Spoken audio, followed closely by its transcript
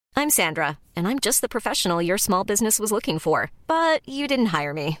I'm Sandra, and I'm just the professional your small business was looking for. But you didn't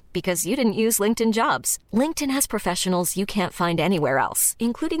hire me because you didn't use LinkedIn Jobs. LinkedIn has professionals you can't find anywhere else,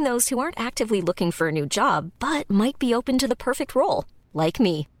 including those who aren't actively looking for a new job, but might be open to the perfect role, like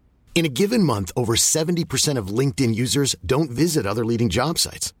me. In a given month, over 70% of LinkedIn users don't visit other leading job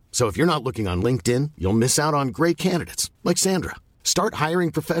sites. So if you're not looking on LinkedIn, you'll miss out on great candidates like Sandra. Start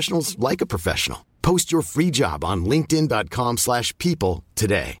hiring professionals like a professional. Post your free job on linkedin.com/people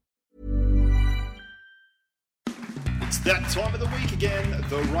today. It's that time of the week again.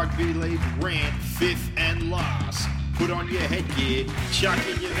 The Rugby League rant, fifth and last. Put on your headgear, chuck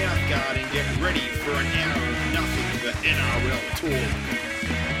in your mouthguard and get ready for an hour of nothing but NRL talk.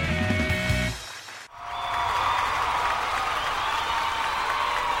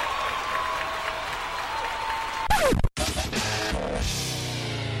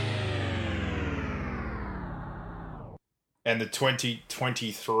 And the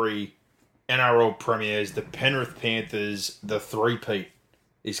 2023 NRL premiers, the Penrith Panthers, the three-peat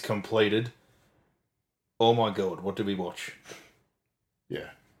is completed. Oh my God, what did we watch? Yeah,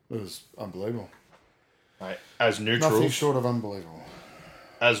 it was unbelievable. Mate, as neutrals... Nothing short of unbelievable.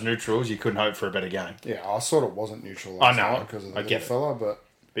 As neutrals, you couldn't hope for a better game. Yeah, I thought it wasn't neutral last night because of the little fella, but...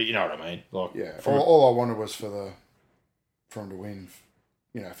 But you know what I mean. Like, yeah, all I wanted was for him to win,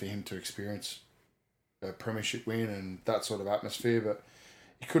 for him to experience a premiership win and that sort of atmosphere, but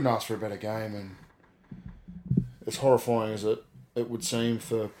you couldn't ask for a better game, and as horrifying as it would seem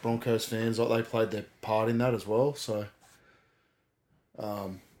for Broncos fans, like they played their part in that as well, so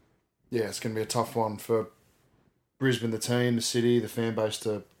it's going to be a tough one for Brisbane, the team, the city, the fan base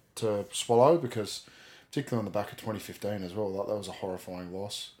to swallow, because particularly on the back of 2015 as well, that was a horrifying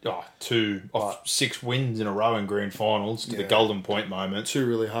loss. Oh, 6 wins in a row in grand finals to the Golden Point moment. 2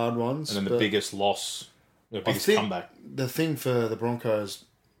 really hard ones. And then the biggest loss, the biggest comeback. The thing for the Broncos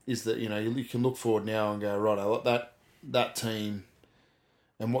is that, you can look forward now and go, right, that team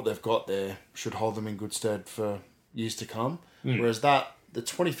and what they've got there should hold them in good stead for years to come. Whereas the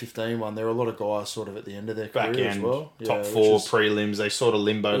 2015 one, there were a lot of guys sort of at the end of their career as well. Top 4 prelims, they sort of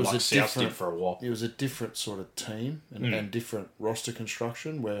limboed like South did for a while. It was a different sort of team and different roster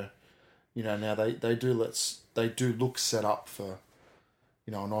construction where, now they do look set up for,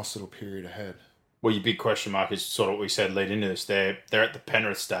 a nice little period ahead. Well, your big question mark is sort of what we said lead into this. They're at the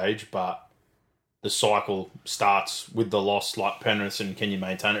Penrith stage, but the cycle starts with the loss like Penrith, and can you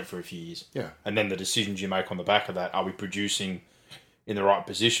maintain it for a few years? Yeah. And then the decisions you make on the back of that, are we producing in the right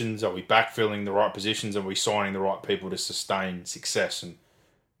positions? Are we backfilling the right positions? Are we signing the right people to sustain success? And,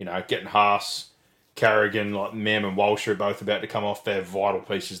 getting Haas, Carrigan, like Mam and Walsh are both about to come off. They're vital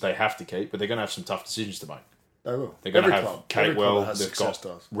pieces they have to keep, but they're going to have some tough decisions to make. They will. They're going to have Catewell. They've got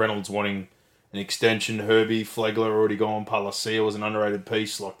Reynolds wanting an extension. Herbie, Flegler already gone. Palacia was an underrated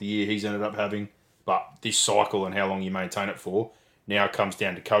piece like the year he's ended up having. But this cycle and how long you maintain it for now comes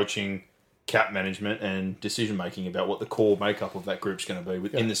down to coaching, cap management and decision-making about what the core makeup of that group's going to be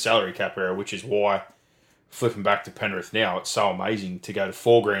within the salary cap era, which is why, flipping back to Penrith now, it's so amazing to go to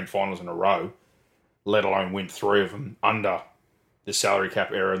 4 grand finals in a row, let alone win 3 of them under the salary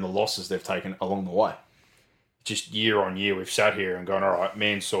cap era and the losses they've taken along the way. Just year on year, we've sat here and gone, all right,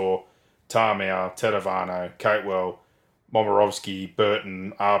 Mansour, Tarmow, Tedavano, Catewell, Momorovsky,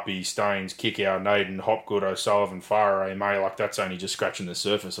 Burton, Arpey, Staines, Kickow, Naden, Hopgood, O'Sullivan, Farah, May, like that's only just scratching the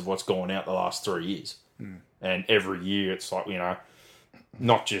surface of what's gone out the last 3 years. And every year it's like,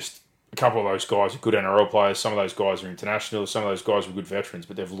 not just a couple of those guys are good NRL players, some of those guys are international, some of those guys are good veterans,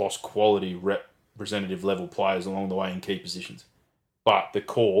 but they've lost quality representative level players along the way in key positions. But the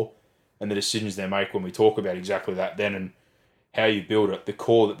core and the decisions they make when we talk about exactly that then and how you build it, the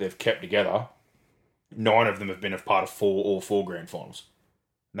core that they've kept together, 9 of them have been a part of all 4 grand finals.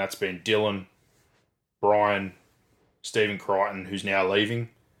 And that's been Dylan, Brian, Stephen Crichton, who's now leaving,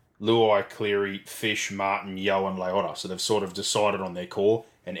 Luai, Cleary, Fish, Martin, Yo and Leota. So they've sort of decided on their core,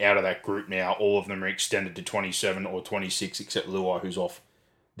 and out of that group now, all of them are extended to 27 or 26, except Luai, who's off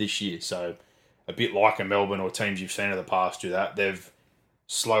this year. So a bit like a Melbourne or teams you've seen in the past do that. They've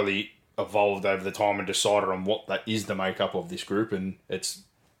slowly evolved over the time and decided on what that is the makeup of this group, and it's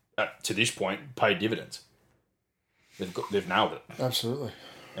to this point, paid dividends. They've nailed it. Absolutely.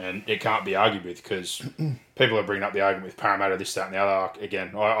 And it can't be argued with, because people are bringing up the argument with Parramatta, this, that and the other.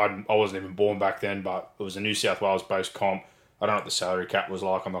 Again, I wasn't even born back then, but it was a New South Wales-based comp. I don't know what the salary cap was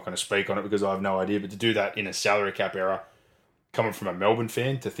like. I'm not going to speak on it because I have no idea. But to do that in a salary cap era, coming from a Melbourne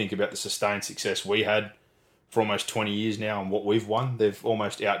fan, to think about the sustained success we had for almost 20 years now and what we've won, they've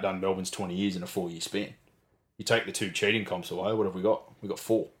almost outdone Melbourne's 20 years in a 4-year span. You take the 2 cheating comps away, what have we got? We've got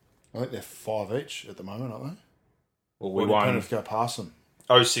 4. I think they're 5 each at the moment, aren't they? Well, we won. won. Penrith go past them.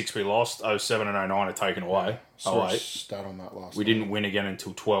 06 we lost. 07 and 09 are taken away. Saw a stat on that last We night. didn't win again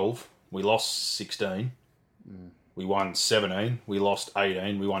until 12. We lost 16. We won 17. We lost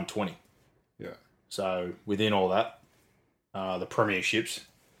 18. We won 20. Yeah. So within all that, the premierships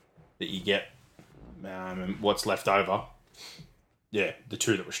that you get, and what's left over, the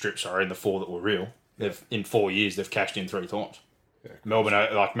 2 that were stripped, and the 4 that were real, they've in 4 years they've cashed in 3 times. Yeah, Melbourne,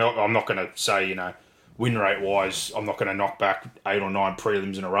 I'm not going to say, win rate wise, I'm not going to knock back 8 or 9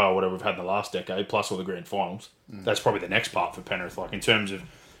 prelims in a row or whatever we've had in the last decade, plus all the grand finals. That's probably the next part for Penrith. Like in terms of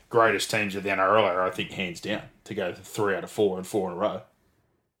greatest teams of the NRL, I think hands down to go 3 out of 4 and 4 in a row.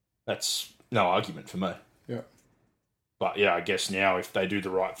 That's no argument for me. Yeah. But yeah, I guess now if they do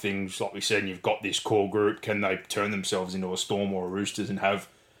the right things, like we said, and you've got this core group, can they turn themselves into a Storm or a Roosters and have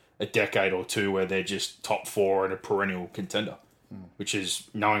a decade or 2 where they're just top 4 and a perennial contender? Which is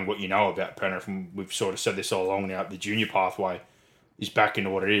knowing what you know about Penrith, and we've sort of said this all along now, the junior pathway is back into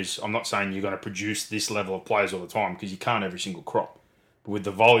what it is. I'm not saying you're going to produce this level of players all the time because you can't every single crop. But with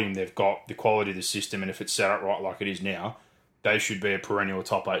the volume they've got, the quality of the system, and if it's set up right like it is now, they should be a perennial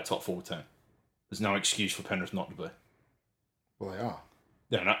top 8, top 4 team. There's no excuse for Penrith not to be. Well, they are.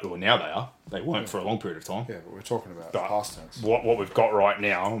 Well, now they are. They weren't for a long period of time. Yeah, but we're talking about past tense. What we've got right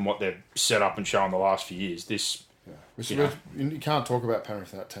now and what they've set up and shown the last few years, this... Yeah. You can't talk about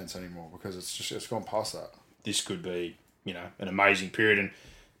Penrith that tense anymore because it's gone past that. This could be, an amazing period. And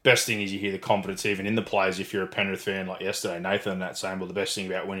best thing is you hear the confidence even in the players. If you're a Penrith fan like yesterday, Nathan, that saying, well, the best thing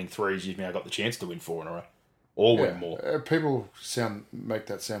about winning 3 is you've now got the chance to win 4 in a row. Or win more. People make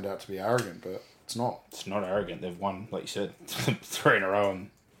that sound out to be arrogant, but it's not. It's not arrogant. They've won, like you said, 3 in a row and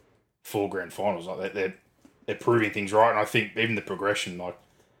 4 grand finals. Like they're proving things right. And I think even the progression, like,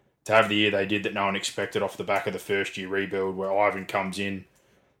 to have the year they did that no one expected off the back of the first year rebuild where Ivan comes in,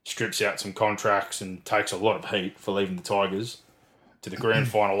 strips out some contracts and takes a lot of heat for leaving the Tigers, to the grand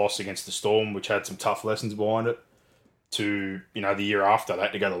final loss against the Storm, which had some tough lessons behind it, to, the year after, they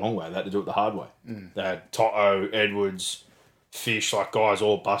had to go the long way. They had to do it the hard way. They had Toto, Edwards, Fish, guys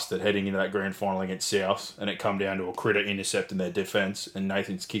all busted heading into that grand final against South, and it come down to a critter intercepting their defence and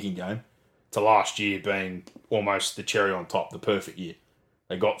Nathan's kicking game, to last year being almost the cherry on top, the perfect year.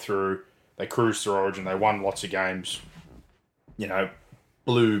 They got through, they cruised through Origin, they won lots of games,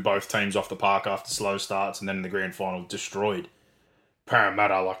 blew both teams off the park after slow starts, and then in the grand final destroyed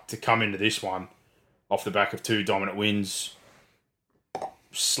Parramatta. To come into this one off the back of 2 dominant wins,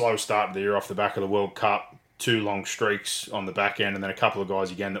 slow start of the year off the back of the World Cup, 2 long streaks on the back end, and then a couple of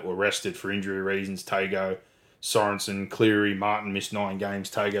guys again that were rested for injury reasons, Tago, Sorensen, Cleary, Martin missed 9 games,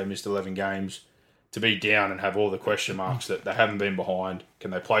 Tago missed 11 games. To be down and have all the question marks that they haven't been behind,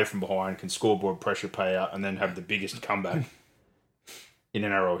 can they play from behind, can scoreboard pressure pay out, and then have the biggest comeback in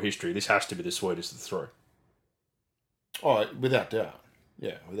NRL history, this has to be the sweetest of the 3. Oh, without doubt.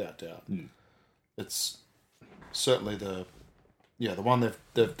 Yeah, without doubt. It's certainly the one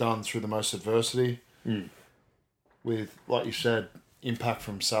they've done through the most adversity with, like you said, impact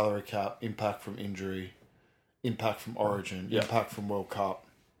from salary cap, impact from injury, impact from Origin, impact from World Cup,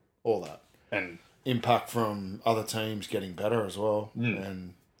 all that. And impact from other teams getting better as well.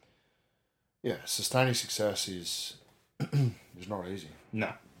 And sustaining success is not easy.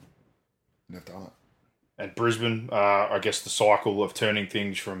 No. They've done it. And Brisbane, I guess the cycle of turning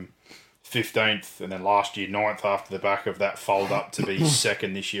things from 15th and then last year 9th after the back of that fold up to be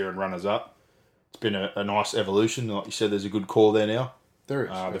 2nd this year and runners up. It's been a nice evolution. Like you said, there's a good core there now. There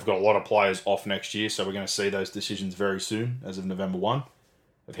is. They've got a lot of players off next year, so we're going to see those decisions very soon, as of November 1.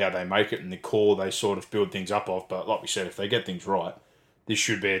 Of how they make it and the core they sort of build things up of. But like we said, if they get things right, this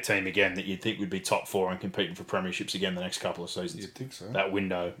should be a team again that you'd think would be top 4 and competing for premierships again the next couple of seasons. You'd think so. That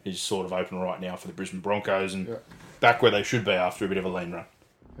window is sort of open right now for the Brisbane Broncos and back where they should be after a bit of a lean run.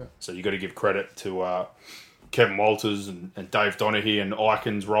 Yeah. So you've got to give credit to Kevin Walters and Dave Donaghy and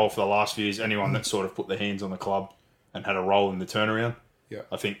Icon's role for the last few years. Anyone that sort of put their hands on the club and had a role in the turnaround. Yeah.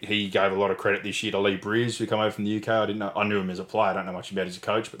 I think he gave a lot of credit this year to Lee Briers, who come over from the UK. I knew him as a player. I don't know much about him as a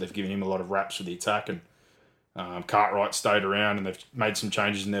coach, but they've given him a lot of raps for the attack. And Cartwright stayed around, and they've made some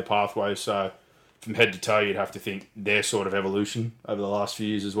changes in their pathway. So from head to toe, you'd have to think their sort of evolution over the last few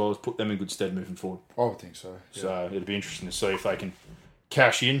years as well has put them in good stead moving forward. I would think so. Yeah. So it'd be interesting to see if they can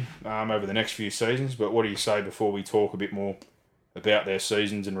cash in over the next few seasons. But what do you say before we talk a bit more about their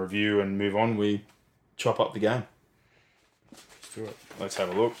seasons and review and move on? We chop up the game. Do it. Let's have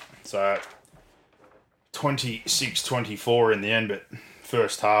a look. So 26-24 in the end, but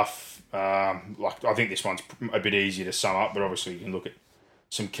first half, I think this one's a bit easier to sum up, but obviously you can look at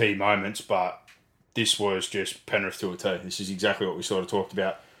some key moments, but this was just Penrith to a T. This is exactly what we sort of talked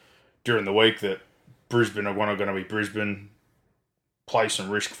about during the week, that Brisbane are going to be Brisbane, play some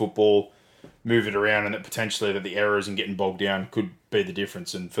risk football, move it around, and that potentially that the errors and getting bogged down could be the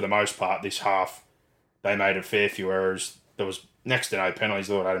difference. And for the most part, this half, they made a fair few errors. There was next to no penalties.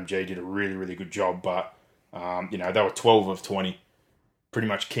 I thought Adam G did a really, really good job, but they were 12 of 20, pretty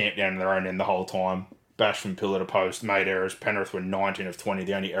much camped down in their own end the whole time. Bashed from pillar to post, made errors. Penrith were 19 of 20.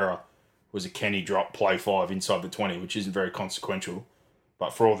 The only error was a Kenny drop, play 5 inside the 20, which isn't very consequential.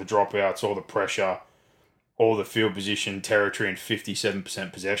 But for all the dropouts, all the pressure, all the field position, territory, and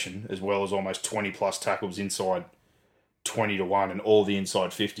 57% possession, as well as almost 20-plus tackles inside 20-1 and all the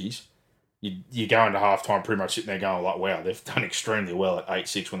inside 50s, you go into halftime pretty much sitting there going like, wow, they've done extremely well at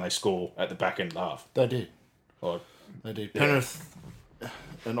 8-6 when they score at the back end of the half. They did. Like, they did. Penrith,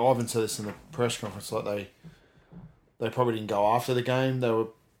 and Ivan said this in the press conference, like they probably didn't go after the game.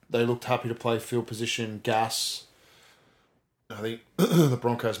 They looked happy to play field position, gas. I think the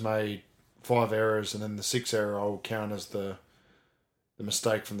Broncos made 5 errors, and then the 6th error I'll count as the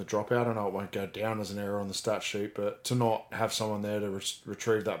mistake from the dropout. I know it won't go down as an error on the stat sheet, but to not have someone there to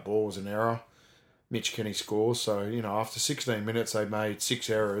retrieve that ball was an error. Mitch Kenny scores. So, after 16 minutes, they made 6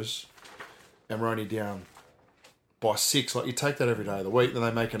 errors and were only down by 6. Like, you take that every day of the week. Then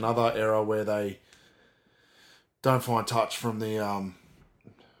they make another error where they don't find touch from the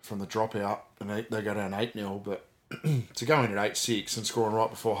dropout, and they go down 8-0. But to go in at 8-6 and scoring right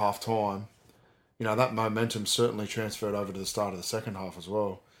before half-time, that momentum certainly transferred over to the start of the second half as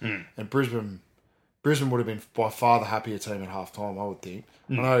well. And Brisbane would have been by far the happier team at half-time, I would think.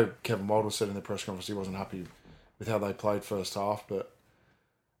 I know Kevin Waldle said in the press conference he wasn't happy with how they played first half, but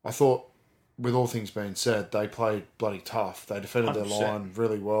I thought, with all things being said, they played bloody tough. They defended 100%. Their line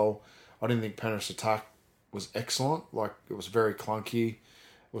really well. I didn't think Penrith's attack was excellent. Like, it was very clunky. It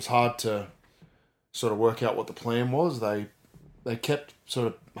was hard to sort of work out what the plan was. They kept sort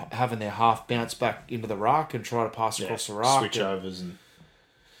of having their half bounce back into the ruck and try to pass across the ruck. Switch overs. And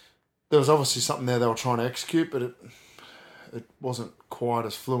there was obviously something there they were trying to execute, but it wasn't quite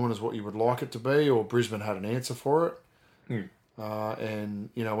as fluent as what you would like it to be, or Brisbane had an answer for it. And,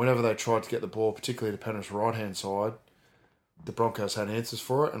 whenever they tried to get the ball, particularly to Penrith's right-hand side, the Broncos had answers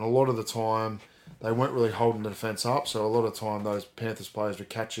for it. And a lot of the time, they weren't really holding the defence up. So a lot of the time, those Panthers players were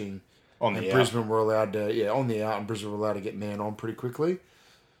catching, on the out. Brisbane were allowed to, on the out, and Brisbane were allowed to get man on pretty quickly.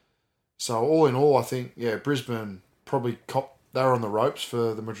 So all in all, I think, Brisbane probably they were on the ropes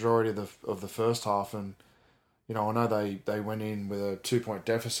for the majority of the first half. And, I know they went in with a 2-point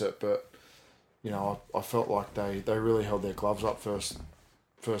deficit, but, I felt like they really held their gloves up first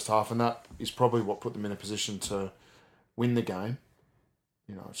half, and that is probably what put them in a position to win the game.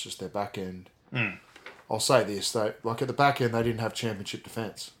 It's just their back end. I'll say this, at the back end, they didn't have championship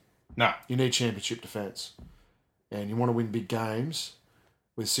defence. No. You need championship defence. And you want to win big games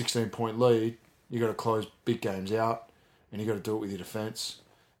with 16-point lead, you got to close big games out, and you got to do it with your defence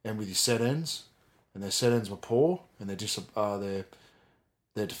and with your set ends. And their set ends were poor, and their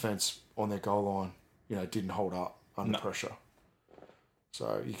defence on their goal line, didn't hold up under pressure.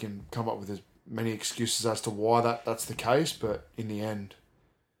 So you can come up with as many excuses as to why that's the case, but in the end,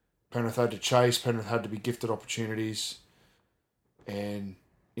 Penrith had to chase, Penrith had to be gifted opportunities, and,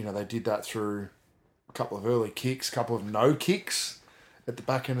 they did that through a couple of early kicks, a couple of no kicks at the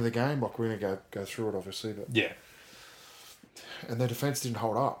back end of the game. Like, we're going to go through it, obviously, but and their defence didn't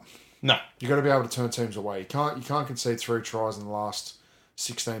hold up. No. You got to be able to turn teams away. You can't concede 3 tries in the last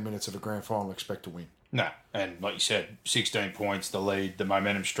 16 minutes of a grand final and expect to win. No, and like you said, 16 points, the lead, the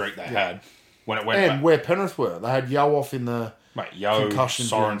momentum streak they had when it went and back. Where Penrith were. They had Yo off in the concussion.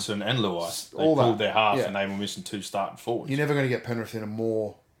 Sorensen and Luai. They pulled their half and they were missing 2 starting forwards. You're never going to get Penrith in a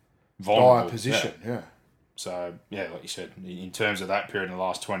more vulnerable dire position. Yeah. So, like you said, in terms of that period in the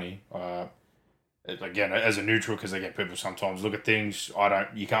last 20, again, as a neutral, because again, people sometimes look at things,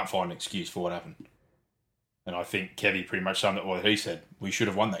 you can't find an excuse for what happened. And I think Kevy pretty much summed it what he said. We should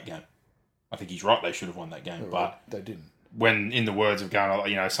have won that game. I think he's right, they should have won that game. But they didn't. When, in the words of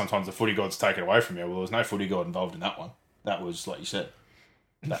going, sometimes the footy gods take it away from you. Well, there was no footy god involved in that one. That was, like you said,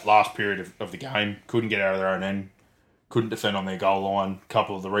 that last period of the game, couldn't get out of their own end, couldn't defend on their goal line. A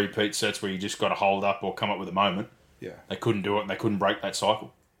couple of the repeat sets where you just got to hold up or come up with a moment. Yeah. They couldn't do it and they couldn't break that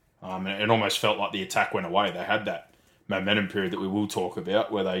cycle. And it almost felt like the attack went away. They had that momentum period that we will talk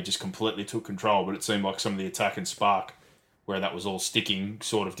about where they just completely took control, but it seemed like some of the attack and spark where that was all sticking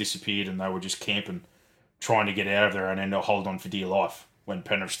sort of disappeared and they were just camping, trying to get out of their own end or hold on for dear life when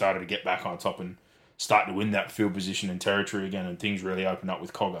Penrith started to get back on top and start to win that field position and territory again, and things really opened up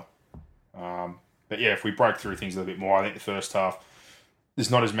with Cogger. But if we break through things a little bit more, I think the first half,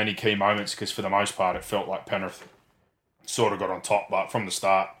 there's not as many key moments because for the most part it felt like Penrith sort of got on top, but from the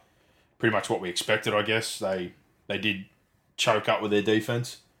start, pretty much what we expected, I guess. They did choke up with their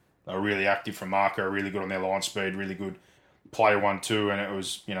defence. They were really active from marker, really good on their line speed, really good play 1-2, and it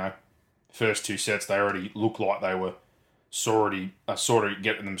was, first 2 sets they already looked like they were sort of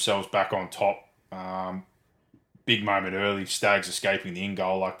getting themselves back on top. Big moment early, Staggs escaping the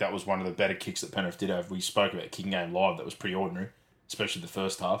in-goal. Like, that was one of the better kicks that Penrith did have. We spoke about kicking game live. That was pretty ordinary, especially the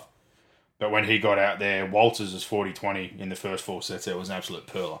first half. But when he got out there, Walters' 40-20 in the first 4 sets there was an absolute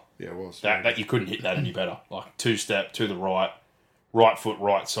perler. Yeah, it was. That you couldn't hit that any better. Like, 2-step to the right foot,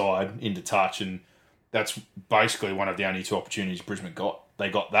 right side, into touch, and that's basically one of the only 2 opportunities Brisbane got. They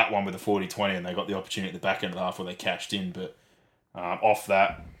got that one with a 40-20, and they got the opportunity at the back end of the half where they cashed in. But off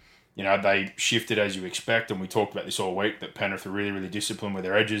that, they shifted as you expect, and we talked about this all week, that Penrith are really, really disciplined with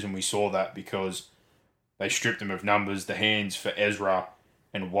their edges, and we saw that because they stripped them of numbers. The hands for Ezra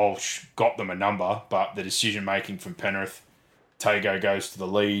and Walsh got them a number, but the decision-making from Penrith, Tago goes to the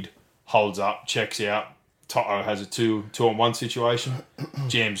lead, holds up, checks out, Toto has a 2-on-1 situation,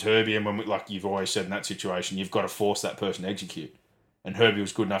 jams Herbie, and like you've always said in that situation, you've got to force that person to execute. And Herbie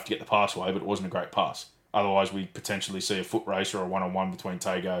was good enough to get the pass away, but it wasn't a great pass. Otherwise, we potentially see a foot race or a 1-on-1 between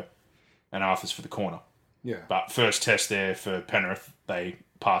Tago and Arthurs for the corner. Yeah. But first test there for Penrith, they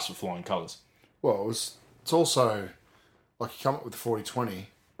passed with flying colours. Well, it's also, like, you come up with the 40-20,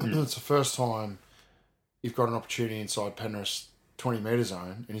 it's the first time you've got an opportunity inside Penrith's 20-metre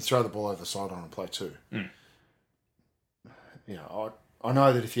zone, and you throw the ball over the sideline and play 2. I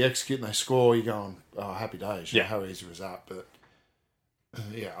know that if you execute and they score, you're going, oh, happy days. Yeah. How easy was that? But,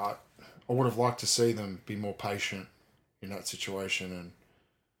 I would have liked to see them be more patient in that situation and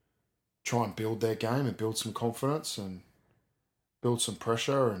try and build their game and build some confidence and build some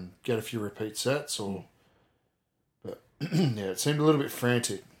pressure and get a few repeat sets. But, it seemed a little bit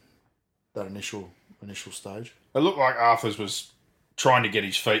frantic, that initial stage. It looked like Arthurs was trying to get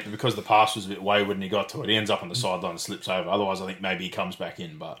his feet, but because the pass was a bit wayward and he got to it, he ends up on the sideline and slips over. Otherwise, I think maybe he comes back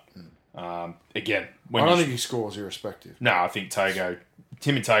in. But again, I don't think he scores irrespective. No, I think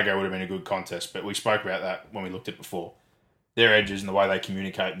Tim and Tago would have been a good contest, but we spoke about that when we looked at it before. Their edges and the way they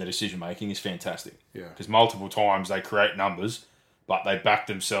communicate and their decision making is fantastic. Yeah, because multiple times they create numbers, but they back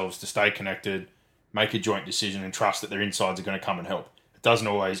themselves to stay connected, make a joint decision, and trust that their insides are going to come and help. It doesn't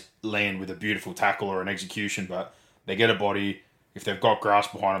always land with a beautiful tackle or an execution, but they get a body. If they've got grass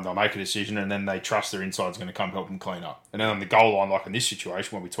behind them, they'll make a decision, and then they trust their inside's going to come help them clean up. And then on the goal line, like in this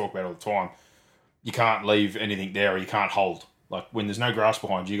situation, what we talk about all the time, you can't leave anything there or you can't hold. Like, when there's no grass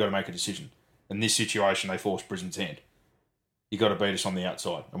behind you, you've got to make a decision. In this situation, they forced Brisbane's hand. You got to beat us on the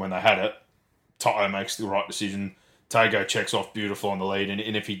outside. And when they had it, Toto makes the right decision. Tago checks off beautiful on the lead.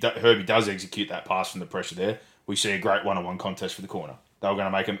 And if Herbie does execute that pass from the pressure there, we see a great 1-on-1 contest for the corner. They were going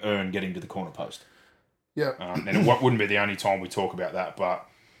to make him earn getting to the corner post. Yeah. And it wouldn't be the only time we talk about that, but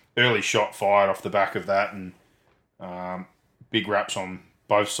early shot fired off the back of that, and big raps on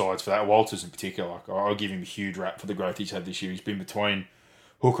both sides for that. Walters in particular, like, I'll give him a huge rap for the growth he's had this year. He's been between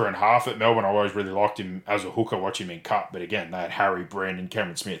hooker and half at Melbourne. I always really liked him as a hooker, watching him in cut, but again, they had Harry, Brandon,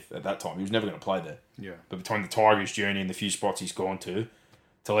 Cameron Smith at that time. He was never going to play there. Yeah. But between the Tigers journey and the few spots he's gone to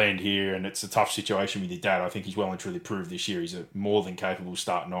land here, and it's a tough situation with your dad, I think he's well and truly proved this year he's a more than capable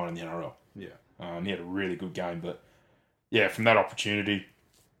starting 9 in the NRL. Yeah. He had a really good game, but yeah, from that opportunity,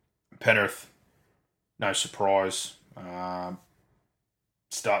 Penrith, no surprise,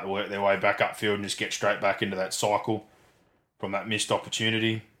 start to work their way back upfield and just get straight back into that cycle from that missed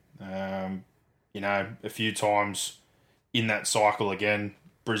opportunity. A few times in that cycle again,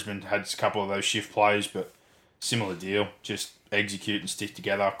 Brisbane had a couple of those shift plays, but similar deal, just execute and stick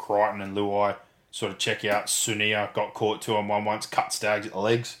together. Crichton and Luai sort of check out. Sunia got caught 2-on-1 once, cut Staggs at the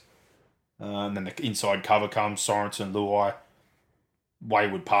legs. And then the inside cover comes, Sorensen, Luai.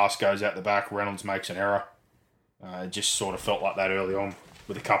 Wayward pass goes out the back, Reynolds makes an error. It just sort of felt like that early on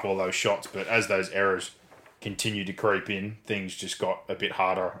with a couple of those shots. But as those errors continued to creep in, things just got a bit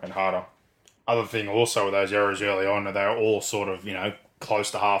harder and harder. Other thing also with those errors early on, they were all sort of, close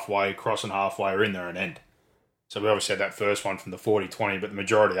to halfway, crossing halfway, or in their own end. So we always said that first one from the 40-20, but the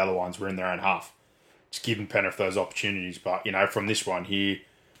majority of the other ones were in their own half. Just giving Penrith those opportunities. But, from this one here,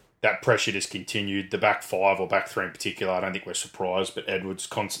 that pressure just continued. The back 5 or back 3 in particular, I don't think we're surprised, but Edwards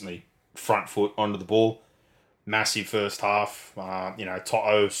constantly front foot onto the ball. Massive first half.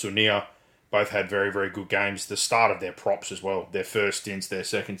 Toto, Sunia, both had very, very good games. The start of their props as well. Their first stints, their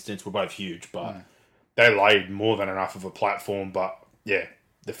second stints were both huge, but they laid more than enough of a platform. But, yeah,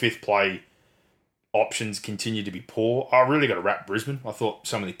 the fifth play options continued to be poor. I really got to wrap Brisbane. I thought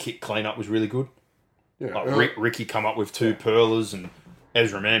some of the kick cleanup was really good. Yeah, Ricky come up with 2 pearlers, and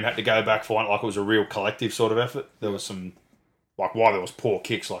Ezra Mam had to go back for one. Like, it was a real collective sort of effort. There was some, while there was poor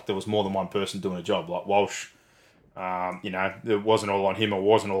kicks, there was more than one person doing a job. Like, Walsh It wasn't all on him or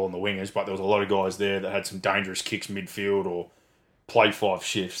wasn't all on the wingers, but there was a lot of guys there that had some dangerous kicks midfield or play 5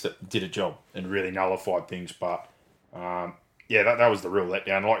 shifts that did a job and really nullified things. But, that was the real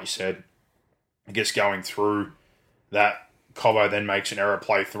letdown. Like you said, I guess going through that, Cobbo then makes an error,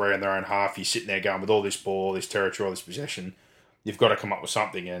 play 3 in their own half. You're sitting there going, with all this ball, all this territory, all this possession, you've got to come up with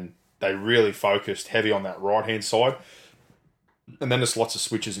something. And they really focused heavy on that right-hand side. And then there's lots of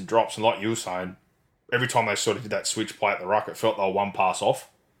switches and drops. And like you were saying, every time they sort of did that switch play at the ruck, it felt they were one pass off.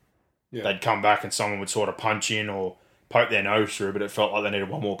 Yeah. They'd come back and someone would sort of punch in or poke their nose through, but it felt like they needed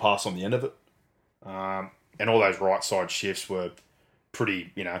one more pass on the end of it. And all those right-side shifts were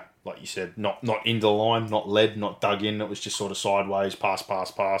pretty, like you said, not into the line, not led, not dug in. It was just sort of sideways,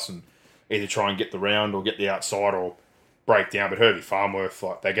 pass, and either try and get the round or get the outside or break down. But Herbie Farnworth,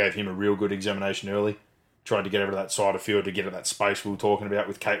 they gave him a real good examination early. Tried to get over to that side of field to get at that space we were talking about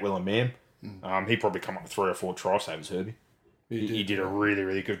with Catewell and Mam. He probably come up with 3 or 4 try saves, Herbie. He did a really,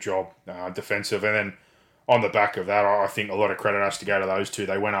 really good job defensive. And then on the back of that, I think a lot of credit has to go to those two.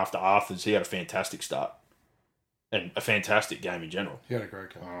 They went after Arthurs. He had a fantastic start. And a fantastic game in general. He had a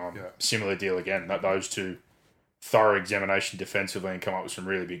great game. Similar deal again. Those two, thorough examination defensively and come up with some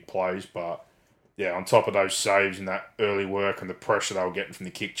really big plays. But, on top of those saves and that early work and the pressure they were getting from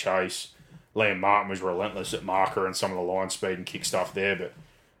the kick chase, Liam Martin was relentless at marker and some of the line speed and kick stuff there. But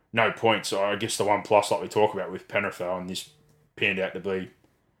no points. So I guess the one plus, like we talk about with Penrith, and this panned out to be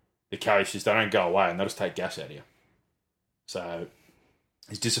the case, is they don't go away and they just take gas out of you. So,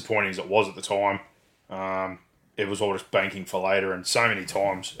 as disappointing as it was at the time, it was all just banking for later, and so many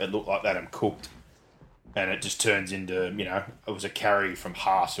times it looked like that and cooked. And it just turns into, it was a carry from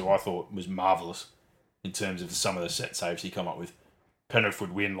Haas, who I thought was marvellous in terms of some of the set saves he come up with. Penrith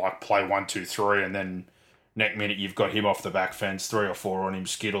would win, play 1, 2, 3, and then next minute you've got him off the back fence, 3 or 4 on him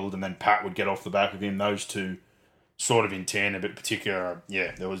skittled, and then Pat would get off the back of him. Those two sort of in tandem, but particular,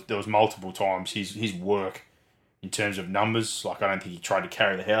 there was multiple times his work in terms of numbers. I don't think he tried to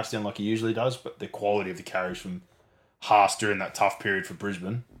carry the house down like he usually does, but the quality of the carries from Haas during that tough period for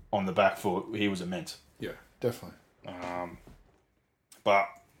Brisbane on the back foot, he was immense. Yeah, definitely. But,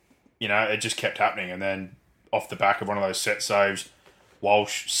 it just kept happening. And then off the back of one of those set saves,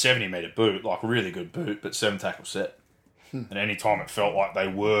 Walsh, 70-metre boot, really good boot, but 7 tackle set. And any time it felt like they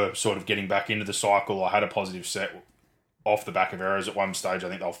were sort of getting back into the cycle or had a positive set off the back of errors at one stage, I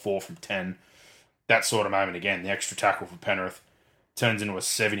think they were 4 from 10. That sort of moment again, the extra tackle for Penrith turns into a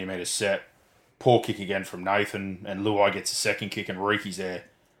 70-metre set. Poor kick again from Nathan, and Luai gets a second kick, and Riki's there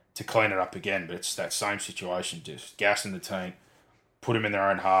to clean it up again. But it's that same situation, just gas in the tank, put him in their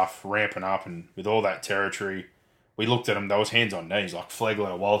own half, ramping up, and with all that territory, we looked at them, they was hands on knees, like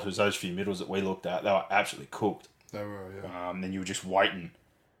Flegler, Walters, those few middles that we looked at, they were absolutely cooked. They were, yeah. Then you were just waiting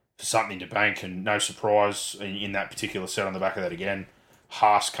for something to bank, and no surprise in that particular set on the back of that again.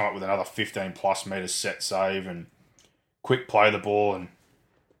 Haas come up with another 15-plus metres set save, and quick play the ball, and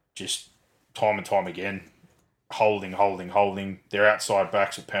just time and time again, holding. Their outside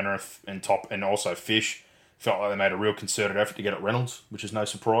backs at Penrith and also Fish felt like they made a real concerted effort to get at Reynolds, which is no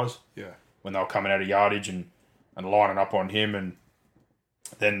surprise. Yeah. When they were coming out of yardage and lining up on him, and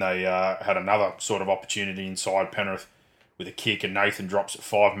then they had another sort of opportunity inside Penrith with a kick, and Nathan drops it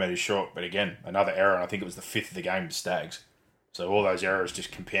 5 metres short. But again, another error, and I think it was the 5th of the game to Stags. So all those errors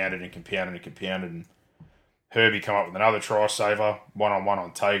just compounded. And Herbie come up with another try saver, 1-on-1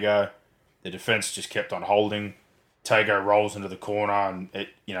 on Tago. The defence just kept on holding. Tago rolls into the corner, and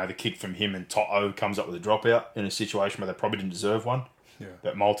the kick from him and Toto comes up with a dropout in a situation where they probably didn't deserve one. Yeah.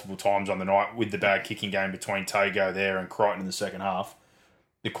 But multiple times on the night, with the bad kicking game between Tago there and Crichton in the second half,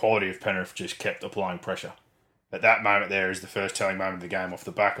 the quality of Penrith just kept applying pressure. At that moment there is the first telling moment of the game, off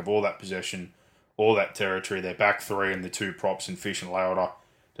the back of all that possession, all that territory, their back 3 and the 2 props in Fish and Lauder,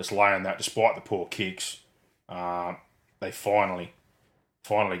 just laying that, despite the poor kicks, they finally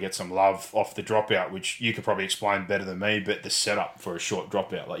get some love off the dropout, which you could probably explain better than me, but the setup for a short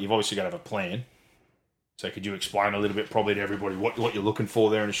dropout. You've obviously got to have a plan. So could you explain a little bit probably to everybody what you're looking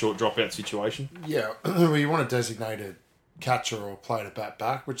for there in a short dropout situation? Yeah, well, you want a designated catcher or player to bat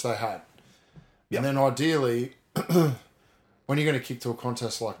back, which they had. Yep. And then ideally, when you're going to kick to a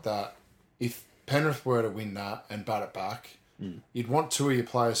contest like that, if Penrith were to win that and bat it back, you'd want 2 of your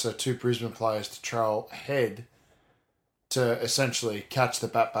players, so 2 Brisbane players, to trail ahead to essentially catch the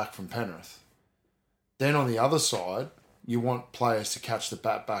bat back from Penrith. Then on the other side, you want players to catch the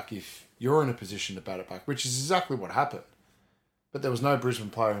bat back if you're in a position to bat it back, which is exactly what happened. But there was no Brisbane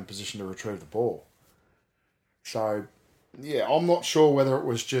player in position to retrieve the ball. So, yeah, I'm not sure whether it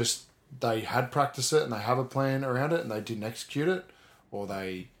was just they had practiced it and they have a plan around it and they didn't execute it, or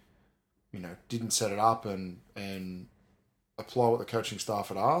they didn't set it up and apply what the coaching staff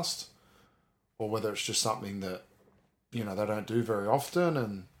had asked, or whether it's just something that, they don't do very often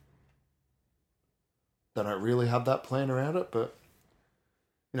and they don't really have that plan around it. But,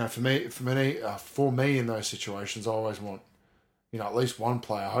 for me in those situations, I always want, at least one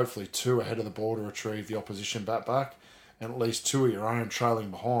player, hopefully two ahead of the ball to retrieve the opposition back, and at least two of your own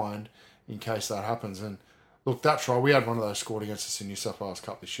trailing behind in case that happens. And look, that try, we had one of those scored against us in New South Wales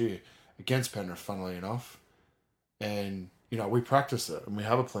Cup this year, against Penrith, funnily enough. And, we practiced it and we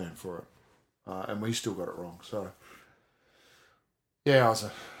have a plan for it. And we still got it wrong. So, yeah, it was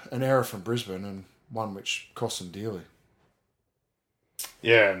an error from Brisbane and one which cost them dearly.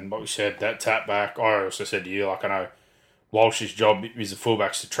 Yeah, and what we said, that tap back, I also said to you, I know Walsh's job is the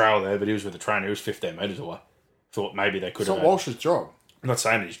fullbacks to trail there, but he was with the trainer, he was 15 metres away. Thought maybe they could have... It's not Walsh's job. I'm not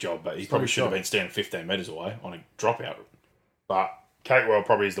saying his job, but he probably should have been standing 15 metres away on a dropout. But Catewell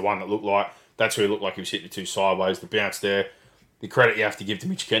probably is the one that looked like... That's who he looked like he was hitting the two sideways. The bounce there, the credit you have to give to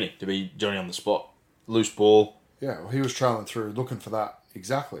Mitch Kenny to be Johnny on the spot. Loose ball. Yeah, well, he was trailing through looking for that.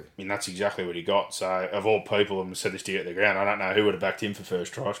 Exactly. That's exactly what he got. So, of all people, and we said this to you at the ground, I don't know who would have backed him for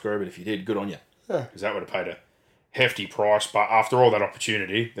first try scorer, but if you did, good on you. Yeah. Because that would have paid a hefty price. But after all that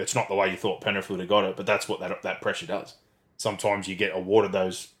opportunity, that's not the way you thought Penrith would have got it, but that's what that pressure does. Sometimes you get awarded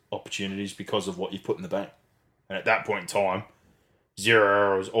those opportunities because of what you've put in the bank. And at that point in time, 0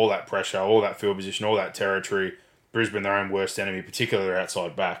 errors, all that pressure, all that field position, all that territory, Brisbane their own worst enemy, particularly their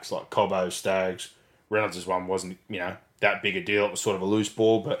outside backs like Cobbo, Staggs. Reynolds' one wasn't, that big a deal. It was sort of a loose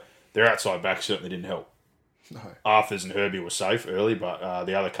ball, but their outside backs certainly didn't help. No. Arthurs and Herbie were safe early, but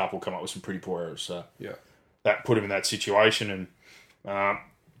the other couple come up with some pretty poor errors. So yeah, that put him in that situation. And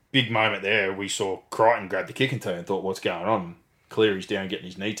big moment there, we saw Crichton grab the kick and tee and thought, what's going on? Cleary's down getting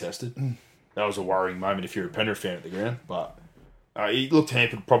his knee tested. That was a worrying moment if you're a Penrith fan at the ground. But he looked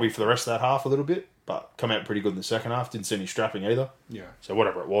hampered probably for the rest of that half a little bit, but come out pretty good in the second half. Didn't see any strapping either. Yeah. So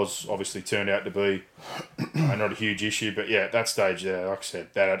whatever it was, obviously turned out to be not a huge issue. But yeah, at that stage there, like I said,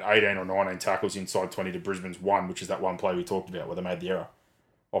 they had 18 or 19 tackles inside 20 to Brisbane's 1, which is that one play we talked about where they made the error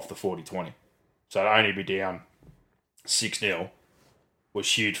off the 40-20. So to only be down 6-0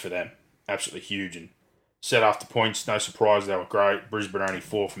 was huge for them. Absolutely huge. And set after points, no surprise, they were great. Brisbane only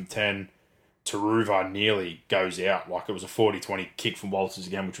 4 from 10. Taruva nearly goes out. Like it was a 40-20 kick from Walters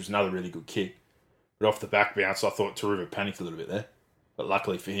again, which was another really good kick. But off the back bounce, I thought Taruva panicked a little bit there. But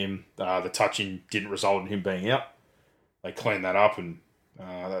luckily for him, the touching didn't result in him being out. They cleaned that up, and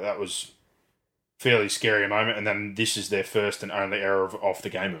that was a fairly scary moment. And then this is their first and only error off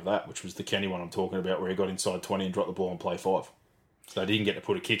the game of that, which was the Kenny one I'm talking about, where he got inside 20 and dropped the ball on play 5. So they didn't get to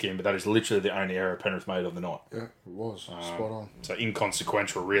put a kick in, but that is literally the only error Penrith made of the night. Yeah, it was. Spot on. So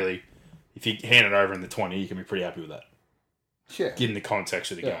inconsequential, really. If you hand it over in the 20, you can be pretty happy with that. Yeah. Given the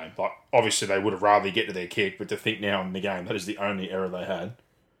context of the game. Like, obviously, they would have rather get to their kick, but to think now in the game that is the only error they had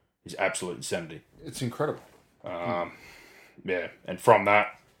is absolute insanity. It's incredible. Yeah, and from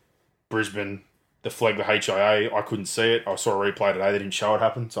that, Brisbane, the Flegler HIA, I couldn't see it. I saw a replay today. They didn't show it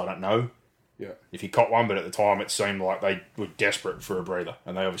happen, so I don't know if he caught one, but at the time it seemed like they were desperate for a breather,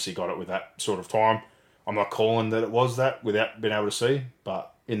 and they obviously got it with that sort of time. I'm not calling that it was that without being able to see,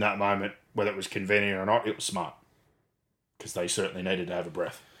 but in that moment, whether it was convenient or not, it was smart. Because they certainly needed to have a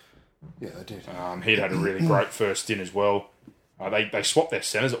breath. Yeah, they did. He'd had a really great first stint as well. They swapped their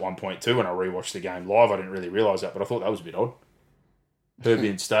centres at one point too when I rewatched the game live. I didn't really realise that, but I thought that was a bit odd. Herbie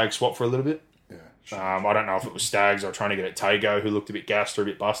and Staggs swapped for a little bit. Yeah. Sure. I don't know if it was Staggs or trying to get at Tago, who looked a bit gassed or a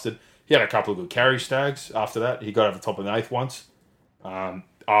bit busted. He had a couple of good carries, Staggs, after that. He got over the top of the 8th once.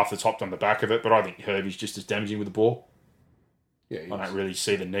 Arthur's hopped on the back of it, but I think Herbie's just as damaging with the ball. Yeah, I don't really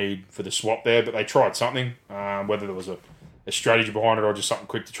see the need for the swap there, but they tried something. Whether there was a strategy behind it or just something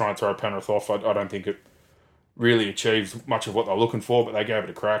quick to try and throw Penrith off, I don't think it really achieved much of what they were looking for, but they gave it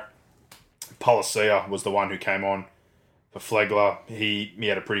a crack. Policia was the one who came on for Flegler. He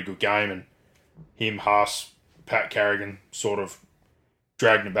had a pretty good game, and him, Haas, Pat Carrigan sort of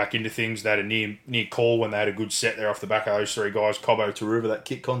dragged him back into things. They had a near call when they had a good set there off the back of those three guys. Cobbo, Taruva, that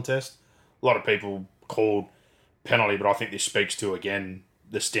kick contest. A lot of people called penalty, but I think this speaks to, again,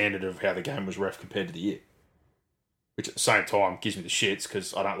 the standard of how the game was ref compared to the year. Which at the same time gives me the shits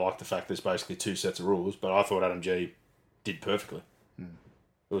because I don't like the fact there's basically 2 sets of rules, but I thought Adam G did perfectly.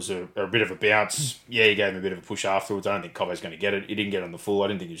 It was a bit of a bounce. Yeah, he gave him a bit of a push afterwards. I don't think Cobbo's going to get it. He didn't get on the full. I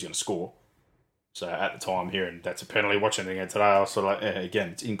didn't think he was going to score. So at the time hearing that's a penalty, watching it again today, I was sort of like, again,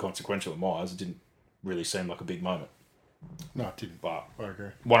 it's inconsequential in my eyes. It didn't really seem like a big moment. No, it didn't. But I agree.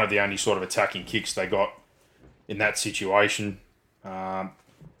 One of the only sort of attacking kicks they got in that situation.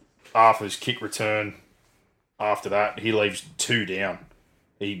 Arthur's kick return, after that, he leaves 2 down.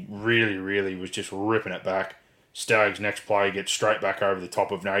 He really, really was just ripping it back. Staggs' next play gets straight back over the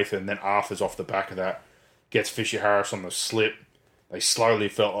top of Nathan, then Arthur's off the back of that, gets Fisher Harris on the slip. They slowly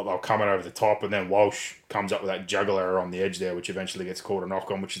felt like they were coming over the top, and then Walsh comes up with that juggle error on the edge there, which eventually gets called a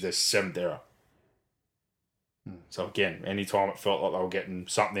knock-on, which is their 7th error. So again, anytime it felt like they were getting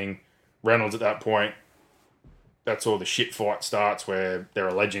something, Reynolds at that point, that's all the shit fight starts where they're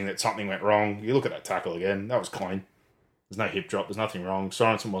alleging that something went wrong. You look at that tackle again, that was clean. There's no hip drop, there's nothing wrong.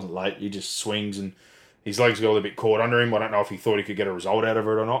 Sorensen wasn't late, he just swings and his legs got a little bit caught under him. I don't know if he thought he could get a result out of it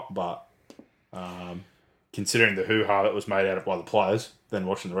or not, but considering the hoo-ha that was made out of by the players, then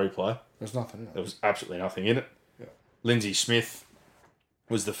watching the replay, there's nothing in it. There was absolutely nothing in it. Yeah. Lindsay Smith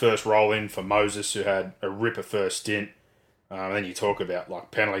was the first roll-in for Moses, who had a ripper first stint. And then you talk about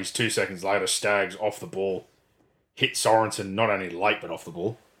like penalties. 2 seconds later, Staggs off the ball, hit Sorensen not only late but off the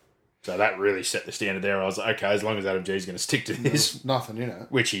ball. So that really set the standard there. I was like, okay, as long as Adam G's going to stick to this. There's nothing in it.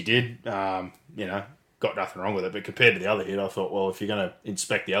 Which he did. Got nothing wrong with it. But compared to the other hit, I thought, well, if you're going to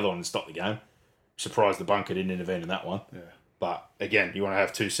inspect the other one and stop the game, surprised the bunker didn't intervene in that one. Yeah. But again, you want to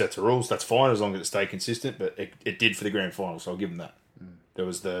have 2 sets of rules. That's fine as long as it stay consistent. But it did for the grand final, so I'll give them that. There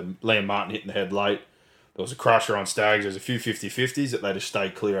was the Liam Martin hitting the head late. There was a crusher on Staggs. There was a few 50-50s that they just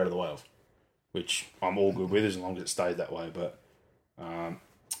stayed clear out of the way of, which I'm all good with as long as it stays that way. But,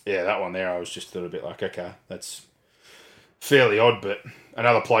 that one there, I was just a little bit like, okay, that's fairly odd. But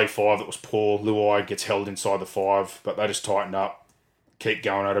another play 5 that was poor. Luai gets held inside the 5, but they just tightened up, keep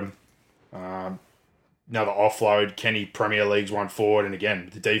going at him. Another offload. Kenny Premier League's one forward. And again,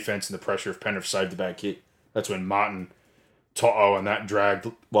 the defence and the pressure of Penrith saved the bad kick. That's when Martin, Toto and that dragged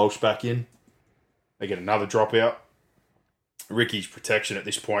Walsh back in. They get another dropout. Ricky's protection at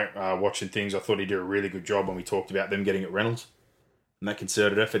this point, watching things, I thought he did a really good job when we talked about them getting at Reynolds. And that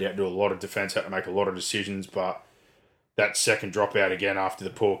concerted effort, he had to do a lot of defence, had to make a lot of decisions, but that second dropout again after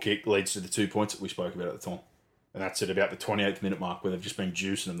the poor kick leads to the 2 points that we spoke about at the time. And that's at about the 28th minute mark where they've just been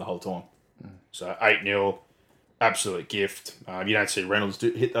juicing them the whole time. So 8-0, absolute gift. You don't see Reynolds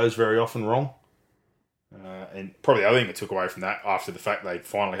hit those very often wrong. And probably the other thing that took away from that, after the fact they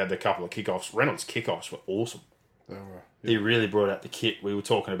finally had their couple of kickoffs, Reynolds' kickoffs were awesome. They were. Yeah. He really brought out the kit. We were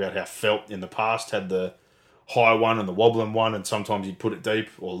talking about how Felt in the past had the high one and the wobbling one, and sometimes he'd put it deep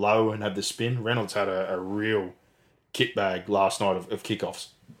or low and have the spin. Reynolds had a real kit bag last night of kickoffs.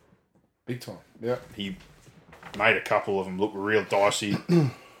 Big time, yeah. He made a couple of them look real dicey.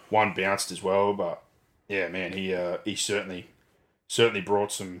 One bounced as well, but yeah, man, he certainly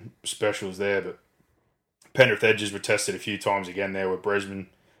brought some specials there. But Penrith edges were tested a few times again there with Bresman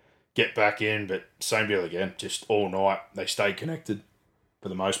get back in, but same deal again. Just all night they stayed connected for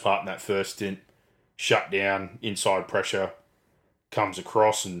the most part in that first stint. Shut down, inside pressure comes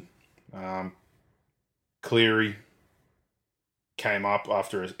across, and Cleary came up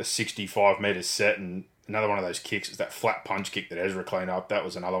after a 65 metre set, and another one of those kicks is that flat punch kick that Ezra cleaned up. That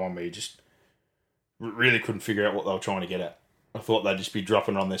was another one where you just really couldn't figure out what they were trying to get at. I thought they'd just be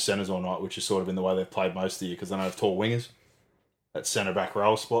dropping on their centres all night, which has sort of been the way they've played most of the year, because they don't have tall wingers. That centre-back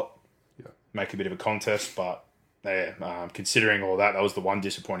roll spot, make a bit of a contest, but yeah, considering all that, that was the one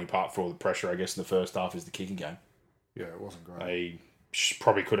disappointing part for all the pressure, I guess, in the first half is the kicking game. Yeah, it wasn't great. They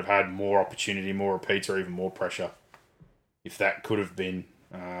probably could have had more opportunity, more repeats, or even more pressure. If that could have been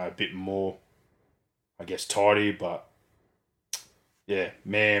a bit more, I guess, tidy, but yeah,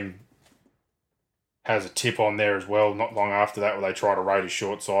 Mam has a tip on there as well. Not long after that, where they try to raid his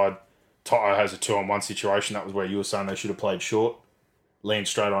short side. Toto has a 2-on-1 situation. That was where you were saying they should have played short. Leaned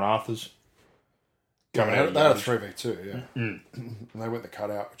straight on Arthur's. They had a 3v2, yeah. And they went the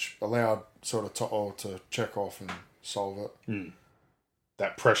cutout, which allowed sort of Toto to check off and solve it.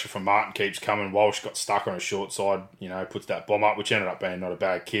 That pressure from Martin keeps coming. Walsh got stuck on his short side, puts that bomb up, which ended up being not a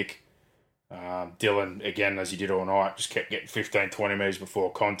bad kick. Dylan, again, as he did all night, just kept getting 15, 20 metres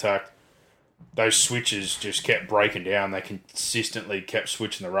before contact. Those switches just kept breaking down. They consistently kept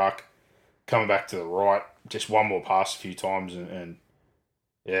switching the ruck, coming back to the right. Just one more pass a few times, and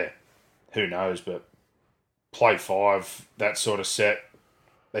yeah, who knows, but play 5, that sort of set,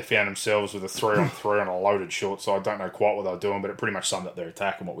 they found themselves with a 3-on-3 on a loaded short side. Don't know quite what they were doing, but it pretty much summed up their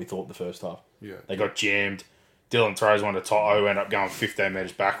attack and what we thought the first half. Yeah. They got jammed. Dylan throws one to Toto, ended up going 15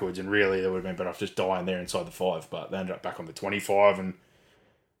 metres backwards, and really they would have been better off just dying there inside the 5, but they ended up back on the 25, and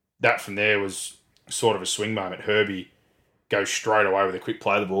that from there was sort of a swing moment. Herbie goes straight away with a quick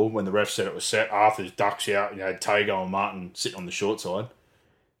play of the ball. When the ref said it was set, Arthur's ducks out, Tago and Martin sitting on the short side.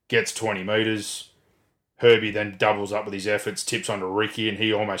 Gets 20 metres. Herbie then doubles up with his efforts, tips onto Ricky, and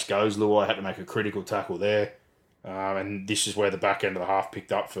he almost goes. Luai had to make a critical tackle there. And this is where the back end of the half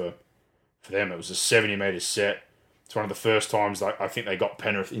picked up for them. It was a 70 metre set. It's one of the first times I think they got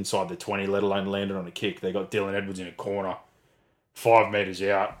Penrith inside the 20, let alone landed on a kick. They got Dylan Edwards in a corner, 5 metres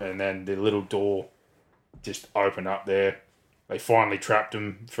out, and then the little door just opened up there. They finally trapped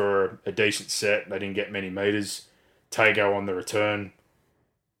him for a decent set. They didn't get many metres. Tago on the return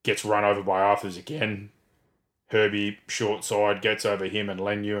gets run over by Arthurs again. Herbie, short side, gets over him and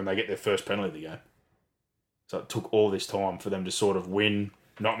Lenu, and they get their first penalty of the game. So it took all this time for them to sort of win,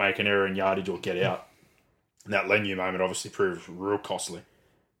 not make an error in yardage or get out. And that Lenu moment obviously proved real costly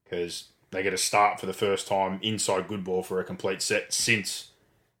because they get a start for the first time inside good ball for a complete set since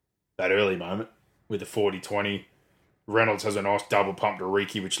that early moment with the 40-20. Reynolds has a nice double pump to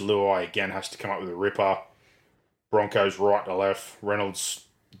Riki, which Luai again has to come up with a ripper. Broncos right to left. Reynolds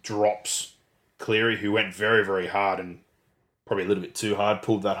drops Cleary, who went very, very hard and probably a little bit too hard,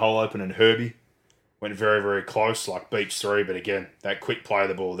 pulled that hole open, and Herbie went very, very close, like beats 3. But again, that quick play of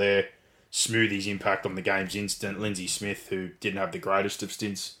the ball there, Smoothie's impact on the game's instant. Lindsay Smith, who didn't have the greatest of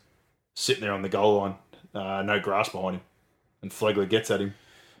stints, sitting there on the goal line, no grass behind him. And Flegler gets at him.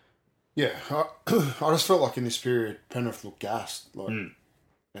 Yeah, I just felt like in this period, Penrith looked gassed.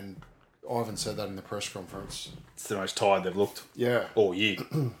 And Ivan said that in the press conference. It's the most tired they've looked all year.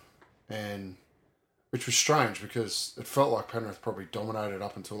 And which was strange because it felt like Penrith probably dominated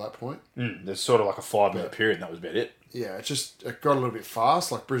up until that point. There's sort of like a 5-minute period and that was about it. Yeah, it got a little bit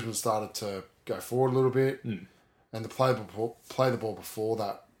fast. Like Brisbane started to go forward a little bit. And the play the ball before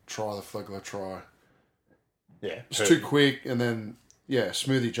that try, the Flegler try. Yeah. It's too quick, and then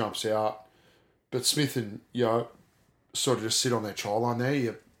Smoothie jumps out. But Smith and Yo sort of just sit on their try line there.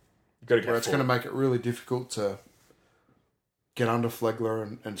 You've got to go it's going to make it really difficult to get under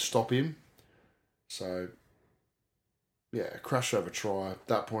Flegler and stop him. So, a crash over try at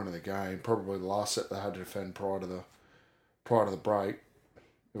that point of the game, probably the last set they had to defend prior to the break.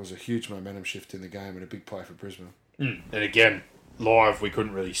 There was a huge momentum shift in the game and a big play for Brisbane. And again, live we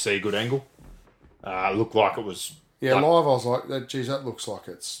couldn't really see a good angle. Looked like it was... Yeah, live I was like, geez, that looks like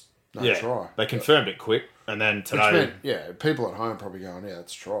it's no try. They confirmed it quick, and then today... Which meant, people at home probably going,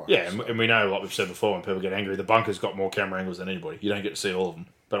 it's try. Yeah, and we know, like we've said before, when people get angry, the bunker's got more camera angles than anybody. You don't get to see all of them.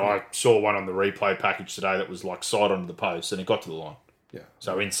 But I saw one on the replay package today that was like side onto the post, and it got to the line. Yeah.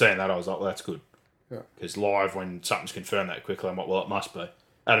 So in seeing that, I was like, well, that's good. Yeah. Because live, when something's confirmed that quickly, I'm like, well, it must be.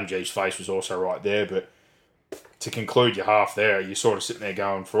 Adam G's face was also right there, but to conclude your half there, you're sort of sitting there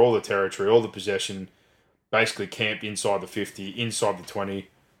going, for all the territory, all the possession, basically camped inside the 50, inside the 20.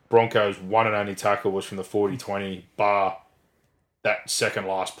 Broncos' one and only tackle was from the 40-20, bar that second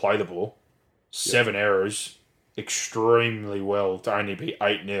last play the ball. 7 errors, extremely well to only be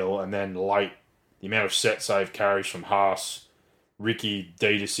 8-0, and then late, the amount of set save carries from Haas, Ricky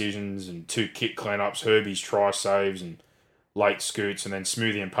D decisions and 2 kick cleanups, Herbie's try saves and late scoots, and then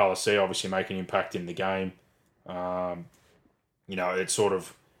Smoothie and Palacia obviously make an impact in the game. It's sort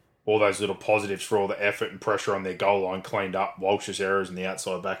of all those little positives for all the effort and pressure on their goal line cleaned up. Walsh's errors and the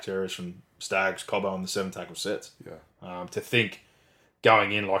outside back errors from Staggs, Cobbo and the 7 tackle sets. Yeah. To think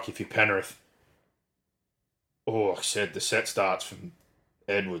going in, like if you're Penrith, like I said, the set starts from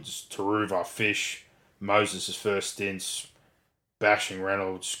Edwards, Taruva, Fish, Moses' first stints, bashing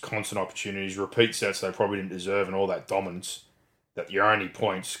Reynolds, constant opportunities, repeat sets they probably didn't deserve, and all that dominance, that your only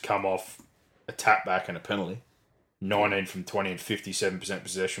points come off a tap back and a penalty. 19 from 20 and 57%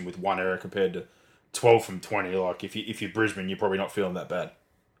 possession with 1 error compared to 12 from 20. Like, if you're Brisbane, you're probably not feeling that bad.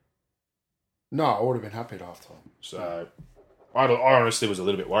 No, I would have been happy at halftime. So, I honestly was a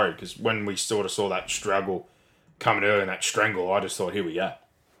little bit worried because when we sort of saw that struggle coming early and that strangle, I just thought, here we go.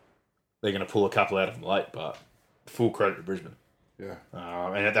 They're going to pull a couple out of them late, but full credit to Brisbane. Yeah.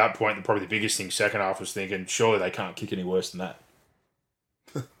 And at that point, probably the biggest thing second half was thinking, surely they can't kick any worse than that.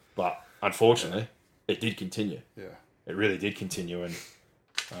 But unfortunately, it did continue. Yeah. It really did continue. And,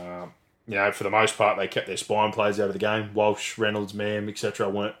 for the most part, they kept their spine players out of the game. Walsh, Reynolds, Mam, etc.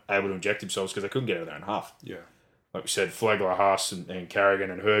 weren't able to inject themselves because they couldn't get out of their own half. Yeah. Like we said, Flegler, Haas, and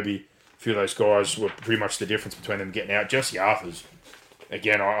Carrigan and Herbie, a few of those guys were pretty much the difference between them getting out. Jesse Arthurs,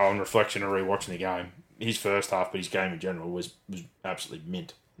 again, on reflection and rewatching the game, his first half, but his game in general was absolutely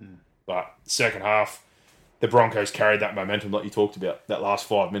mint. But second half, the Broncos carried that momentum like you talked about. That last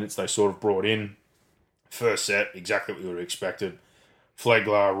 5 minutes they sort of brought in. First set, exactly what you would have expected.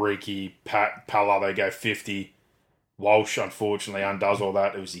 Flegler, Riki, Pala, they go 50. Walsh, unfortunately, undoes all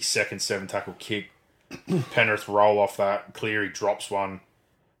that. It was his second 7-tackle kick. Penrith roll off that. Cleary drops one.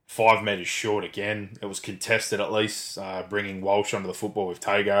 5 metres short again. It was contested at least, bringing Walsh onto the football with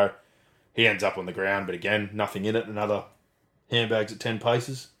Tago. He ends up on the ground, but again, nothing in it. Another handbags at 10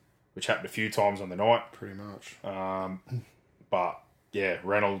 paces, which happened a few times on the night. Pretty much. But, yeah,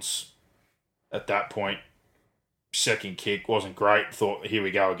 Reynolds, at that point, second kick wasn't great. Thought, here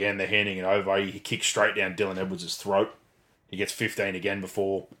we go again. They're handing it over. He kicks straight down Dylan Edwards' throat. He gets 15 again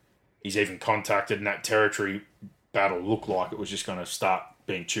before he's even contacted, and that territory battle looked like it was just going to start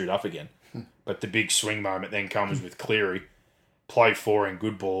being chewed up again. But the big swing moment then comes with Cleary. Play 4 in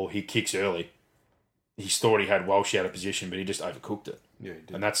good ball. He kicks early. He thought he had Welsh out of position, but he just overcooked it. Yeah, he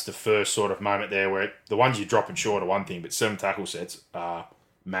did. And that's the first sort of moment there where the ones you're dropping short are one thing, but 7 tackle sets are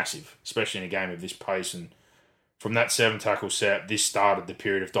massive, especially in a game of this pace. And from that 7 tackle set, this started the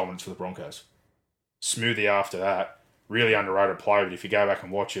period of dominance for the Broncos. Smoothie after that, really underrated play, but if you go back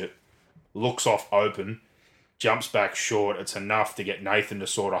and watch it, looks off open, jumps back short. It's enough to get Nathan to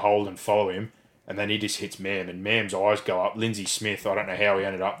sort of hold and follow him, and then he just hits Mam, and Mam's eyes go up. Lindsay Smith, I don't know how he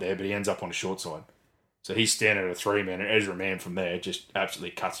ended up there, but he ends up on the short side. So he's standing at a 3-man, and Ezra Mam from there just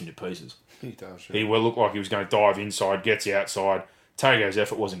absolutely cuts him to pieces. He does. Yeah. He will look like he was going to dive inside, gets outside. Tago's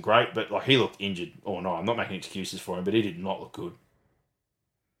effort wasn't great, but he looked injured all night. I'm not making excuses for him, but he did not look good.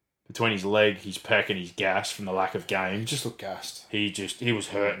 Between his leg, his pec, and his gas from the lack of games, He just looked gassed. he was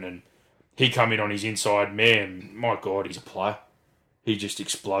hurting, and he come in on his inside. Man, my God, he's a player. He just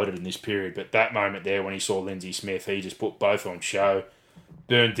exploded in this period. But that moment there when he saw Lindsay Smith, he just put both on show,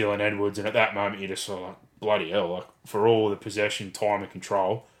 burned Dylan Edwards, and at that moment you just saw, bloody hell, for all the possession, time and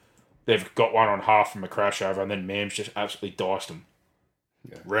control, they've got one on half from a crash over, and then Mam's just absolutely diced him.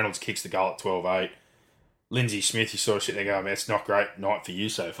 Yeah. Reynolds kicks the goal at 12-8. Lindsay Smith, you sort of sit there going, man, it's not great night for you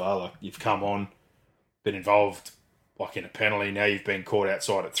so far. You've come on, been involved in a penalty. Now you've been caught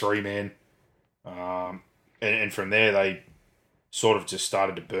outside at 3-man. And from there, they sort of just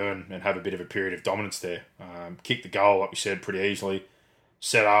started to burn and have a bit of a period of dominance there. Kicked the goal, like we said, pretty easily.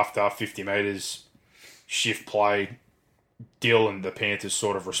 Set after 50 metres, shift play. Dill and the Panthers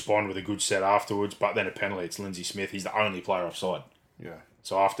sort of respond with a good set afterwards, but then a penalty. It's Lindsay Smith. He's the only player offside. Yeah.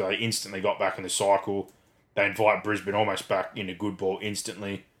 So after they instantly got back in the cycle, they invite Brisbane almost back into good ball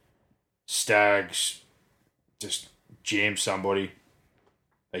instantly. Stags just jam somebody.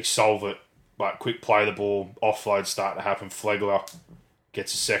 They solve it, but quick play the ball. Offloads start to happen. Flegler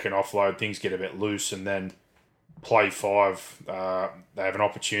gets a second offload. Things get a bit loose, and then play 5. They have an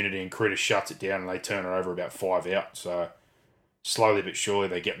opportunity, and Critter shuts it down, and they turn it over about 5 out. So slowly but surely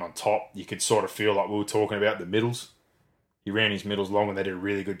they're getting on top. You could sort of feel like we were talking about the middles. He ran his middles long, and they did a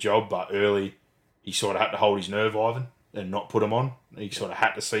really good job, but early he sort of had to hold his nerve, Ivan, and not put him on. He sort of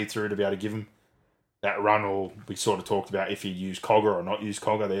had to see through to be able to give him that run, or we sort of talked about if he used Cogger or not used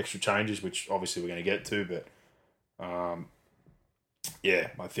Cogger, the extra changes, which obviously we're going to get to. But,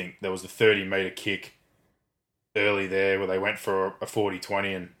 I think there was the 30-metre kick early there where they went for a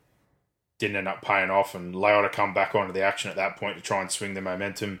 40-20 and didn't end up paying off, and Leota come back onto the action at that point to try and swing the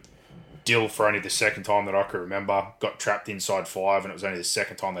momentum. Dill, for only the second time that I could remember, got trapped inside 5, and it was only the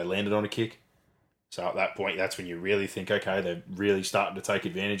second time they landed on a kick. So at that point, that's when you really think, okay, they're really starting to take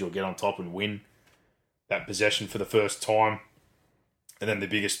advantage or get on top and win that possession for the first time. And then the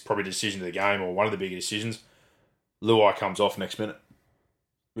biggest probably decision of the game, or one of the bigger decisions, Luai comes off next minute.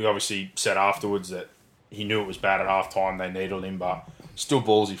 We obviously said afterwards that he knew it was bad at halftime, they needed him, but still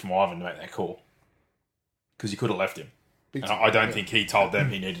ballsy from Ivan to make that call. Because he could have left him. And I don't think he told them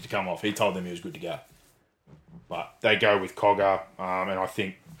he needed to come off. He told them he was good to go. But they go with Cogger, and I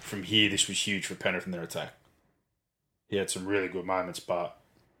think from here this was huge for Penrith in their attack. He had some really good moments, but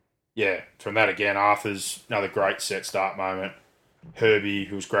yeah, from that again, Arthur's another great set start moment. Herbie,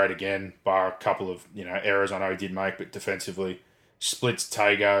 who was great again, bar a couple of errors I know he did make, but defensively, splits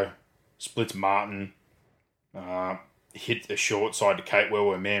Tago, splits Martin, hit the short side to Catewell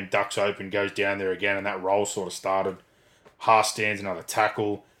where Mam ducks open, goes down there again, and that roll sort of started. Haas stands another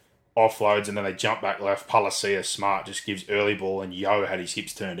tackle, offloads, and then they jump back left. Palacia, smart, just gives early ball, and Yo had his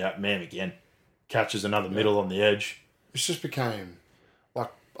hips turned out. Mam again catches another middle on the edge. It just became,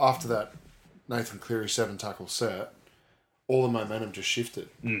 after that Nathan Cleary 7 tackle set, all the momentum just shifted.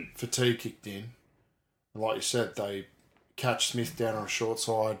 Fatigue kicked in. And like you said, they catch Smith down on a short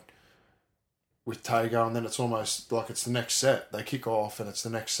side with Tago, and then it's almost like it's the next set. They kick off, and it's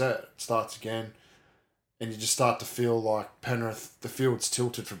the next set. It starts again. And you just start to feel like Penrith, the field's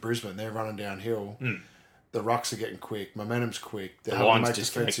tilted for Brisbane. They're running downhill. The rucks are getting quick. Momentum's quick. They're having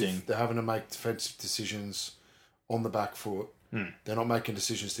to make defensive decisions on the back foot. They're not making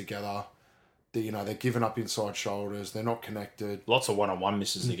decisions together. They're giving up inside shoulders. They're not connected. Lots of one-on-one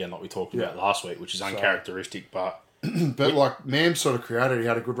misses again, like we talked about last week, which is uncharacteristic. But Mam sort of created. He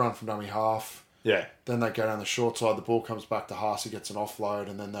had a good run from dummy half. Yeah. Then they go down the short side. The ball comes back to Haas. He gets an offload,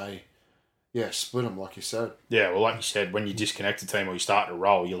 and then they split them, like you said. Yeah, well, like you said, when you disconnect a team or you start to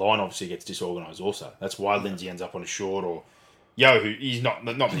roll, your line obviously gets disorganised also. That's why Lindsay ends up on a short, or Yo, who he's not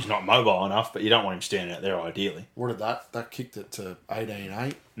that he's not mobile enough, but you don't want him standing out there ideally. What did that kicked it to 18-8,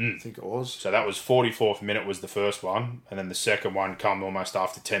 I think it was. So that was 44th minute was the first one, and then the second one come almost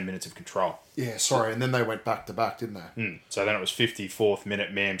after 10 minutes of control. Yeah, sorry, and then they went back to back, didn't they? So then it was 54th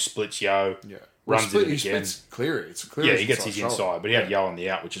minute, Mam splits Yo, runs it again. He splits Cleary. It's Cleary. Yeah, he gets his inside, but he had Yo on the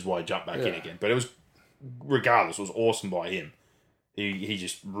out, which is why he jumped back in again. But it was, regardless, it was awesome by him. He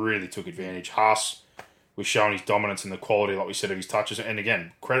just really took advantage. Haas was showing his dominance and the quality, like we said, of his touches. And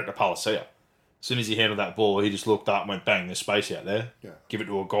again, credit to Palacia. As soon as he handled that ball, he just looked up and went, bang, there's space out there. Yeah. Give it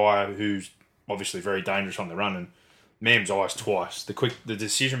to a guy who's obviously very dangerous on the run. And Mam's eyes twice. The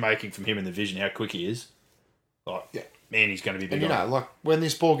decision-making from him and the vision, how quick he is. Man, he's going to be big. And like when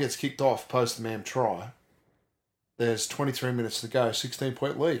this ball gets kicked off post the Mam try, there's 23 minutes to go,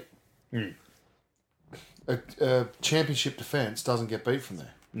 16-point lead. A championship defence doesn't get beat from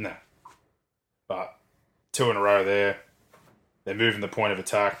there. No. But 2 in a row there. They're moving the point of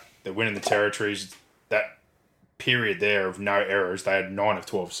attack. They're winning the territories. That period there of no errors, they had 9 of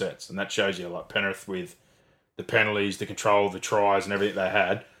 12 sets. And that shows you, like Penrith with the penalties, the control, the tries and everything they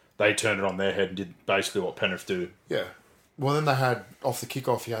had, they turned it on their head and did basically what Penrith do. Yeah. Well, then they had, off the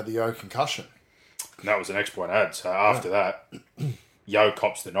kickoff, you had the Yo concussion. And that was the next point I had. So after that, Yo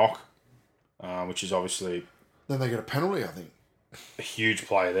cops the knock, which is obviously... Then they get a penalty, I think. A huge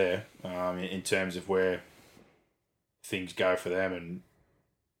play there in terms of where things go for them. And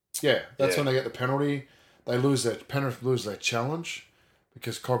that's when they get the penalty. Penrith lose their challenge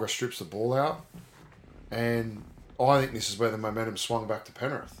because Cogger strips the ball out. And I think this is where the momentum swung back to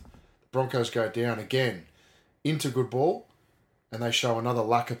Penrith. The Broncos go down again into good ball, and they show another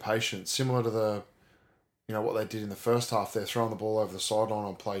lack of patience, similar to what they did in the first half. They're throwing the ball over the sideline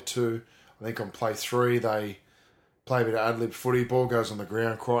on play 2. I think on play 3 they play a bit of ad-lib footy, ball goes on the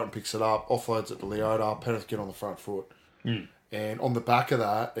ground, Crichton picks it up, offloads it to Leota, Penrith get on the front foot. And on the back of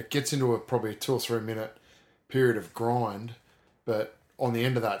that, it gets into probably a 2 or 3 minute period of grind, but on the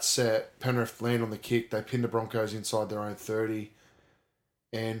end of that set, Penrith land on the kick, they pin the Broncos inside their own 30,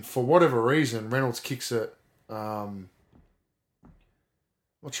 and for whatever reason, Reynolds kicks it, I'm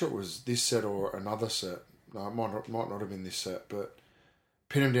not sure it was this set or another set, no, it might not have been this set, but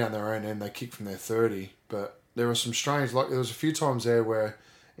pin them down their own end, they kick from their 30, but there was some strange, there was a few times there where,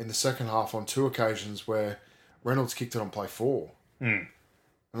 in the second half, on 2 occasions, where Reynolds kicked it on play 4. And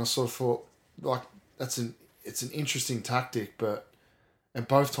I sort of thought, it's an interesting tactic, and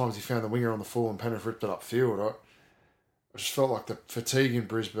both times he found the winger on the full and Penrith ripped it upfield. I just felt like the fatigue in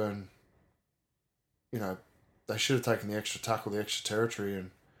Brisbane, they should have taken the extra tackle, the extra territory,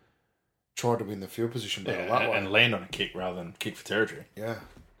 and tried to win the field position better that way. And land on a kick rather than kick for territory. Yeah.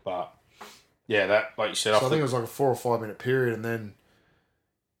 But... yeah, that, like you said... So I think it was like a 4 or 5 minute period, and then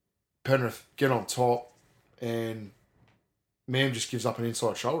Penrith get on top, and Mam just gives up an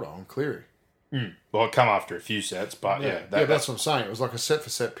inside shoulder on Cleary. Well, it come after a few sets, but that's what I'm saying. It was like a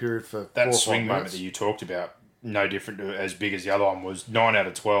set-for-set period for 4 or 5 minutes. That swing moment that you talked about, no different to as big as the other one, was 9 out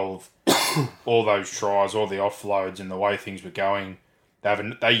of 12, all those tries, all the offloads, and the way things were going.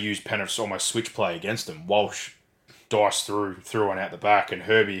 They used Penrith's almost switch play against them. Walsh diced threw one out the back, and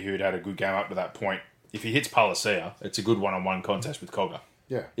Herbie, who'd had a good game up to that point, if he hits Palacia, it's a good one-on-one contest with Cogger.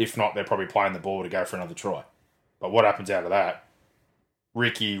 Yeah. If not, they're probably playing the ball to go for another try. But what happens out of that?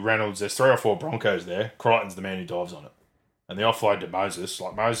 Ricky, Reynolds, there's 3 or 4 Broncos there. Crichton's the man who dives on it. And the offload to Moses,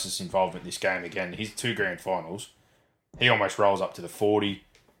 like Moses' involvement in this game again, he's 2 grand finals. He almost rolls up to the 40.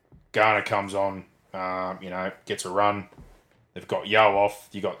 Garner comes on, gets a run. They've got Yo off.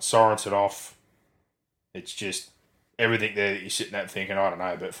 You got Sorensen off. It's just everything there that you're sitting there thinking, I don't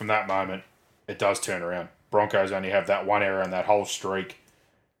know. But from that moment, it does turn around. Broncos only have that 1 error in that whole streak.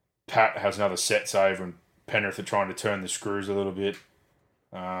 Pat has another set save when Penrith are trying to turn the screws a little bit.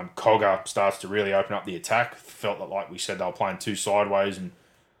 Cogger starts to really open up the attack. Felt like we said, they were playing 2 sideways, and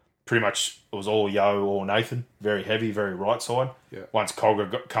pretty much it was all Yo or Nathan. Very heavy, very right side. Yeah. Once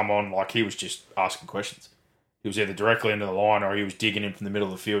Cogger come on, he was just asking questions. He was either directly into the line or he was digging in from the middle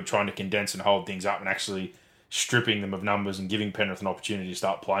of the field, trying to condense and hold things up and actually stripping them of numbers and giving Penrith an opportunity to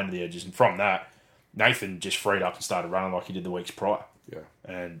start playing to the edges. And from that, Nathan just freed up and started running like he did the weeks prior. Yeah.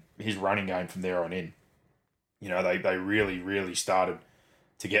 And his running game from there on in, they really, really started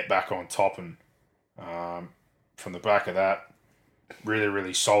to get back on top. And from the back of that, really,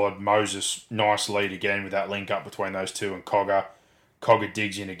 really solid. Moses, nice lead again with that link up between those two and Cogger. Cogger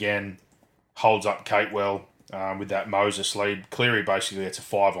digs in again, holds up Kate well with that Moses lead. Cleary basically gets a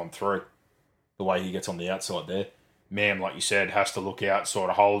 5-on-3, the way he gets on the outside there. Mam, like you said, has to look out, sort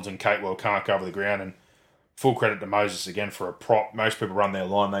of holds, and Catewell can't cover the ground. And full credit to Moses again for a prop. Most people run their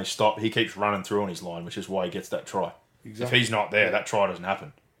line, they stop. He keeps running through on his line, which is why he gets that try. If he's not there, that try doesn't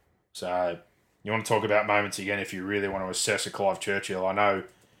happen. So you want to talk about moments again if you really want to assess a Clive Churchill. I know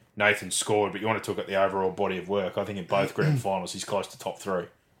Nathan scored, but you want to talk at the overall body of work. I think in both grand finals, he's close to top 3,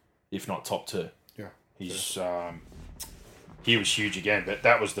 if not top 2. Yeah. He was huge again, but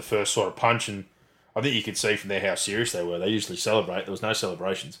that was the first sort of punch, and I think you could see from there how serious they were. They usually celebrate. There was no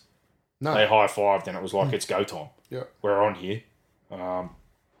celebrations. No. They high-fived, and it was like, it's go time. Yeah. We're on here.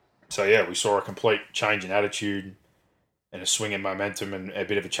 We saw a complete change in attitude and a swing in momentum and a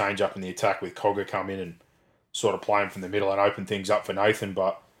bit of a change up in the attack with Cogger come in and sort of playing from the middle and open things up for Nathan,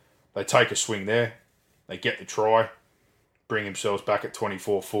 but they take a swing there. They get the try, bring themselves back at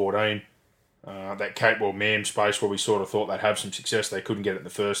 24-14. That Capewell Mam space where we sort of thought they'd have some success. They couldn't get it in the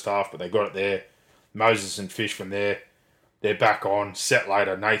first half, but they got it there. Moses and Fish from there. They're back on. Set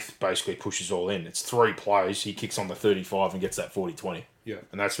later, Nath basically pushes all in. It's 3 plays. He kicks on the 35 and gets that 40-20. Yeah.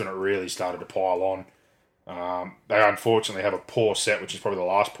 And that's when it really started to pile on. They unfortunately have a poor set, which is probably the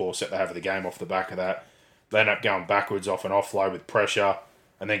last poor set they have of the game off the back of that. They end up going backwards off an offload with pressure.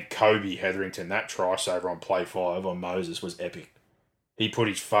 And then Kobe Hetherington, that try saver on play 5 on Moses was epic. He put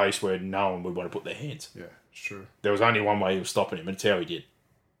his face where no one would want to put their hands. Yeah, it's true. There was only one way he was stopping him, and it's how he did.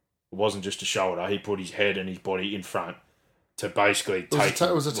 It wasn't just a shoulder. He put his head and his body in front to basically take...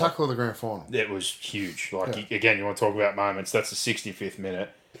 It was a tackle of the grand final. It was huge. Again, you want to talk about moments. That's the 65th minute.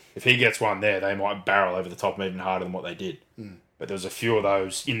 If he gets one there, they might barrel over the top even harder than what they did. But there was a few of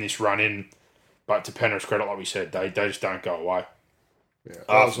those in this run-in. But to Penrith's credit, like we said, they just don't go away. Yeah,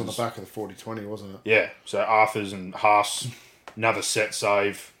 that was on the back of the 40-20, wasn't it? Yeah, so Arthurs and Haas, another set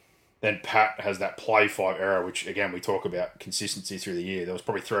save. Then Pat has that play 5 error, which, again, we talk about consistency through the year. There was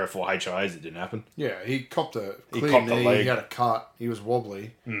probably 3 or 4 HIAs that didn't happen. Yeah, he copped a clear knee, he had a cut, he was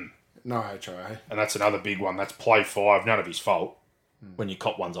wobbly. No HIA. And that's another big one. That's play 5, none of his fault. When you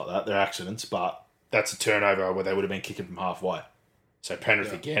cop ones like that, they're accidents, but that's a turnover where they would have been kicking from halfway. So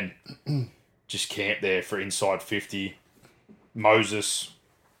Penrith, again, just camped there for inside 50. Moses,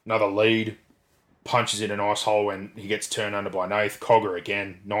 another lead, punches in a nice hole when he gets turned under by Nath. Cogger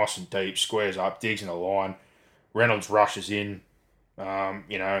again, nice and deep, squares up, digs in the line. Reynolds rushes in, and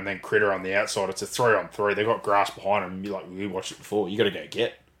then Critter on the outside. It's a 3-on-3. They've got grass behind them. We watched it before. You got to go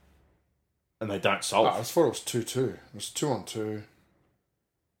get. And they don't solve. I thought it was 2-2. It was 2-on-2.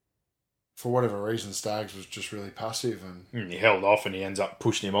 For whatever reason, Staggs was just really passive and he held off, and he ends up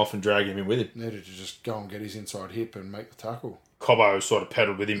pushing him off and dragging him in with him. Needed to just go and get his inside hip and make the tackle. Cobbo sort of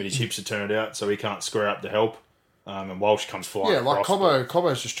pedalled with him, but his hips are turned out, so he can't square up to help. And Walsh comes flying. Yeah, like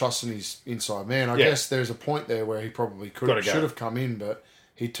Cobbo's just trusting his inside man. I guess there's a point there where he probably should have come in, but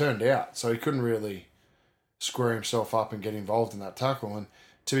he turned out, so he couldn't really square himself up and get involved in that tackle. And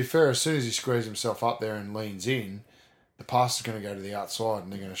to be fair, as soon as he squares himself up there and leans in, the pass is going to go to the outside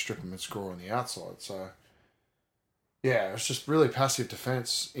and they're going to strip him and score on the outside. So, yeah, it's just really passive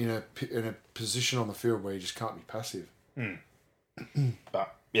defence in a position on the field where you just can't be passive.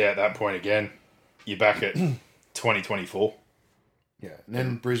 But, yeah, at that point again, you're back at 2024. Yeah, and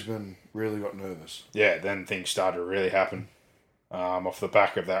then Brisbane really got nervous. Yeah, then things started to really happen. Off the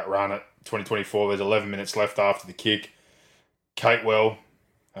back of that run at 2024, there's 11 minutes left after the kick. Capewell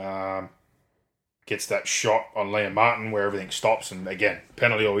gets that shot on Liam Martin where everything stops. And again,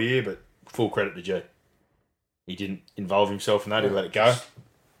 penalty all year, but full credit to G. He didn't involve himself in that. He let it go.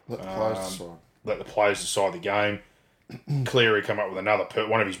 Let the players decide the game. Cleary come up with another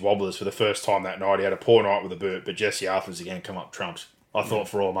one of his wobblers for the first time that night. He had a poor night with a boot, but Jesse Arthurs again come up trumps. I thought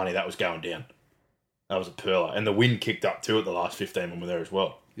for all money that was going down. That was a pearler. And the wind kicked up too at the last 15 when we were there as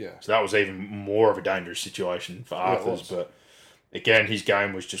well. Yeah. So that was even more of a dangerous situation for Arthurs. But again, his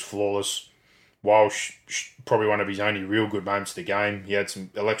game was just flawless. Walsh, probably one of his only real good moments of the game. He had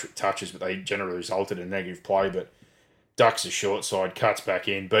some electric touches, but they generally resulted in a negative play. But ducks the short side, cuts back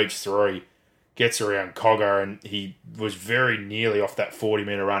in, beats 3, gets around Cogger, and he was very nearly off that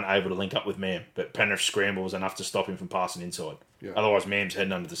 40-metre run able to link up with Mam. But Penrith's scramble was enough to stop him from passing inside. Yeah. Otherwise, Mam's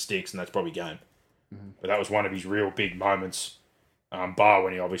heading under the sticks, and that's probably game. But that was one of his real big moments, bar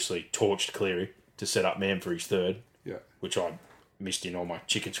when he obviously torched Cleary to set up Mam for his third, which I missed in all my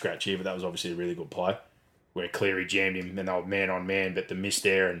chicken scratch here, but that was obviously a really good play, where Cleary jammed him and they were man on man, but the miss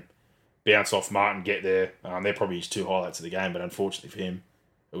there and bounce off Martin, get there. They're probably his 2 highlights of the game, but unfortunately for him,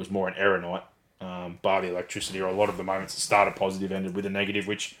 it was more an error night, bar the electricity, or a lot of the moments that started positive ended with a negative,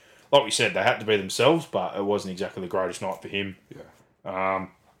 which, like we said, they had to be themselves, but it wasn't exactly the greatest night for him.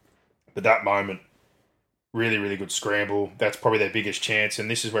 But that moment, really, really good scramble. That's probably their biggest chance, and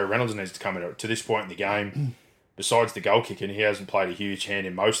this is where Reynolds needs to come in. To this point in the game, besides the goal kick, and he hasn't played a huge hand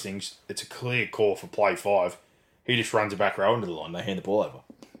in most things, it's a clear call for play 5. He just runs it back row into the line. They hand the ball over.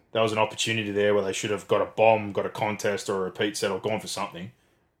 There was an opportunity there where they should have got a bomb, got a contest or a repeat set or gone for something,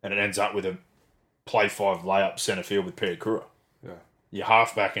 and it ends up with a play 5 layup centre field with Peter Kura. Yeah. Your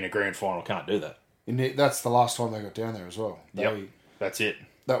halfback in a grand final can't do that. That's the last time they got down there as well. That's it.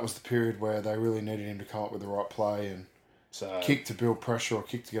 That was the period where they really needed him to come up with the right play and kick to build pressure or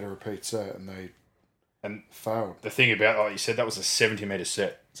kick to get a repeat set, and they failed. The thing about, like you said, that was a 70-metre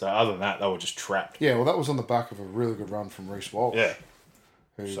set. So other than that, they were just trapped. Yeah, well, that was on the back of a really good run from Reece Walsh. Yeah.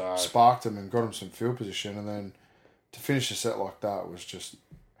 Who sparked him and got him some field position, and then to finish a set like that was just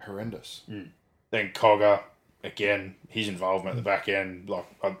horrendous. Then Cogger, again, his involvement at the back end, like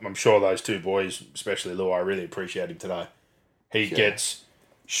I'm sure those two boys, especially Lou, I really appreciate him today. He gets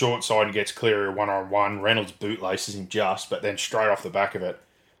short side and gets Cleary one-on-one. Reynolds bootlaces him but then straight off the back of it,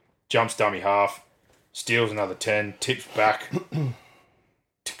 jumps dummy half, steals another 10, tips back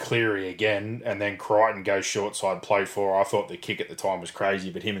to Cleary again, and then Crichton goes short side, play 4. I thought the kick at the time was crazy,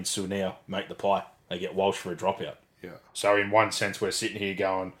 but him and Sunil make the play. They get Walsh for a dropout. Yeah. So in one sense, we're sitting here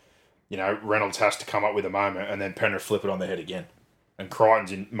going, Reynolds has to come up with a moment, and then Penrith flip it on their head again. And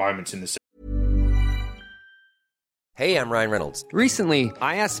Crichton's in moments in the Hey, I'm Ryan Reynolds. Recently,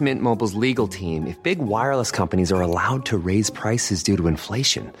 I asked Mint Mobile's legal team if big wireless companies are allowed to raise prices due to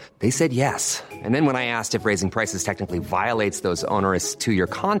inflation. They said yes. And then when I asked if raising prices technically violates those onerous 2-year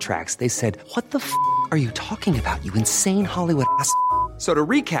contracts, they said, "What the f*** are you talking about, you insane Hollywood ass?" So to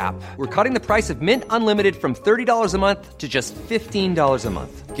recap, we're cutting the price of Mint Unlimited from $30 a month to just $15 a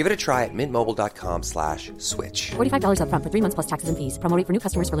month. Give it a try at mintmobile.com/switch. $45 up front for 3 months plus taxes and fees. Promo rate for new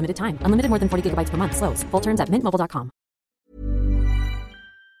customers for limited time. Unlimited more than 40 gigabytes per month. Slows full terms at mintmobile.com.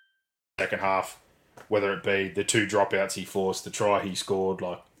 second half, whether it be the 2 dropouts he forced, the try he scored,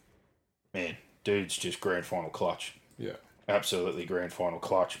 man, dude's just grand final clutch. Yeah. Absolutely grand final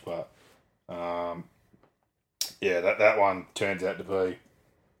clutch, but that one turns out to be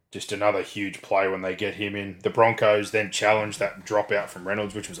just another huge play when they get him in. The Broncos then challenged that dropout from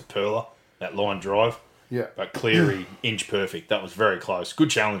Reynolds, which was a perler, that line drive. Yeah. But Cleary, inch perfect. That was very close. Good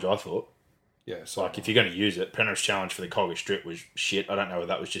challenge, I thought. Yeah. If you're going to use it, Penrith's challenge for the Cogger strip was shit. I don't know whether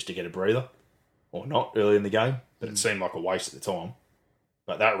that was just to get a breather or not early in the game, but it seemed like a waste at the time.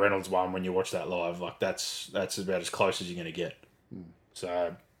 But that Reynolds one, when you watch that live, that's about as close as you're going to get.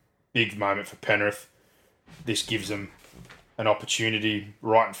 So, big moment for Penrith. This gives them an opportunity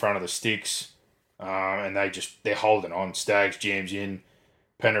right in front of the sticks, and they're holding on. Staggs jams in,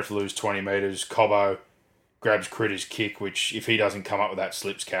 Penrith lose 20 metres, Cobbo grabs Critter's kick, which if he doesn't come up with that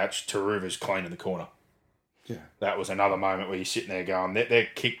slips catch, Taruva's clean in the corner. Yeah. That was another moment where you're sitting there going, they're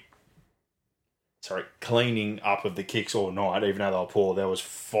cleaning up of the kicks all night, even though they were poor. There was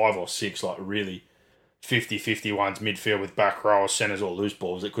 5 or 6 really 50-50 ones midfield with back row, centres or loose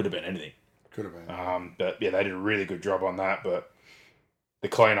balls. It could have been anything. Could have been. But yeah, they did a really good job on that. But the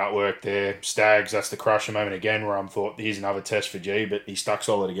clean-up work there. Staggs, that's the crusher moment again where I thought, here's another test for G, but he stuck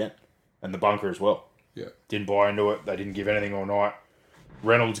solid again. And the bunker as well. Yeah. Didn't buy into it. They didn't give anything all night.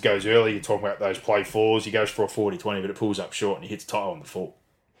 Reynolds goes early. You're talking about those play 4s. He goes for a 40-20, but it pulls up short and he hits Toto on the 4.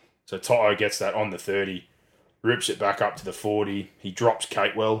 So Toto gets that on the 30, rips it back up to the 40. He drops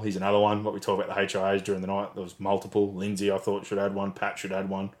Catewell. He's another one. What we talk about the HIAs during the night. There was multiple. Lindsay, I thought, should add one. Pat should add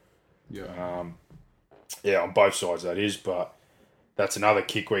one. Yeah. On both sides that is, but that's another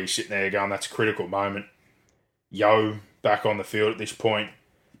kick where you're sitting there going, that's a critical moment. Yo back on the field at this point,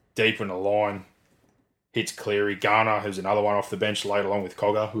 deep in the line, hits Cleary. Garner, who's another one off the bench late along with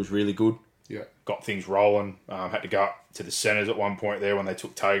Cogger, who was really good. Yeah. Got things rolling. Had to go up to the centres at one point there when they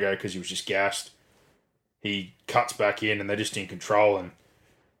took Tago because he was just gassed. He cuts back in and they're just in control, and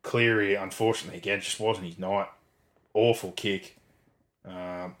Cleary, unfortunately, again, just wasn't his night. Awful kick.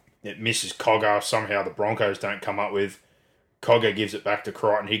 It misses Cogger. Somehow the Broncos don't come up with. Cogger gives it back to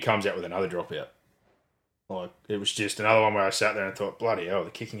Crichton. He comes out with another dropout. It was just another one where I sat there and thought, bloody hell,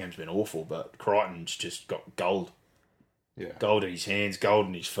 the kicking game's been awful, but Crichton's just got gold. Yeah. Gold in his hands, gold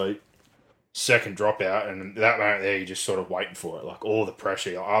in his feet. Second dropout, and that moment there, you're just sort of waiting for it. All the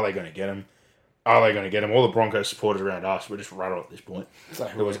pressure. Are they going to get him? Are they going to get him? All the Broncos supporters around us were just rattled at this point.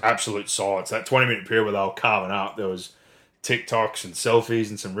 There was absolute silence. That 20-minute period where they were carving up, there was TikToks and selfies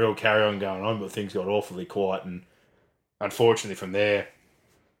and some real carry-on going on, but things got awfully quiet. And unfortunately from there,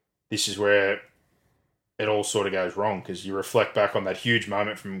 this is where it all sort of goes wrong, because you reflect back on that huge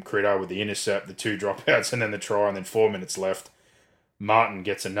moment from Critter with the intercept, the 2 dropouts, and then the try, and then 4 minutes left. Martin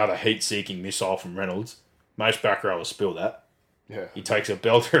gets another heat-seeking missile from Reynolds. Most back rowers spill that. Yeah. He takes a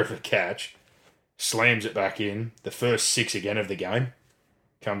belter of a catch, slams it back in. The first 6 again of the game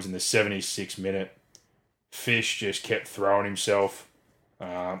comes in the 76th minute. Fish just kept throwing himself.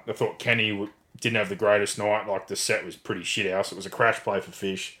 I thought Kenny didn't have the greatest night. Like, the set was pretty shit house. It was a crash play for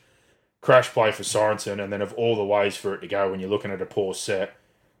Fish, crash play for Sorensen, and then of all the ways for it to go when you're looking at a poor set,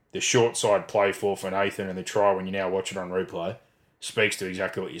 the short side play for Nathan and the try when you now watch it on replay speaks to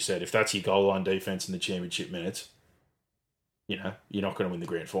exactly what you said. If that's your goal line defence in the championship minutes, you know, you're not going to win the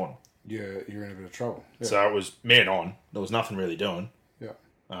grand final. Yeah, you're in a bit of trouble. Yeah. So it was man on. There was nothing really doing.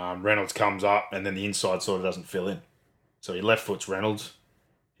 Yeah. Reynolds comes up, and then the inside sort of doesn't fill in. So he left foot's Reynolds.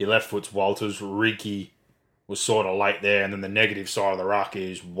 He left foot's Walters. Ricky was sort of late there, and then the negative side of the ruck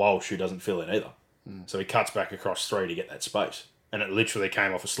is Walsh, who doesn't fill in either. So he cuts back across 3 to get that space. And it literally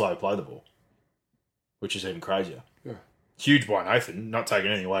came off a slow play the ball, which is even crazier. Yeah. Huge by Nathan, not taking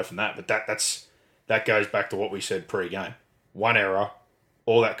anything away from that, but that goes back to what we said pre-game. One error,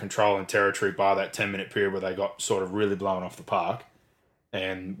 all that control and territory bar that 10-minute period where they got sort of really blown off the park.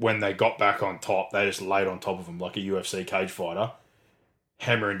 And when they got back on top, they just laid on top of them like a UFC cage fighter,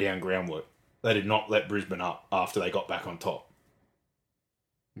 hammering down groundwork. They did not let Brisbane up after they got back on top.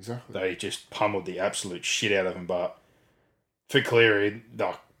 Exactly. They just pummeled the absolute shit out of them. But for Cleary,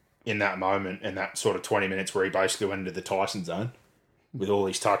 in that moment and that sort of 20 minutes where he basically went into the Tyson zone with all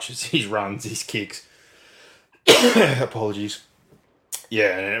his touches, his runs, his kicks. Apologies.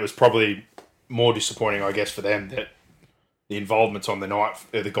 Yeah, and it was probably more disappointing, I guess, for them that the involvements on the night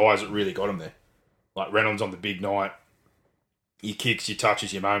are the guys that really got him there. Like Reynolds on the big night, your kicks, your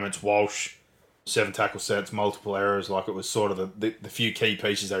touches, your moments. Walsh, 7 tackle sets, multiple errors. Like, it was sort of the few key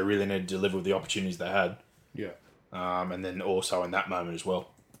pieces they really needed to deliver with the opportunities they had. Yeah. And then also in that moment as well,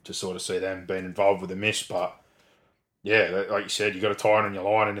 to sort of see them being involved with a miss. But, yeah, like you said, you got to tie it on your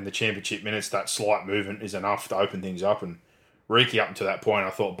line, and in the championship minutes, that slight movement is enough to open things up. And Riki, up until that point, I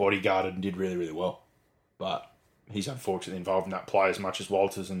thought bodyguarded and did really, really well. But he's unfortunately involved in that play as much as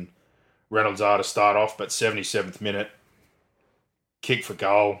Walters and Reynolds are to start off. But 77th minute, kick for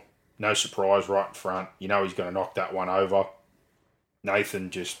goal, no surprise right in front. You know he's going to knock that one over. Nathan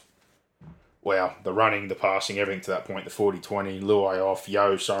just, wow, the running, the passing, everything to that point, the 40-20, Luai off,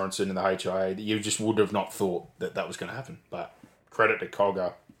 Yo, Sorensen in the HIA. You just would have not thought that that was going to happen. But credit to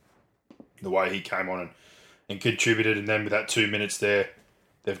Cogger, the way he came on and contributed. And then with that 2 minutes there,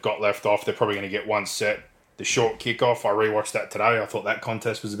 they've got left off. They're probably going to get one set. The short kickoff, I rewatched that today. I thought that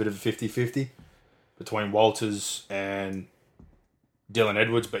contest was a bit of a 50-50 between Walters and Dylan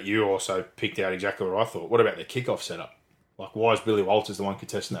Edwards, but you also picked out exactly what I thought. What about the kickoff setup? Like, why is Billy Walters the one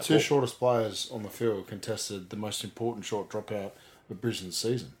contesting that? The two shortest players on the field contested the most important short dropout of Brisbane's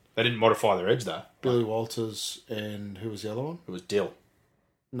season. They didn't modify their edge, though. Billy Walters and who was the other one? It was Dill.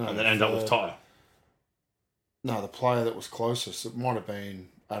 No. And then ended up with Tyre. No, the player that was closest, it might have been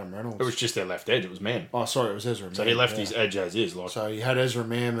Adam Reynolds. It was just their left edge. It was Mam. Oh, sorry, it was Ezra Mam. So he left his edge as is. Like. So you had Ezra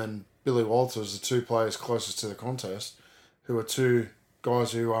Mam and Billy Walters, the two players closest to the contest, who are two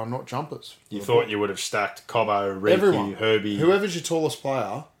guys who are not jumpers. You thought you would have stacked Cobbo, Riki, Herbie. Whoever's your tallest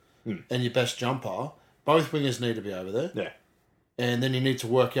player and your best jumper, both wingers need to be over there. Yeah. And then you need to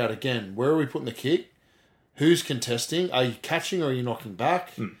work out again, where are we putting the kick? Who's contesting? Are you catching or are you knocking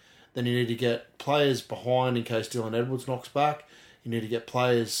back? Then you need to get players behind in case Dylan Edwards knocks back. You need to get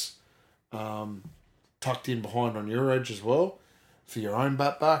players tucked in behind on your edge as well for your own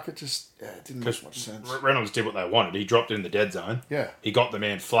back. It just it didn't make much sense. Reynolds did what they wanted. He dropped it in the dead zone. Yeah. He got the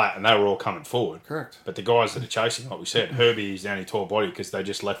man flat, and they were all coming forward. Correct. But the guys that are chasing, like we said, Herbie is the only tall body because they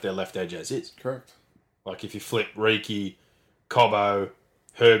just left their left edge as is. Correct. Like, if you flip Riki, Cobbo,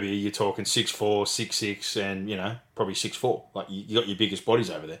 Herbie, you're talking 6'4", 6'6", and, you know, probably 6'4". Like, you got your biggest bodies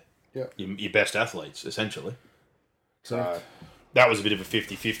over there. Yeah. Your best athletes, essentially. Correct. So that was a bit of a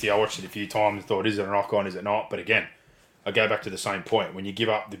 50-50. I watched it a few times and thought, is it a knock-on, is it not? But again, I go back to the same point. When you give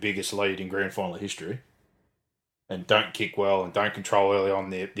up the biggest lead in grand final history and don't kick well and don't control early on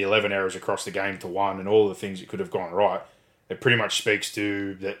the 11 errors across the game to 1 and all the things that could have gone right, it pretty much speaks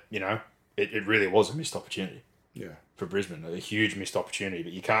to that, you know, it really was a missed opportunity. Yeah. For Brisbane, a huge missed opportunity,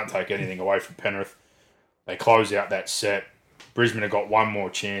 but you can't take anything away from Penrith. They close out that set. Brisbane have got one more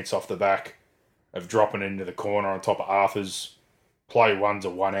chance off the back of dropping into the corner on top of Arthur's. Play one's a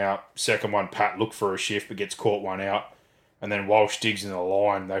 1 out. Second one, Pat looked for a shift but gets caught 1 out. And then Walsh digs in the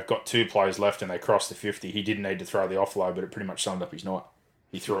line. They've got 2 plays left and they cross the 50. He didn't need to throw the offload, but it pretty much summed up his night.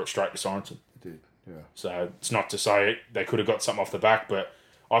 He threw it straight to Sorensen. He did, yeah. So it's not to say they could have got something off the back, but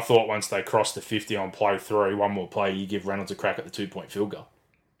I thought once they crossed the 50 on play 3, one more play, you give Reynolds a crack at the 2-point field goal.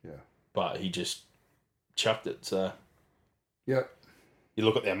 Yeah. But he just chucked it. So yep. You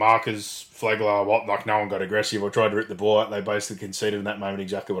look at their markers, Flegler, like no one got aggressive or tried to rip the ball out. They basically conceded in that moment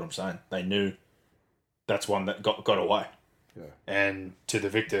exactly what I'm saying. They knew that's one that got away. Yeah. And to the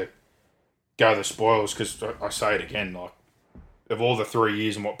victor, go the spoils, because I say it again, like of all the 3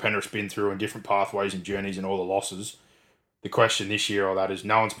 years and what Penrith's been through and different pathways and journeys and all the losses, the question this year or that is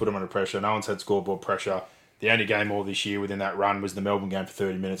no one's put them under pressure. No one's had scoreboard pressure. The only game all this year within that run was the Melbourne game for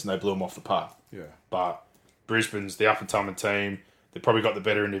 30 minutes and they blew them off the park. Yeah. But Brisbane's the up-and-coming team. They've probably got the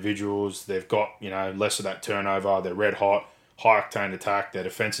better individuals. They've got, less of that turnover. They're red hot, high-octane attack. Their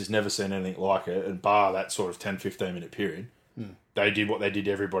defence has never seen anything like it. And bar that sort of 10, 15-minute period, they did what they did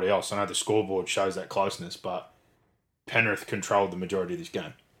to everybody else. I know the scoreboard shows that closeness, but Penrith controlled the majority of this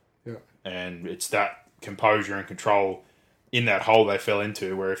game. Yeah. And it's that composure and control in that hole they fell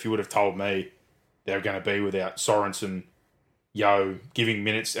into where if you would have told me they were going to be without Sorensen, Yo, giving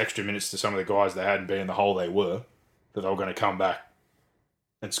extra minutes to some of the guys that hadn't been in the hole they were, that they were going to come back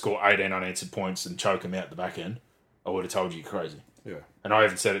and score 18 unanswered points and choke them out the back end, I would have told you you're crazy. Yeah. And I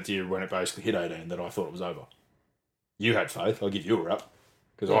even said it to you when it basically hit 18 that I thought it was over. You had faith. I'll give you a rap.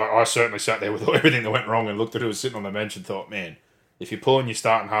 Because I certainly sat there with everything that went wrong and looked at who was sitting on the bench and thought, man, if you're pulling your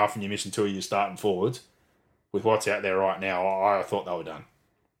starting half and you're missing two of your starting forwards, with what's out there right now, I thought they were done.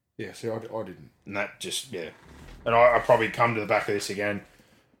 Yeah, see, I didn't. And that just, yeah. And I probably come to the back of this again.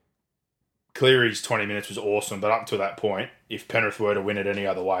 Cleary's 20 minutes was awesome, but up to that point, if Penrith were to win it any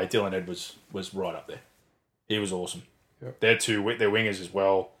other way, Dylan Edwards was right up there. He was awesome. Yep. They're wingers as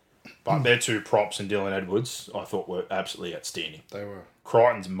well, but their two props and Dylan Edwards, I thought were absolutely outstanding. They were.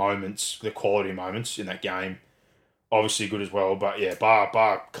 Crichton's moments, the quality moments in that game, obviously good as well. But yeah,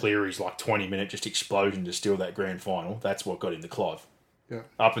 bar Cleary's 20-minute just explosion to steal that grand final. That's what got him the Clive. Yeah.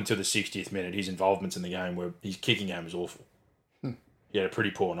 Up until the 60th minute, his involvements in the game where his kicking game was awful. He had a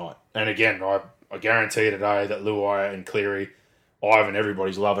pretty poor night. And again, I guarantee today that Luai and Cleary, Ivan,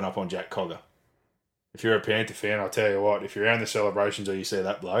 everybody's loving up on Jack Cogger. If you're a Panther fan, I'll tell you what, if you're around the celebrations or you see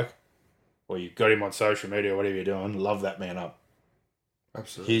that bloke, or you've got him on social media or whatever you're doing, love that man up.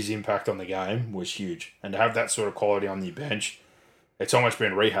 Absolutely. His impact on the game was huge. And to have that sort of quality on your bench, it's almost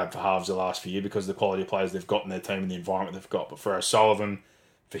been rehab for halves the last few years because of the quality of players they've got in their team and the environment they've got. But for O'Sullivan,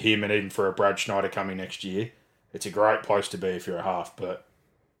 for him, and even for a Brad Schneider coming next year, it's a great place to be if you're a half. But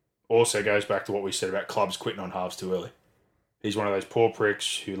also goes back to what we said about clubs quitting on halves too early. He's one of those poor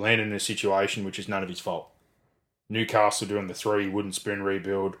pricks who landed in a situation which is none of his fault. Newcastle doing the 3 wooden spoon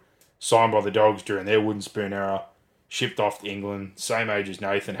rebuild, signed by the Dogs during their wooden spoon era, shipped off to England, same age as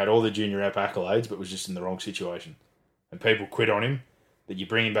Nathan, had all the junior app accolades, but was just in the wrong situation. And people quit on him, that you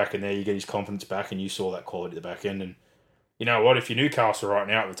bring him back in there, you get his confidence back, and you saw that quality at the back end. And you know what, if you're Newcastle right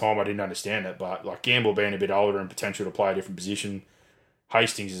now, at the time I didn't understand it, but Gamble being a bit older and potential to play a different position,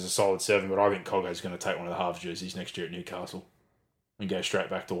 Hastings is a solid 7, but I think Coggo's going to take one of the halves jerseys next year at Newcastle and go straight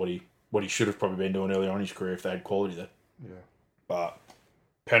back to what he should have probably been doing earlier on in his career if they had quality there. Yeah. But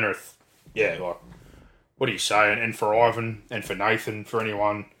Penrith, yeah, what do you say? And for Ivan and for Nathan, for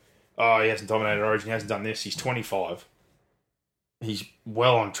anyone, he hasn't dominated Origin, he hasn't done this. He's 25. He's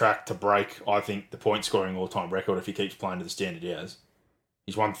well on track to break, I think, the point-scoring all-time record if he keeps playing to the standard he has.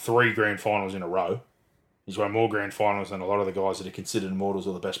 He's won 3 grand finals in a row. He's won more grand finals than a lot of the guys that are considered immortals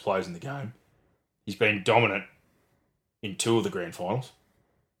or the best players in the game. He's been dominant in 2 of the grand finals,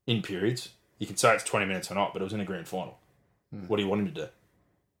 in periods. You can say it's 20 minutes or not, but it was in a grand final. What do you want him to do?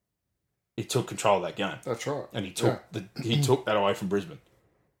 He took control of that game. That's right. And he took that away from Brisbane.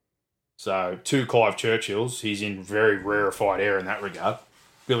 So, 2 Clive Churchills, he's in very rarefied air in that regard.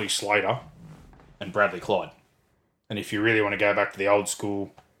 Billy Slater and Bradley Clyde. And if you really want to go back to the old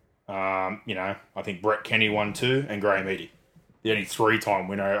school, I think Brett Kenny won 2 and Graham Eadie. The only 3-time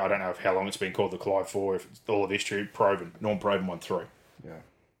winner, I don't know how long it's been called the Clive 4, if it's all of history, Norm Proven won 3. Yeah.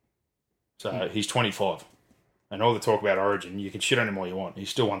 So, he's 25. And all the talk about Origin, you can shit on him all you want. He's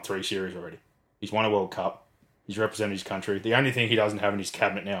still won 3 series already. He's won a World Cup. He's represented his country. The only thing he doesn't have in his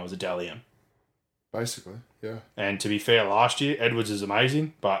cabinet now is a Dally M. Basically, yeah. And to be fair, last year, Edwards is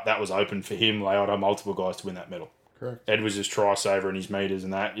amazing, but that was open for him, Leota, multiple guys to win that medal. Correct. Edwards is try-saver in his meters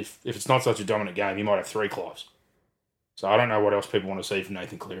and that. If it's not such a dominant game, he might have 3 Clives. So I don't know what else people want to see from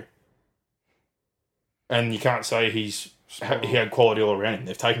Nathan Cleary. And you can't say he had quality all around him.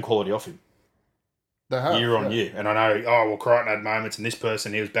 They've taken quality off him. They have, year on year. And I know, Crichton had moments and this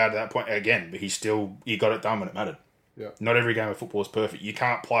person, he was bad at that point again, but he got it done when it mattered. Yeah. Not every game of football is perfect. You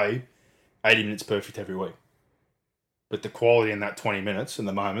can't play 80 minutes perfect every week. But the quality in that 20 minutes and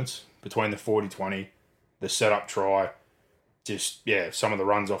the moments between the 40-20, the setup try, some of the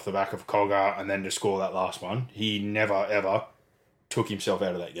runs off the back of Cogger and then to score that last one, he never, ever took himself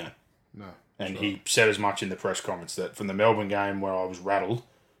out of that game. No. And he said as much in the press conference that from the Melbourne game where I was rattled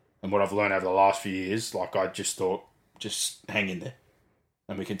and what I've learned over the last few years, I just thought, just hang in there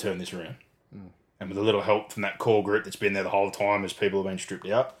and we can turn this around. And with a little help from that core group that's been there the whole time as people have been stripped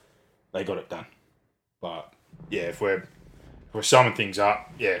out, they got it done. But, yeah, if we're we're summing things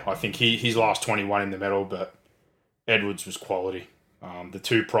up. Yeah, I think his last 21 in the medal, but Edwards was quality. The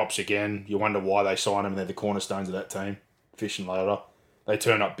two props again, you wonder why they signed them. They're the cornerstones of that team. Fish and Lauder. They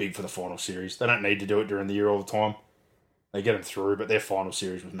turn up big for the final series. They don't need to do it during the year all the time. They get them through, but their final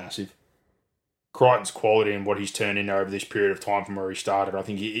series was massive. Crichton's quality and what he's turned into over this period of time from where he started, I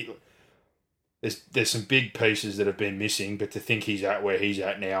think there's some big pieces that have been missing, but to think he's at where he's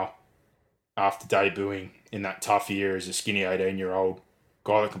at now after debuting in that tough year as a skinny 18-year-old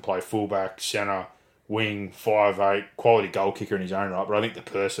guy that can play fullback, centre, wing, 5'8", quality goal kicker in his own right, but I think the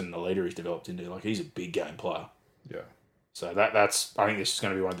person and the leader he's developed into, like, he's a big game player. Yeah. So that's I think this is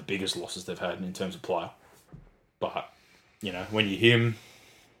going to be one of the biggest losses they've had in terms of player. But, you know, when you him,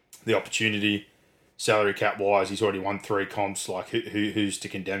 the opportunity, salary cap wise, he's already won 3 comps. Like, who's to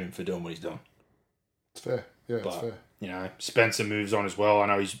condemn him for doing what he's done? It's fair. Yeah, it's fair. You know, Spencer moves on as well. I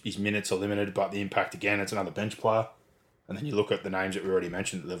know his minutes are limited, but the impact again, it's another bench player. And then you look at the names that we already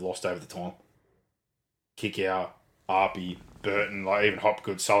mentioned that they've lost over the time. Kickout, Arpey, Burton, like even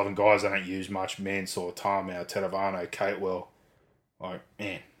Hopgood, Sullivan, guys they don't use much. Mansour, Tarmow, Tedavano, Catewell. Like,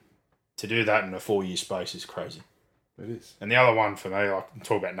 man, to do that in a 4-year space is crazy. It is. And the other one for me, like,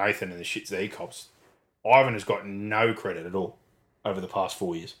 talk about Nathan and the shits that he cops. Ivan has got no credit at all over the past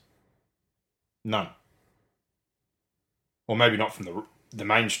 4 years. None. Or maybe not from the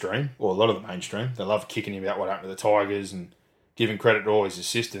mainstream, or a lot of the mainstream. They love kicking him about what happened to the Tigers and giving credit to all his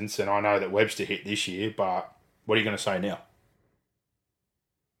assistants. And I know that Webster hit this year, but what are you going to say now?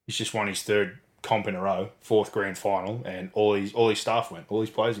 He's just won his 3rd comp in a row, 4th grand final, and all his staff went. All his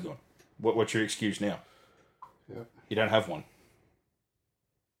players are gone. What's your excuse now? Yep. You don't have one.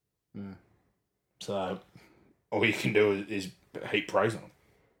 Mm. So all you can do is heap praise on him.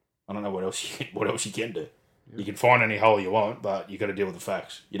 I don't know what else you can do. Yep. You can find any hole you want, but you got to deal with the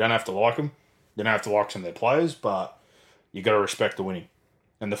facts. You don't have to like them. You don't have to like some of their players, but you got to respect the winning.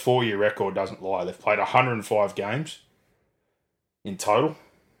 And the 4-year record doesn't lie. They've played 105 games in total,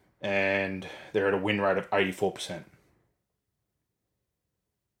 and they're at a win rate of 84%.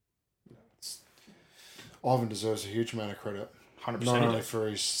 Ivan deserves a huge amount of credit. 100%. Not only for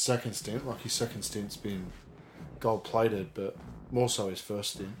his second stint, like his second stint's been gold-plated, but more so his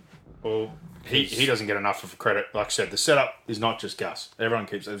first stint. Well, he doesn't get enough of credit. Like I said, the setup is not just Gus. Everyone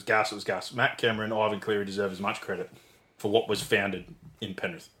keeps it was Gus. Matt Cameron, Ivan Cleary deserve as much credit for what was founded in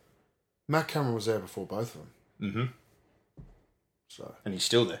Penrith. Matt Cameron was there before both of them. Mm-hmm. So, and he's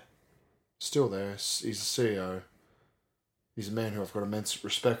still there. Still there. He's a CEO. He's a man who I've got immense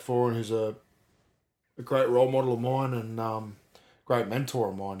respect for, and who's a great role model of mine and great mentor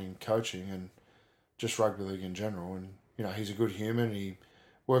of mine in coaching and just rugby league in general. And, you know, he's a good human. He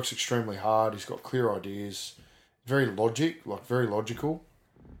works extremely hard. He's got clear ideas. Very logical.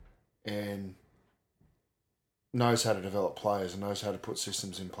 And knows how to develop players and knows how to put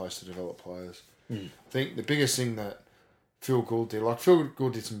systems in place to develop players. I think the biggest thing that Phil Gould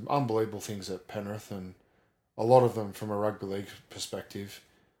did some unbelievable things at Penrith, and a lot of them from a rugby league perspective.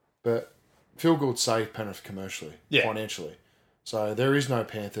 But Phil Gould saved Penrith commercially, financially. So there is no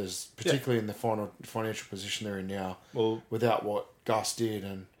Panthers, particularly in the financial position they're in now, without what Gus did.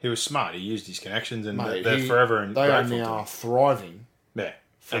 And he was smart. He used his connections, and they're forever. They are now thriving. Yeah,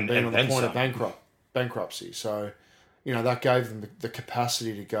 from being on the point of bankruptcy. So, you know, that gave them the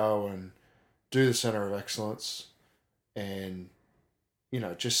capacity to go and do the centre of excellence, and, you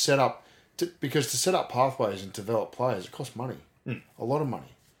know, just set up because to set up pathways and develop players, it costs money, a lot of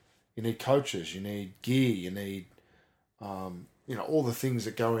money. You need coaches, you need gear, you need, you know, all the things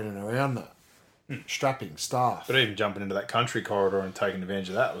that go in and around that. Strapping, staff. But even jumping into that country corridor and taking advantage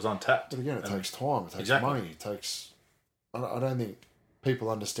of that was untapped. But again, it takes time, it takes money, it takes... I don't think people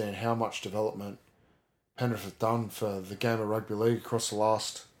understand how much development Penrith have done for the game of rugby league across the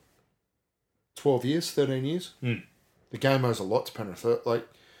last 12 years, 13 years. The game owes a lot to Penrith. Like,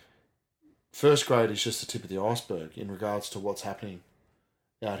 first grade is just the tip of the iceberg in regards to what's happening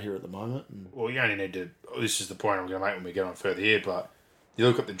out here at the moment. And well, you only need to... This is the point I'm going to make when we get on further here, but you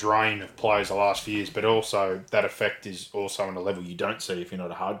look at the drain of players the last few years, but also that effect is also on a level you don't see if you're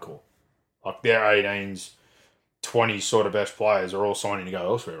not a hardcore. Like, their 18s, 20s sort of best players are all signing to go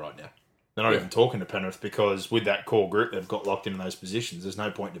elsewhere right now. They're not even talking to Penrith because with that core group they've got locked in those positions, there's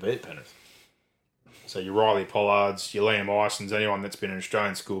no point to be at Penrith. So your Riley Pollards, your Liam Isons, anyone that's been an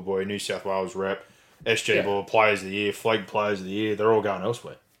Australian schoolboy, New South Wales rep, SG Ball Players of the Year, Flag Players of the Year, they're all going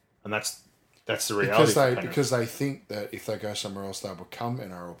elsewhere. And that's the reality. Because they think that if they go somewhere else, they'll become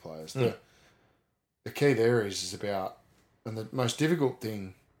NRL players. The key there is about, and the most difficult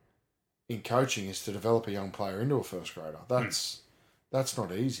thing in coaching is to develop a young player into a first grader. That's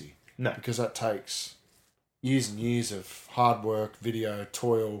not easy. No. Because that takes years and years of hard work, video,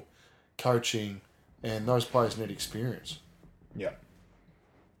 toil, coaching, and those players need experience. Yeah.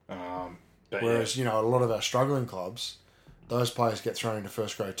 Whereas, a lot of our struggling clubs, those players get thrown into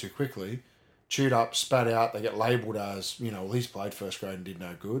first grade too quickly, chewed up, spat out, they get labelled as, well, he's played first grade and did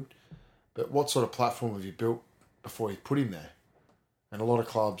no good. But what sort of platform have you built before you put him there? And a lot of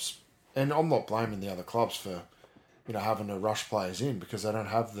clubs, and I'm not blaming the other clubs for, having to rush players in because they don't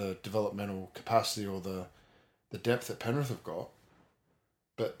have the developmental capacity or the depth that Penrith have got.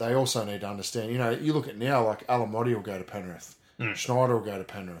 But they also need to understand, you look at now, like Alamotti will go to Penrith. Schneider will go to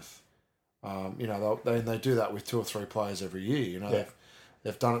Penrith. They do that with 2 or 3 players every year.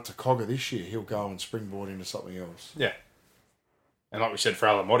 They've done it to Cogger this year. He'll go and springboard into something else. Yeah. And like we said for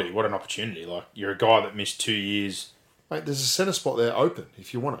Alamotti, what an opportunity. Like, you're a guy that missed 2 years. Mate, there's a centre spot there open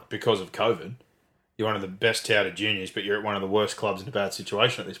if you want it. Because of COVID. You're one of the best touted juniors, but you're at one of the worst clubs in a bad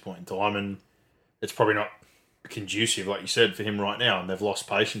situation at this point in time, and it's probably not conducive, like you said, for him right now, and they've lost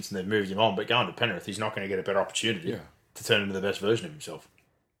patience and they've moved him on. But going to Penrith, he's not going to get a better opportunity to turn into the best version of himself.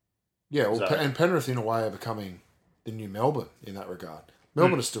 Yeah, well, and Penrith, in a way, are becoming the new Melbourne in that regard.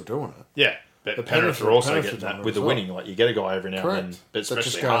 Melbourne is still doing it. Yeah, but Penrith are also getting that with the winning. Like, you get a guy every now and then, but especially that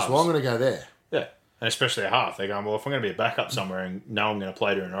just goes, well, I'm going to go there. Yeah. And especially a half. They're going, well, if I'm going to be a backup somewhere and know I'm going to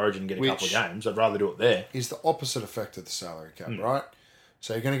play during Origin and get a couple of games, I'd rather do it there. Is the opposite effect of the salary cap, right?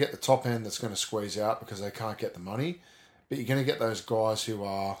 So you're going to get the top end that's going to squeeze out because they can't get the money, but you're going to get those guys who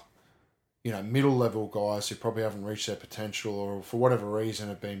are, middle-level guys who probably haven't reached their potential or for whatever reason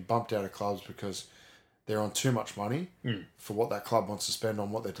have been bumped out of clubs because they're on too much money for what that club wants to spend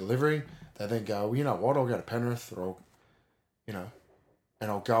on what they're delivering. They then go, well, you know what, I'll go to Penrith or and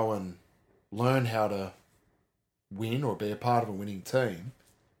I'll go and learn how to win or be a part of a winning team,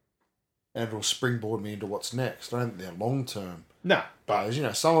 and it'll springboard me into what's next. I don't think they're long-term. No. But,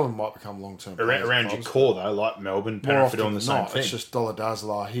 some of them might become long-term players. Around your core, though, like Melbourne, Penrith are doing the same thing. It's just dollar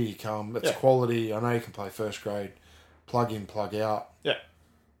dazzler, here you come. It's quality. I know you can play first grade, plug in, plug out. Yeah.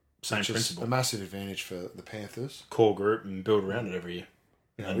 Same principle. Is a massive advantage for the Panthers. Core group and build around it every year.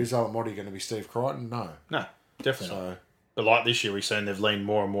 Is Alamotti going to be Steve Crichton? No. No, definitely not. But like this year, we've seen they've leaned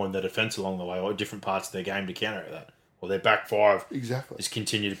more and more in their defence along the way, or different parts of their game to counter that. Or their back five has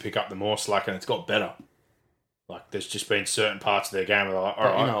continued to pick up the more slack, and it's got better. Like, there's just been certain parts of their game where they're like, all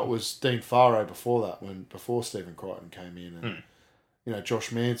right. It was Dean Faro before that, before Stephen Crichton came in, and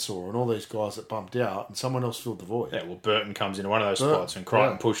Josh Mansour and all these guys that bumped out, and someone else filled the void. Yeah, well, Burton comes into one of those spots, and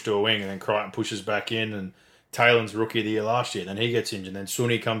Crichton pushed to a wing, and then Crichton pushes back in, and Taylor's rookie of the year last year, then he gets injured, and then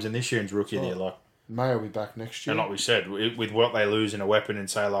Sunny comes in this year and's rookie of the year. Like, May will be back next year. And like we said, with what they lose in a weapon and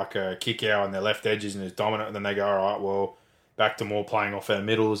say like a kick-out and their left edges and is dominant, and then they go, all right, well, back to more playing off our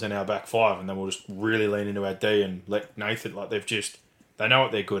middles and our back five, and then we'll just really lean into our D and let Nathan, like, they know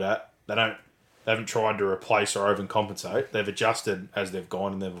what they're good at. They haven't tried to replace or overcompensate. They've adjusted as they've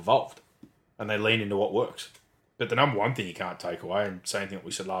gone and they've evolved. And they lean into what works. But the number one thing you can't take away, and same thing that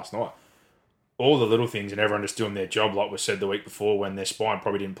we said last night, all the little things and everyone just doing their job, like we said the week before, when their spine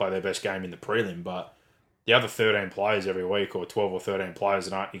probably didn't play their best game in the prelim, but the other 13 players every week, or 12 or 13 players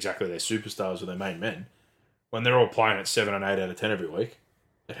that aren't exactly their superstars or their main men, when they're all playing at 7 and 8 out of 10 every week,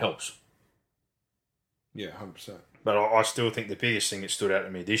 it helps. Yeah, 100%. But I still think the biggest thing that stood out to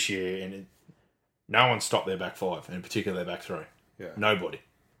me this year, and no one stopped their back five, and in particular their back three. Yeah. Nobody.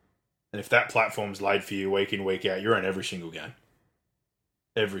 And if that platform's laid for you week in, week out, you're in every single game.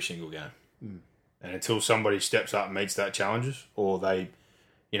 Every single game. And until somebody steps up and meets that challenges, or they,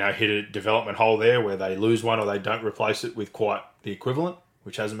 hit a development hole there where they lose one or they don't replace it with quite the equivalent,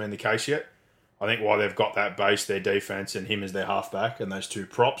 which hasn't been the case yet, I think while they've got that base, their defense, and him as their halfback, and those two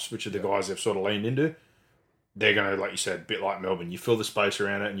props, which are the guys they've sort of leaned into, they're going to, like you said, a bit like Melbourne. You fill the space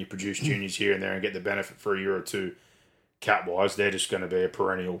around it and you produce juniors here and there and get the benefit for a year or two cap-wise. They're just going to be a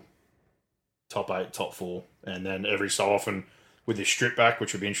perennial top 8, top 4. And then every so often, with this strip back,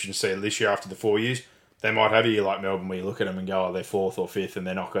 which would be interesting to see this year after the 4 years, they might have a year like Melbourne where you look at them and go, oh, they're 4th or 5th and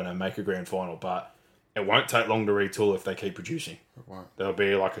they're not going to make a grand final. But it won't take long to retool if they keep producing. It won't. There'll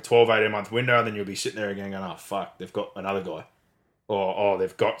be like a 12, 18-month window, and then you'll be sitting there again going, oh, fuck, they've got another guy. Or, oh,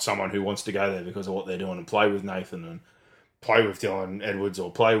 they've got someone who wants to go there because of what they're doing and play with Nathan and play with Dylan Edwards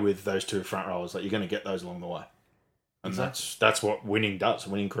or play with those two front rowers. Like, you're going to get those along the way. And that's what winning does.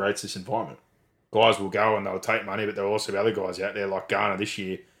 Winning creates this environment. Guys will go and they'll take money, but there'll also be other guys out there like Garner this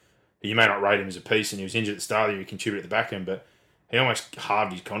year. You may not rate him as a piece, and he was injured at the start of the year, he contributed at the back end, but he almost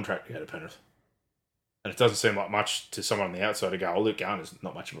halved his contract to go to Penrith. And it doesn't seem like much to someone on the outside to go, oh, Luke Garner's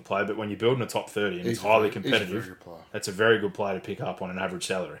not much of a player, but when you're building a top 30 and it's highly competitive, that's a very good player to pick up on an average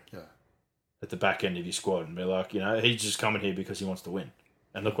salary at the back end of your squad and be like, he's just coming here because he wants to win.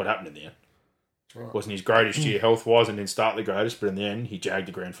 And look what happened in the end. Right. Wasn't his greatest year health-wise and didn't start the greatest, but in the end, he jagged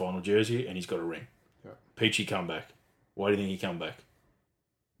the grand final jersey and he's got a ring. Yeah. Peachy comeback. Why do you think he come back?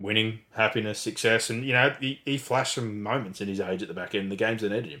 Winning, happiness, success, and, he flashed some moments in his age at the back end. The games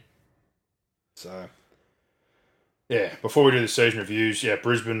that needed him. So, yeah, before we do the season reviews,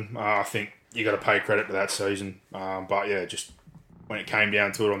 Brisbane, I think you got to pay credit to that season. But, just when it came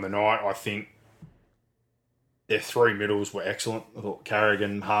down to it on the night, I think their three middles were excellent. I thought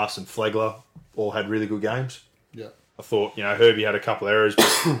Carrigan, Haas and Flegler all had really good games. Yeah. I thought, Herbie had a couple of errors,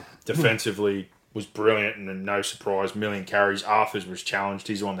 but defensively was brilliant and no surprise. Million carries. Arthurs was challenged.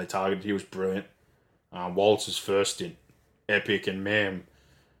 He's the one they targeted. He was brilliant. Waltz's first stint, epic, and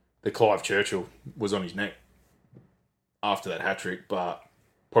the Clive Churchill was on his neck after that hat-trick. But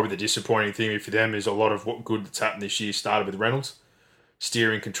probably the disappointing thing for them is a lot of what good that's happened this year started with Reynolds.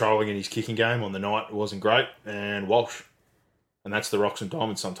 Steering, controlling in his kicking game on the night wasn't great, and Walsh. And that's the rocks and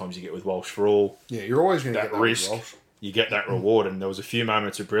diamonds sometimes you get with Walsh for all. Yeah, you're always going to get that risk. with Walsh. You get that reward, and there was a few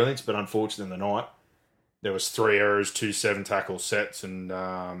moments of brilliance, but unfortunately in the night, there was 3 errors, 2 7-tackle sets,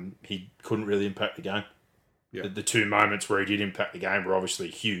 and he couldn't really impact the game. Yeah. The 2 moments where he did impact the game were obviously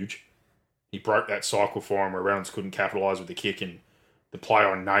huge. He broke that cycle for him where Reynolds couldn't capitalise with the kick and the play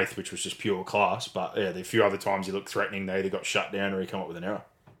on Nath, which was just pure class. But there a few other times he looked threatening. They either got shut down or he came up with an error.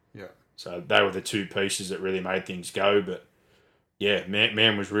 Yeah. So they were the 2 pieces that really made things go. But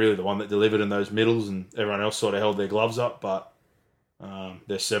Man was really the one that delivered in those middles, and everyone else sort of held their gloves up. But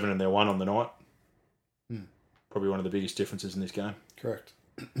they're 7 and they're 1 on the night. Probably one of the biggest differences in this game. Correct.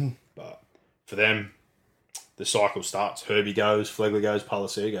 But for them, the cycle starts. Herbie goes, Flegler goes,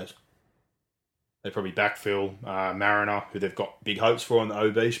 Palacia goes. They probably backfill Mariner, who they've got big hopes for on the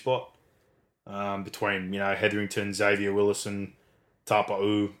OB spot. Between, Hetherington, Xavier Willison,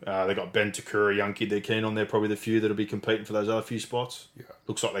 Tapa'u. They got Ben Takura, young kid they're keen on. They're probably the few that'll be competing for those other few spots. Yeah.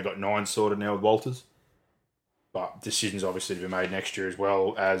 Looks like they got 9 sorted now with Walters. But decisions obviously to be made next year as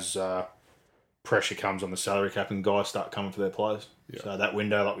well as pressure comes on the salary cap and guys start coming for their players. Yeah. So that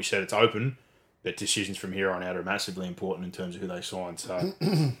window, like we said, it's open. But decisions from here on out are massively important in terms of who they sign. So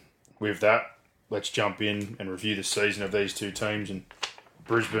with that, let's jump in and review the season of these 2 teams. And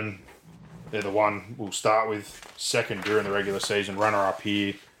Brisbane, they're the one we'll start with. Second during the regular season, runner-up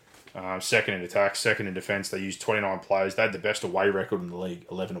here. Second in attack, second in defence. They used 29 players. They had the best away record in the league,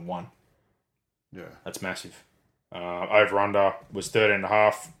 11-1. Yeah. That's massive. Over-under was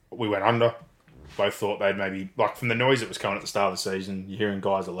 13.5. We went under. Both thought they'd maybe... from the noise that was coming at the start of the season, you're hearing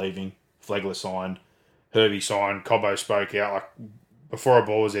guys are leaving. Flegler signed. Herbie signed. Cobbo spoke out. Before a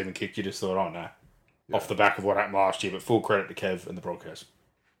ball was even kicked, you just thought, oh, no. Yeah. Off the back of what happened last year, but full credit to Kev and the Broncos.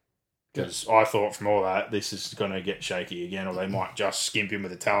 Because I thought from all that, this is going to get shaky again, or they might just skimp in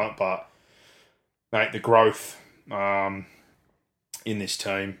with the talent. But, mate, the growth in this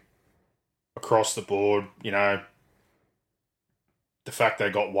team across the board, the fact they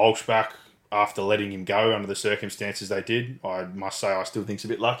got Walsh back after letting him go under the circumstances they did, I must say I still think it's a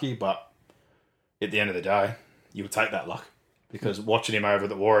bit lucky, but at the end of the day, you would take that luck. Because watching him over at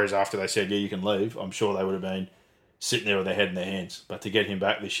the Warriors after they said, you can leave, I'm sure they would have been sitting there with their head in their hands. But to get him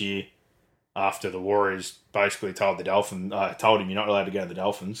back this year, after the Warriors basically told him you're not allowed to go to the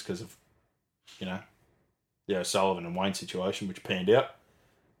Dolphins because of, the Sullivan and Wayne situation, which panned out.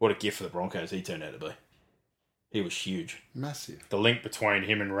 What a gift for the Broncos he turned out to be. He was huge. Massive. The link between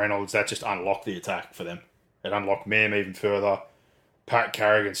him and Reynolds, that just unlocked the attack for them. It unlocked Mam even further. Pat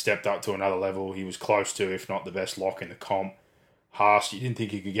Carrigan stepped up to another level. He was close to, if not the best lock in the comp. Haas, you didn't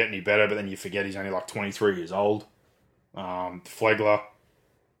think he could get any better, but then you forget he's only 23 years old. Flegler,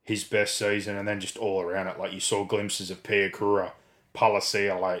 his best season, and then just all around it. You saw glimpses of Pia Kura,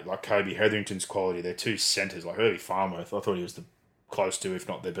 Palacia late, Kobe Hetherington's quality. They're 2 centres, Herbie Farmworth. I thought he was close to, if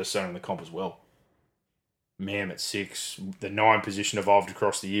not their best centre in the comp as well. Mam at 6. The 9 position evolved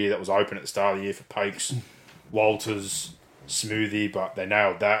across the year. That was open at the start of the year for Pakes, Walters, Smoothie, but they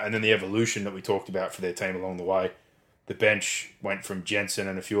nailed that. And then the evolution that we talked about for their team along the way. The bench went from Jensen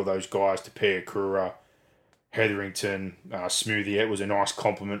and a few of those guys to Pia Kura, Hetherington, Smoothie. It was a nice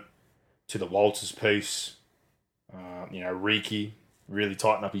compliment to the Walters piece. Riki really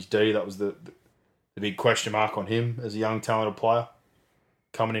tightened up his D. That was the big question mark on him as a young, talented player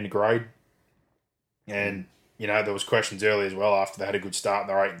coming into grade. And, there was questions early as well after they had a good start.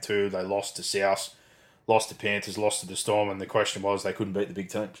 They were 8-2. They lost to South, lost to Panthers, lost to the Storm, and the question was they couldn't beat the big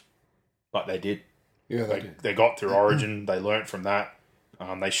teams. But they did. Yeah, they did. They got through Origin. They learnt from that.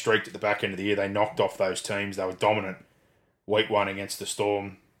 They streaked at the back end of the year. They knocked off those teams. They were dominant. Week 1 against the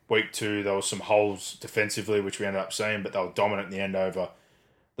Storm. Week 2, there was some holes defensively, which we ended up seeing, but they were dominant in the end over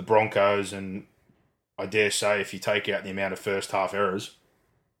the Broncos. And I dare say, if you take out the amount of first half errors,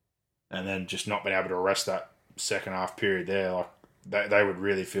 and then just not being able to arrest that second half period there, like they would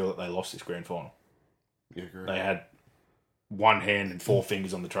really feel that they lost this grand final. Yeah, agree. They had one hand and four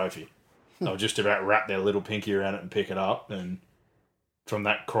fingers on the trophy. They were just about to wrap their little pinky around it and pick it up, and from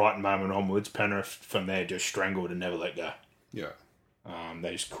that Crichton moment onwards, Penrith from there just strangled and never let go. Yeah.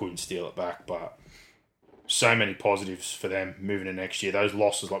 They just couldn't steal it back, but so many positives for them moving to next year. Those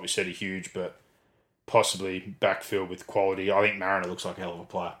losses, like we said, are huge, but possibly backfilled with quality. I think Mariner looks like a hell of a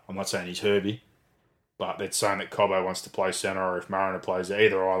player. I'm not saying he's Herbie, but they're saying that Cobbo wants to play centre, or if Mariner plays there,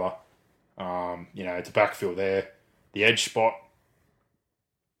 either either. To backfill there. The edge spot,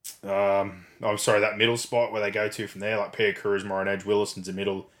 that middle spot where they go to from there, like Pierre Kuzma on edge, Willison's a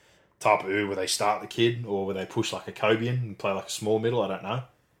middle type of where they start the kid, or where they push like a Cobian and play like a small middle, I don't know.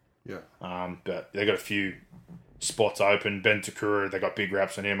 Yeah. But they got a few spots open. Ben Takura, they got big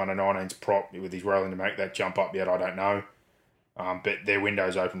raps on him under 19's prop with his rolling to make that jump up yet, I don't know. But their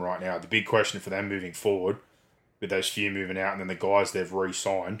window's open right now. The big question for them moving forward, with those few moving out and then the guys they've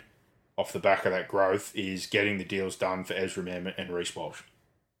re-signed off the back of that growth, is getting the deals done for Ezra Mam and Reece Walsh.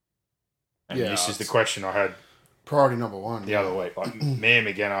 And this is the question I had priority number one the other week. Like Mam,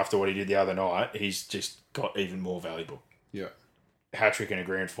 again, after what he did the other night, he's just got even more valuable. Yeah. Hat-trick in a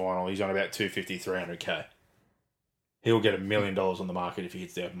grand final, he's on about 250, 300k. He'll get $1 million on the market if he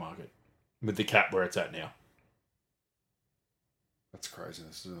hits the open market, with the cap where it's at now. That's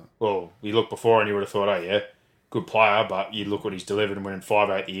craziness, isn't it? Well, you look before and you would have thought, oh yeah, good player, but you look what he's delivered and winning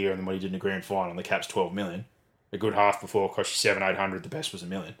 5-8 the year, and then what he did in the grand final, and the cap's 12 million. A good half before cost you 700-800, the best was $1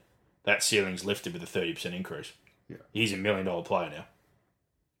 million. That ceiling's lifted with a 30% increase. Yeah. He's $1 million player now.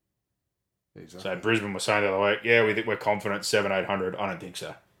 Exactly. So Brisbane was saying the other week, yeah, we think we're confident 700-800. I don't think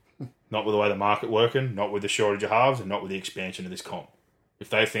so. Not with the way the market working, not with the shortage of halves, and not with the expansion of this comp. If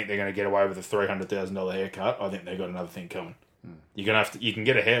they think they're going to get away with a $300,000 haircut, I think they've got another thing coming. You're gonna have to. You can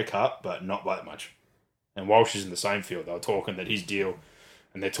get a haircut, but not by that much. And Walsh is in the same field. They were talking that his deal,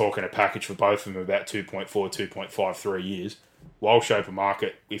 and they're talking a package for both of them about 2.4, 2.5, 3 years. Walsh open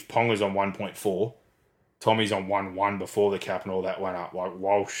market. If Ponga's on 1.4, Tommy's on 1.1 before the cap and all that went up. Like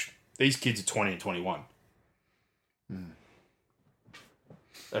Walsh, these kids are 20 and 21.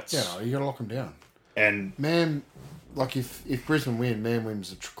 That's you got to lock them down. And Man, like if Brisbane win, Man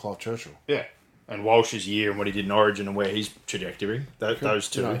wins Clive Churchill. Yeah. And Walsh's year and what he did in Origin and where his trajectory, those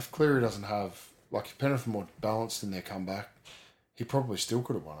two. If Cleary doesn't have, like if Penrith are more balanced in their comeback, he probably still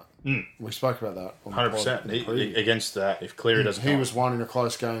could have won it. We spoke about that. 100%. Against that, if Cleary doesn't He was one in a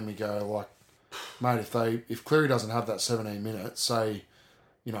close game, you go like, mate, if Cleary doesn't have that 17 minutes, say,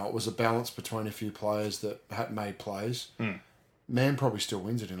 it was a balance between a few players that had made plays, Man probably still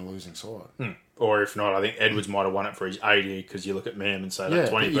wins it in a losing side. Or if not, I think Edwards might have won it for his 80 because you look at Mam and say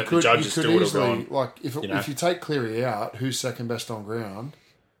that 20, but the judges still would have gone. Like if you take Cleary out, who's second best on ground?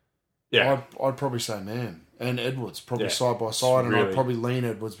 Yeah, I'd probably say Mam and Edwards probably side by side, and I'd probably lean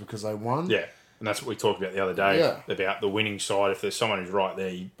Edwards because they won. Yeah, and that's what we talked about the other day about the winning side. If there's someone who's right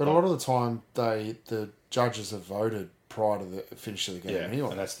there, but a lot of the time the judges have voted prior to the finish of the game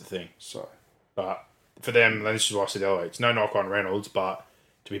anyway, and that's the thing. So, but for them, and this is why I said earlier, it's no knock on Reynolds, but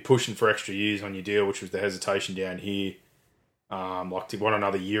to be pushing for extra years on your deal, which was the hesitation down here, like to want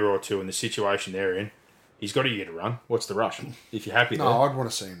another year or two in the situation they're in, he's got a year to run. What's the rush? If you're happy there. No, I'd want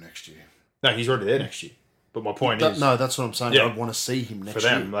to see him next year. No, he's already there next year. But my point is... No, that's what I'm saying. I'd want to see him next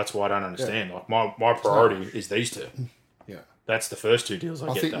year. For them, that's why I don't understand. Like my priority is these two. Yeah. That's the first two deals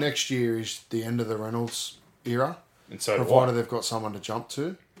I think next year is the end of the Reynolds era. And so provided they've got someone to jump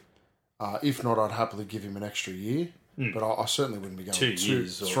to. If not, I'd happily give him an extra year. But I certainly wouldn't be going 2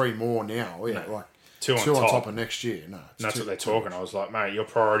 years 3 more now. Yeah, no, like two on top of next year. No, that's what they're talking. I was like, mate, your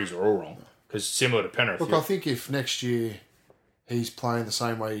priorities are all wrong. Because similar to Penrith. Look, I think if next year he's playing the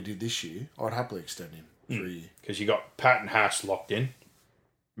same way he did this year, I'd happily extend him for a year. Because you got Pat and Haas locked in.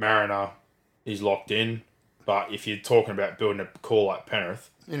 Mariner is locked in. But if you're talking about building a core like Penrith...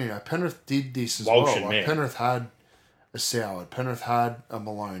 And, Penrith did this as Walsh well. Like, Penrith had a Soward. Penrith had a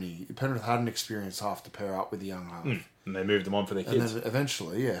Maloney. Penrith had an experienced half to pair up with the young half. And they moved them on for their kids. And then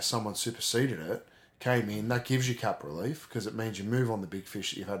eventually, someone superseded it, came in. That gives you cap relief because it means you move on the big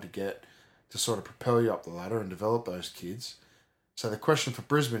fish that you've had to get to sort of propel you up the ladder and develop those kids. So the question for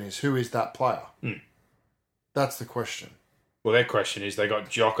Brisbane is, who is that player? That's the question. Well, their question is, they got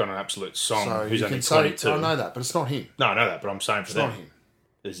Jock on an absolute song so who's only 22. I know that, but it's not him. No, I know that, but I'm saying for them. It's not him.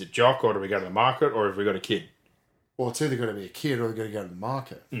 Is it Jock, or do we go to the market, or have we got a kid? Well, it's either got to be a kid or they've got to go to the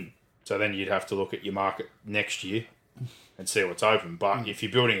market. So then you'd have to look at your market next year and see what's open. But if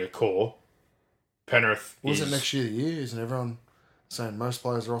you're building a core, Penrith Wasn't next year the year? Isn't everyone saying most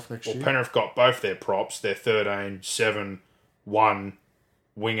players are off next year? Penrith got both their props. They're 13, 7, 1,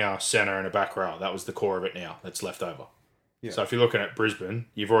 winger, centre, and a back row. That was the core of it now that's left over. Yeah. So if you're looking at Brisbane,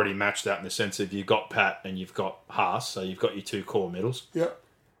 you've already matched that in the sense of you've got Pat and you've got Haas, so you've got your two core middles. Yep.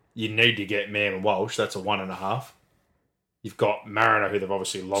 You need to get Mam and Walsh. That's a 1.5. You've got Mariner, who they've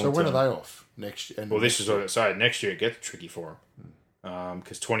obviously long. So when are they off next year? Well, this is what I say. Next year it gets tricky for them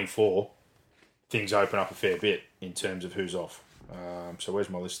because 24 things open up a fair bit in terms of who's off. So where's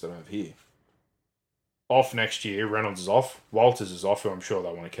my list that I have here? Off next year, Reynolds is off. Walters is off, who I'm sure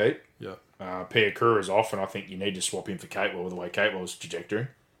they want to keep. Yeah. Piakura is off, and I think you need to swap him for Catewell with the way Catewell's trajectory.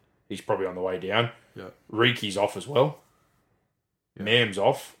 He's probably on the way down. Yeah. Riki's off as well. Yeah. Mam's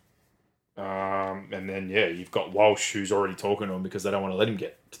off. And then, you've got Walsh, who's already talking to him because they don't want to let him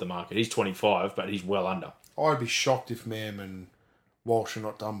get to the market. He's 25, but he's well under. I'd be shocked if Mam and Walsh are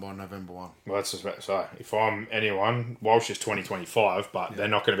not done by November 1. Well, that's just about to say. If I'm anyone, Walsh is 2025, but they're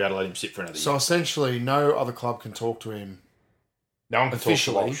not going to be able to let him sit for another year. So essentially, no other club can talk to him No one can talk to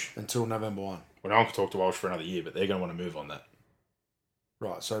officially Walsh. until November 1. Well, no one can talk to Walsh for another year, but they're going to want to move on that.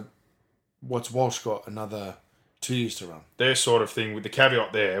 Right, so what's Walsh got? Another 2 years to run. Their sort of thing, with the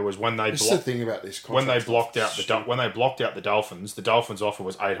caveat there, was when they This is the thing about this contract. when they blocked out the Dolphins offer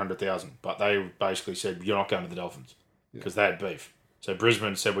was 800,000, but they basically said you're not going to the Dolphins because they had beef. So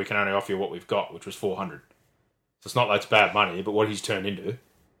Brisbane said we can only offer you what we've got, which was 400. So it's not like it's bad money, but what he's turned into,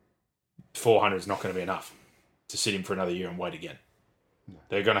 400 is not going to be enough to sit him for another year and wait again. No.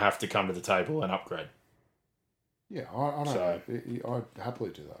 They're going to have to come to the table and upgrade. Yeah, I don't know. I'd happily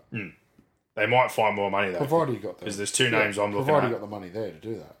do that. They might find more money though. Provided you got because there's two names I'm looking at. Provided you got the money there to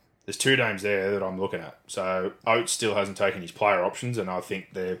do that. There's two names there that I'm looking at. So Oates still hasn't taken his player options, and I think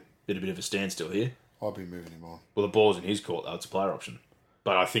they're at a bit of a standstill here. I'll be moving him on. Well, the ball's in his court though. It's a player option.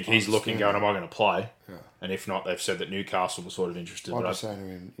 But I think he's looking, going, am I going to play? Yeah. And if not, they've said that Newcastle was sort of interested. I'd be saying to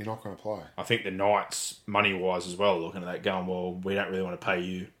him, you're not going to play. I think the Knights, money-wise as well, looking at that going, well, we don't really want to pay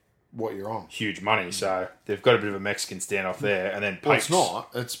you what you're on. Huge money. So they've got a bit of a Mexican standoff there. And then Pates, well, it's not.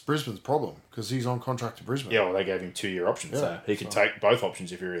 It's Brisbane's problem because he's on contract to Brisbane. Yeah, well, they gave him 2-year options. So he can take both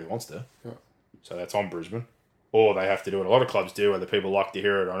options if he really wants to. Yeah. So that's on Brisbane. Or they have to do what a lot of clubs do, whether people like to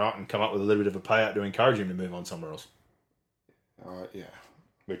hear it or not, and come up with a little bit of a payout to encourage him to move on somewhere else. Yeah.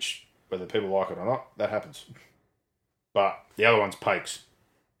 Which, whether people like it or not, that happens. But the other one's Pakes.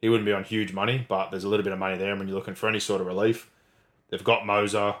 He wouldn't be on huge money, but there's a little bit of money there. And when you're looking for any sort of relief, they've got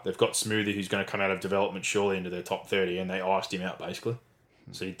Moser, they've got Smoothie, who's going to come out of development surely into their top 30, and they iced him out, basically.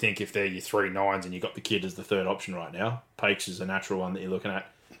 So you'd think if they're your 3 9s and you've got the kid as the third option right now, Pakes is a natural one that you're looking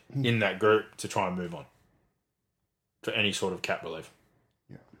at in that group to try and move on for any sort of cap relief.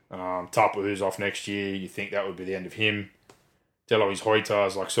 Yeah. Tapu'u's off next year. You think that would be the end of him. Deloise Hoita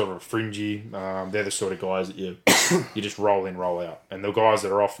is like sort of a fringy. They're the sort of guys that you just roll in, roll out. And the guys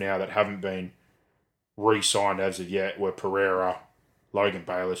that are off now that haven't been re-signed as of yet were Pereira, Logan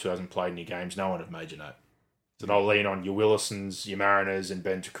Bayless, who hasn't played any games, no one of major note. So they'll lean on your Willisons, your Mariners, and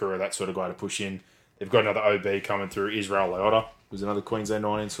Ben Takura, that sort of guy to push in. They've got another OB coming through, Israel Leota, who's another Queensland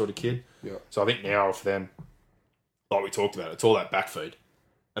 19 sort of kid. Yeah. So I think now for them, like we talked about, it's all that backfeed.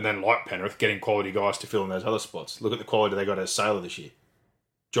 And then like Penrith, getting quality guys to fill in those other spots. Look at the quality they got as Sailor this year.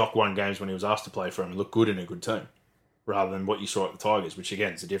 Jock won games when he was asked to play for him and looked good in a good team, rather than what you saw at the Tigers, which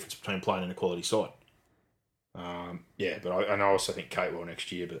again is the difference between playing in a quality side. But I also think Catewell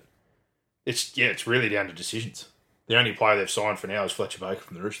next year, but it's really down to decisions. The only player they've signed for now is Fletcher Baker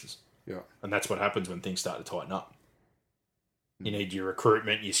from the Roosters. Yeah. And that's what happens when things start to tighten up. You need your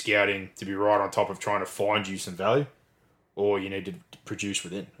recruitment, your scouting to be right on top of trying to find you some value, or you need to produce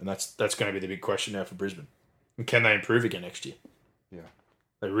within. And that's going to be the big question now for Brisbane. And can they improve again next year? Yeah.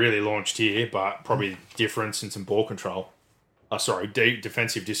 They really launched here, but probably difference in some ball control. Deep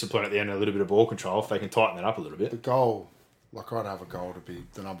defensive discipline at the end and a little bit of ball control. If they can tighten that up a little bit. The goal, I'd have a goal to be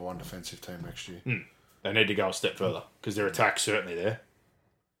the number 1 defensive team next year. They need to go a step further because their attack's certainly there.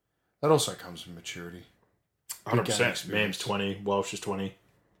 That also comes with maturity. 100%. Mam's 20, Welsh is 20.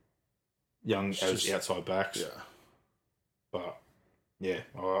 Young as outside backs. Yeah. But, yeah,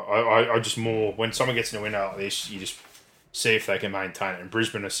 I just more... When someone gets in a window like this, you just see if they can maintain it. And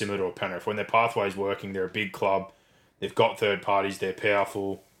Brisbane are similar to a Penrith. When their pathway's working, they're a big club. They've got third parties. They're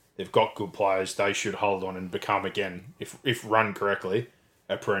powerful. They've got good players. They should hold on and become, again, if run correctly,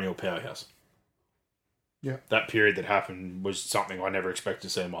 a perennial powerhouse. Yeah. That period that happened was something I never expected to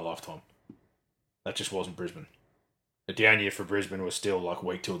see in my lifetime. That just wasn't Brisbane. The down year for Brisbane was still like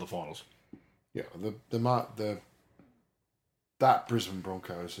week 2 of the finals. Yeah, that Brisbane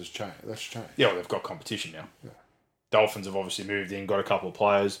Broncos has changed. That's changed. Yeah, well, they've got competition now. Yeah. Dolphins have obviously moved in, got a couple of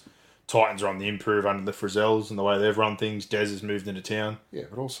players. Titans are on the improve under the Frizzels and the way they've run things. Des has moved into town. Yeah,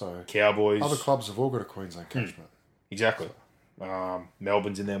 but also Cowboys. Other clubs have all got a Queensland catchment. Exactly.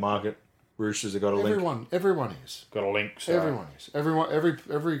 Melbourne's in their market. Roosters have got a link. Everyone is. Got a link. So. Everyone is.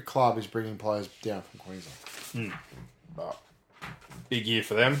 Every club is bringing players down from Queensland. But big year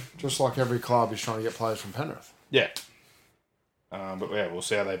for them. Just like every club is trying to get players from Penrith. Yeah. But yeah, we'll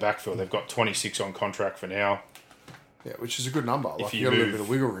see how they backfill. They've got 26 on contract for now. Yeah, which is a good number. If you got a little bit of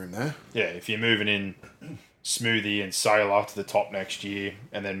wiggle room there. Yeah, if you're moving in Smoothie and Sailor to the top next year,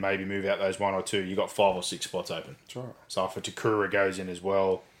 and then maybe move out those 1 or 2, you got 5 or 6 spots open. That's right. So if a Takura goes in as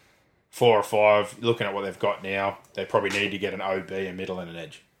well, 4 or 5, looking at what they've got now, they probably need to get an OB, a middle, and an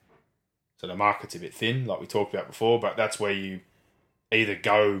edge. So the market's a bit thin, like we talked about before, but that's where you either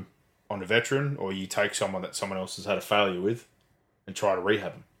go on a veteran or you take someone that someone else has had a failure with and try to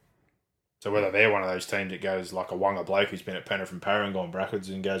rehab them. So whether they're one of those teams that goes like a Wonga Blake who's been at Penrith and Parra and gone brackets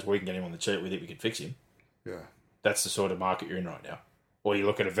and goes, we can get him on the cheap, we think we can fix him. Yeah. That's the sort of market you're in right now. Or you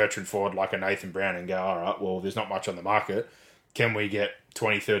look at a veteran forward like a Nathan Brown and go, all right, well, there's not much on the market. Can we get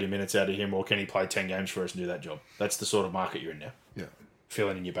 20, 30 minutes out of him, or can he play 10 games for us and do that job? That's the sort of market you're in now. Yeah.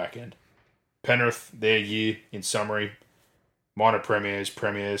 Filling in your back end. Penrith, their year, in summary, minor premiers,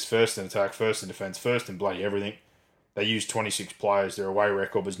 first in attack, first in defence, first in bloody everything. They used 26 players. Their away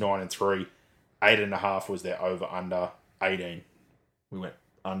record was 9-3. 8.5 was their over-under. 18. We went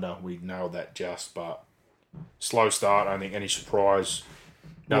under. We nailed that just, but slow start. I don't think any surprise.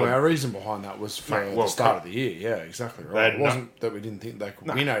 No, our reason behind that was for the start of the year. Yeah, exactly right. It wasn't that we didn't think they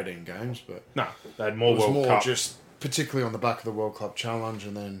could win 18 games, but no, they had more World Cup. It was more just particularly on the back of the World Cup Challenge,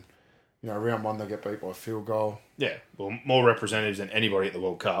 and then round 1 they get beat by a field goal. Yeah, well, more representatives than anybody at the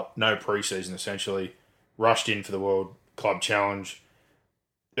World Cup. No preseason essentially. Rushed in for the World Club Challenge.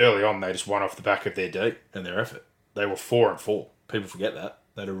 Early on, they just won off the back of their D and their effort. They were 4-4. People forget that.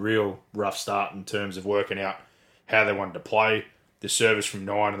 They had a real rough start in terms of working out how they wanted to play. The service from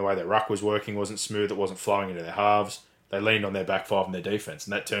 9 and the way their ruck was working wasn't smooth. It wasn't flowing into their halves. They leaned on their back 5 and their defence,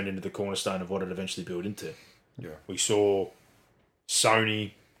 and that turned into the cornerstone of what it eventually built into. Yeah, we saw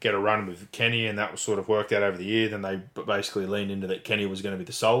Sony get a run with Kenny, and that was sort of worked out over the year. Then they basically leaned into that Kenny was going to be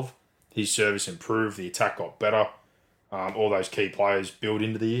the solve. His service improved. The attack got better. All those key players built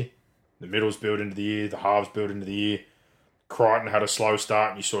into the year. The middles built into the year. The halves built into the year. Crichton had a slow start,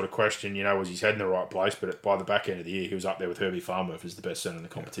 and you sort of question, was his head in the right place? But by the back end of the year, he was up there with Herbie Farnworth as the best centre in the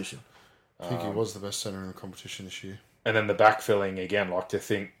competition. I think he was the best centre in the competition this year. And then the backfilling, again,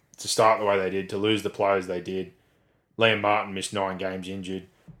 to start the way they did, to lose the players they did. Liam Martin missed 9 games injured.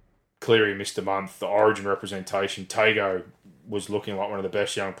 Cleary missed a month. The Origin representation, Tago was looking like one of the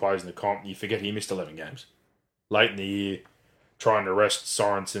best young players in the comp. You forget he missed 11 games. Late in the year, trying to rest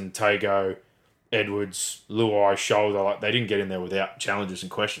Sorensen, Tago, Edwards, Luai, shoulder. They didn't get in there without challenges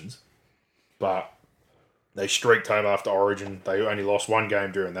and questions. But they streaked home after Origin. They only lost 1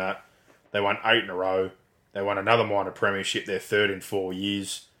 game during that. They won 8 in a row. They won another minor premiership, their 3rd in 4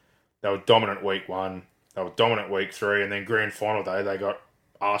 years. They were dominant week 1. They were dominant week 3. And then grand final day, they got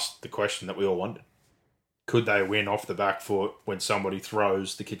asked the question that we all wondered. Could they win off the back foot when somebody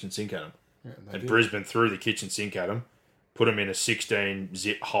throws the kitchen sink at them? Yeah, and Brisbane threw the kitchen sink at them, put them in a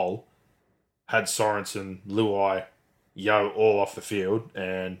 16-zip hole, had Sorensen, Luai, Yo all off the field,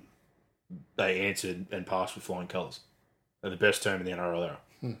 and they answered and passed with flying colours. They're the best team in the NRL era.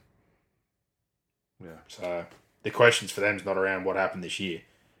 Yeah. So the questions for them is not around what happened this year.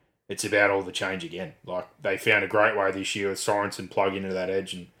 It's about all the change again. They found a great way this year with Sorensen plugging into that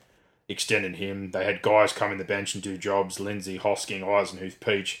edge and extending him. They had guys come in the bench and do jobs. Lindsay, Hosking, Eisenhuth,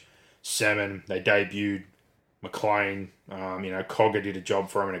 Peach, Salmon. They debuted McLean. Cogger did a job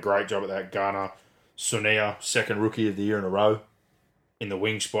for him and a great job at that. Garner. Sunia, 2nd rookie of the year in a row in the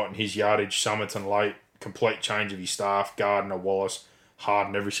wing spot and his yardage. Summerton late. Complete change of his staff. Gardner, Wallace,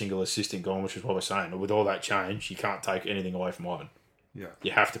 Harden, every single assistant gone, which is what we're saying. With all that change, you can't take anything away from Ivan. Yeah.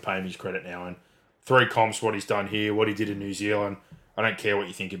 You have to pay him his credit now. And 3 comps, what he's done here, what he did in New Zealand. I don't care what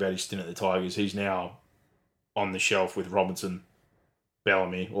you think about his stint at the Tigers. He's now on the shelf with Robinson,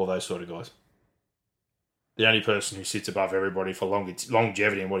 Bellamy, all those sort of guys. The only person who sits above everybody for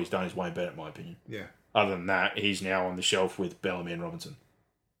longevity and what he's done is Wayne Bennett, in my opinion. Yeah. Other than that, he's now on the shelf with Bellamy and Robinson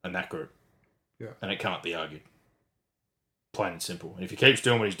and that group. Yeah. And it can't be argued. Plain and simple. And if he keeps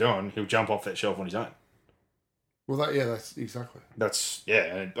doing what he's doing, he'll jump off that shelf on his own. Well, that's exactly.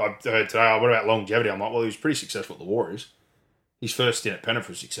 And I heard today, what about longevity? I'm like, well, he was pretty successful at the Warriors. His first stint at Penrith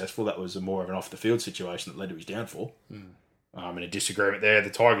was successful. That was more of an off-the-field situation that led to his downfall. And a disagreement there. The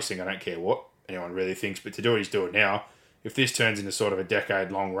Tigers thing, I don't care what anyone really thinks, but to do what he's doing now, if this turns into sort of a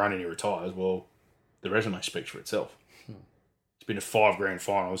decade-long run and he retires, well, the resume speaks for itself. He's been to 5 grand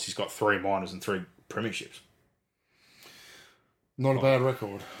finals. He's got 3 minors and 3 premierships. Not a bad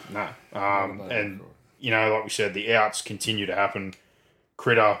record. No. like we said, the outs continue to happen.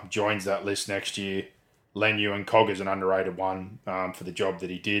 Critter joins that list next year. Lenu and Cog is an underrated one for the job that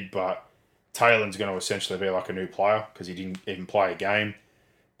he did, but Taylor's going to essentially be like a new player because he didn't even play a game.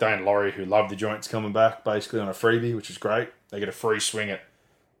 Dane Laurie, who loved the joints coming back, basically on a freebie, which is great. They get a free swing at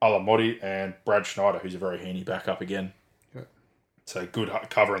Alamotti and Brad Schneider, who's a very handy backup again. Yep. So good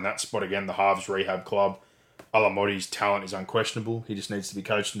cover in that spot again, the halves rehab club. Alamotti's talent is unquestionable. He just needs to be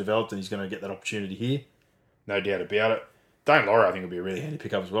coached and developed, and he's going to get that opportunity here. No doubt about it. Dane Laurie, I think, will be a really handy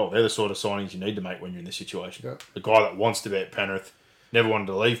pickup as well. They're the sort of signings you need to make when you're in this situation. Yep. The guy that wants to be at Penrith, never wanted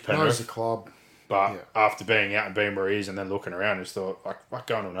to leave Penrith. Knows the club. But after being out and being where he is and then looking around, just thought, like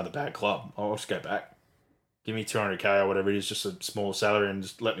going to another bad club. I'll just go back. Give me $200K or whatever it is, just a small salary, and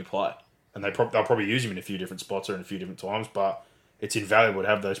just let me play. And they'll probably use him in a few different spots or in a few different times, but it's invaluable to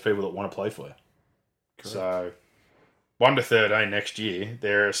have those people that want to play for you. Correct. So 1 to 13 next year,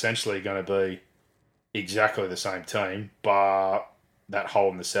 they're essentially going to be exactly the same team, but that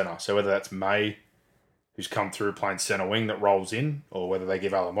hole in the centre. So whether that's May, who's come through playing centre wing that rolls in, or whether they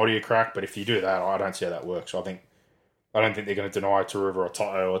give Alamotti a crack. But if you do that, I don't see how that works. I don't think they're going to deny Taruva or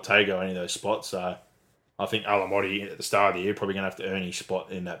Tago any of those spots. So I think Alamotti at the start of the year probably going to have to earn his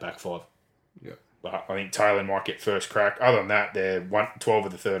spot in that back five. Yeah. But I think Taylor might get first crack. Other than that, they're 12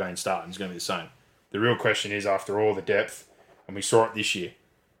 of the 13 starting is going to be the same. The real question is, after all the depth, and we saw it this year,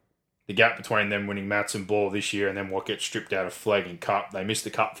 the gap between them winning Mats and Ball this year and then what gets stripped out of Flegg and Cup, they missed the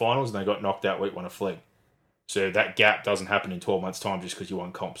Cup finals and they got knocked out week 1 of Flegg. So that gap doesn't happen in 12 months' time just because you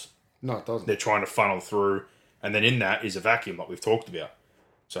won comps. No, it doesn't. They're trying to funnel through, and then in that is a vacuum like we've talked about.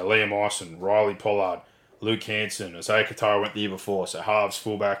 So Liam Ison, Riley Pollard, Luke Hanson, Isaiah Katoa went the year before. So halves,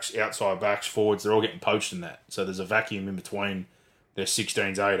 fullbacks, outside backs, forwards, they're all getting poached in that. So there's a vacuum in between their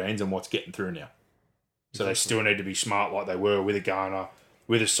 16s, 18s and what's getting through now. So they still need to be smart like they were with a Garner,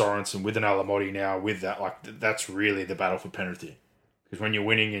 with a Sorensen, with an Alamotti now, with that. Like, that's really the battle for Penrith here. Because when you're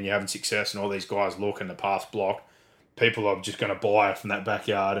winning and you're having success and all these guys look and the path's blocked, people are just going to buy it from that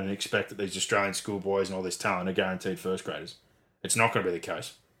backyard and expect that these Australian schoolboys and all this talent are guaranteed first graders. It's not going to be the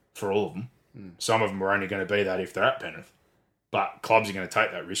case for all of them. Some of them are only going to be that if they're at Penrith. But clubs are going to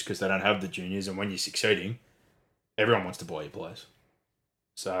take that risk because they don't have the juniors, and when you're succeeding, everyone wants to buy your players.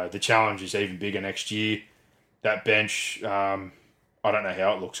 So the challenge is even bigger next year. That bench, I don't know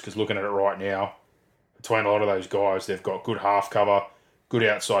how it looks because looking at it right now, between a lot of those guys, they've got good half cover, good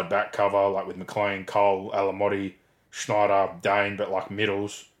outside back cover, like with McLean, Cole, Alamotti, Schneider, Dane, but like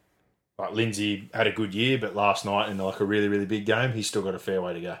middles. Like Lindsay had a good year, but last night in like a really, really big game, he's still got a fair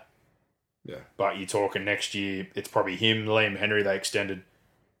way to go. Yeah. But you're talking next year, it's probably him, Liam Henry, they extended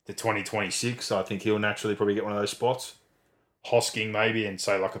to 2026. So I think he'll naturally probably get one of those spots. Hosking maybe, and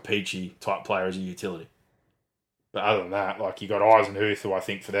say like a Peachy type player as a utility. But other than that, like you got Eisenhuth, who I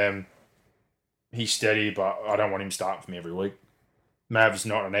think for them, he's steady, but I don't want him starting for me every week. Mav's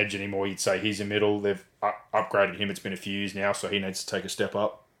not an edge anymore. You'd say he's a middle. They've upgraded him. It's been a few years now, so he needs to take a step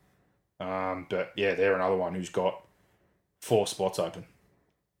up. But yeah, they're another one who's got 4 spots open.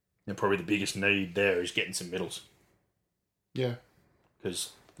 And probably the biggest need there is getting some middles. Yeah. Because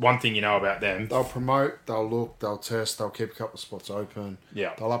one thing you know about them... They'll promote, they'll look, they'll test, they'll keep a couple of spots open.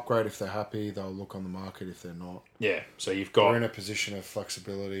 Yeah. They'll upgrade if they're happy, they'll look on the market if they're not. Yeah, so you've got... They're in a position of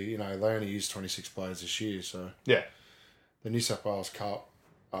flexibility. You know, they only used 26 players this year, so... Yeah. The New South Wales Cup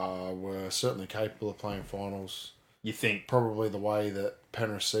were certainly capable of playing finals. You think... Probably the way that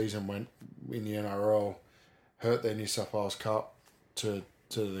Penrith's season went in the NRL hurt their New South Wales Cup to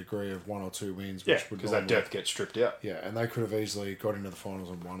the degree of 1 or 2 wins. Which because that depth gets stripped out. Yeah, and they could have easily got into the finals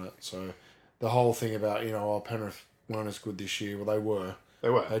and won it. So the whole thing about, Penrith weren't as good this year, well, they were. They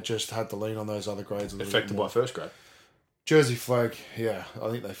were. They just had to lean on those other grades a little Affected bit more. by first grade. Jersey Flag, yeah, I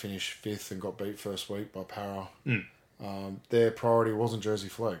think they finished 5th and got beat first week by Para. Their priority wasn't Jersey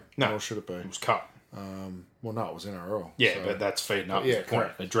Flag. No. Nor should it be. It was cut. Well, no, it was NRL. Yeah, so, but that's feeding up. Yeah,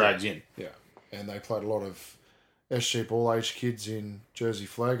 correct. It drags in. Yeah, and they played a lot of SG ball age kids in Jersey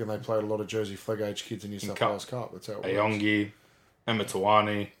Flag, and they played a lot of Jersey Flag age kids in New South Wales Cup. That's how it works. Ayongi,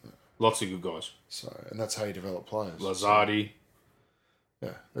 Amatawani, lots of good guys. So, and that's how you develop players. Lazardi. So,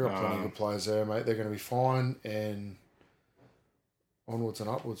 yeah, they've got plenty of good players there, mate. They're going to be fine, and onwards and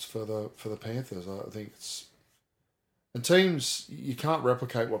upwards for the Panthers. I think it's... And teams, you can't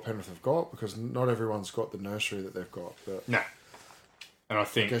replicate what Penrith have got because not everyone's got the nursery that they've got. But no. And I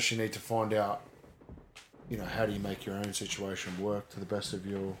think... I guess you need to find out, how do you make your own situation work to the best of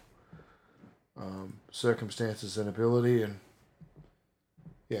your circumstances and ability. And,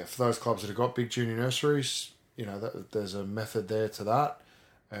 yeah, for those clubs that have got big junior nurseries, there's a method there to that.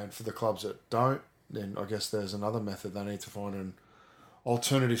 And for the clubs that don't, then I guess there's another method. They need to find an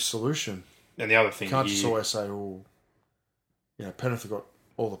alternative solution And the other thing you can't just always say, "Oh, Penrith have got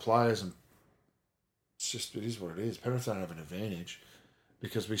all the players," and it is what it is. Penrith don't have an advantage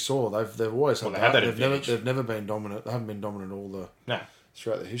because we saw they've always had that advantage. They've never been dominant. They haven't been dominant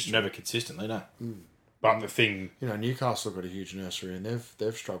throughout the history. Never consistently, no. But the thing, Newcastle got a huge nursery, and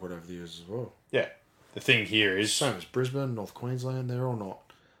they've struggled over the years as well. Yeah, the thing here is same as Brisbane, North Queensland. They've all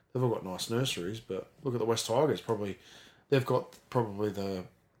got nice nurseries, but look at the West Tigers. They've got the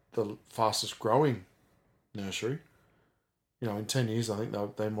fastest growing nursery. In 10 years, I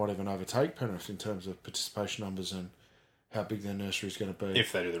think they might even overtake Penrith in terms of participation numbers and how big their nursery is going to be.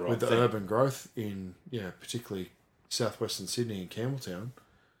 If they do the right with thing. The urban growth in, particularly southwestern Sydney and Campbelltown.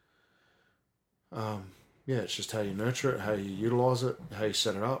 It's just how you nurture it, how you utilise it, how you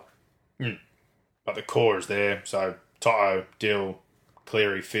set it up. But the core is there. So Toto, Dill,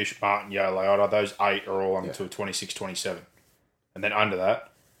 Cleary, Fish, Martin, Yeo, Leota, those 8 are all until 26, 27. And then under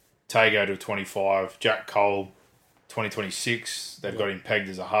that, Tago to 25, Jack Cole, 2026. They've got him pegged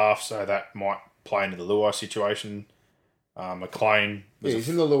as a half, so that might play into the Luai situation. McLean. He's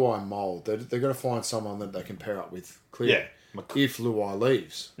in the Luai mould. They've got to find someone that they can pair up with Cleary. If Luai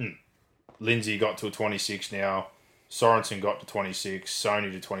leaves. Lindsay got to a 26 now. Sorensen got to 26.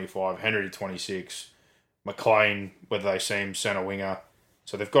 Sony to 25. Henry to 26. McLean, whether they see him centre winger.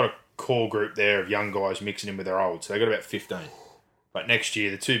 So they've got a core group there of young guys mixing in with their old. So they've got about 15. But next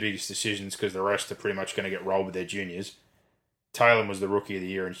year, the two biggest decisions, because the rest are pretty much going to get rolled with their juniors. Taylor was the rookie of the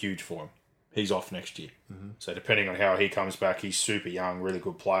year and huge for him. He's off next year. So depending on how he comes back, he's super young, really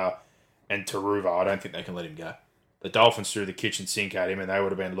good player. And Taruva, I don't think they can let him go. The Dolphins threw the kitchen sink at him and they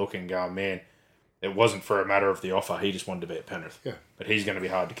would have been looking going, man, it wasn't for a matter of the offer. He just wanted to be at Penrith. Yeah. But he's going to be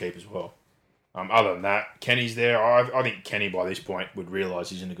hard to keep as well. Other than that, Kenny's there. I think Kenny, by this point, would realise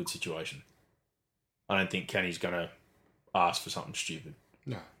he's in a good situation. I don't think Kenny's going to ask for something stupid.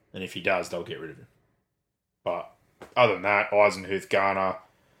 No. And if he does, they'll get rid of him. But other than that, Eisenhuth, Garner,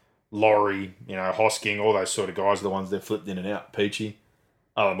 Laurie, Hosking, all those sort of guys are the ones they've flipped in and out. Peachy.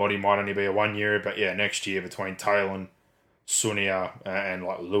 Alamotti might only be a 1 year, but next year between Taylor, Sunia, and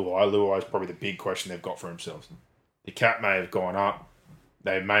Luai. Luai is probably the big question they've got for themselves. The cap may have gone up.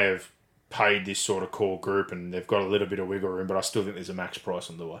 They may have paid this sort of core group and they've got a little bit of wiggle room, but I still think there's a max price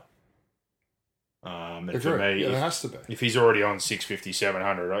on Luai. And for me, there has to be. If he's already on 650,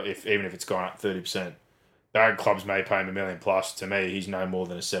 700, even if it's gone up 30%, bad clubs may pay him $1 million plus. To me, he's no more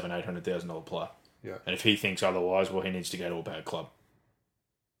than a $700,000-800,000 player. Yeah. And if he thinks otherwise, well, he needs to go to a bad club.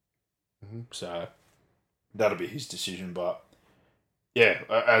 So that'll be his decision. But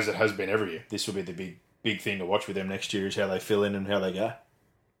as it has been every year, this will be the big thing to watch with them next year is how they fill in and how they go.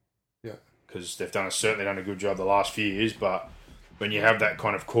 Yeah. Because they've certainly done a good job the last few years, but when you have that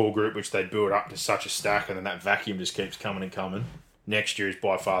kind of core group, which they build up to such a stack, and then that vacuum just keeps coming and coming, next year is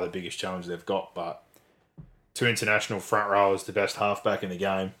by far the biggest challenge they've got. But 2 international front rowers, the best halfback in the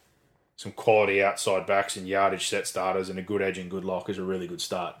game, some quality outside backs and yardage set starters, and a good edge and good lock is a really good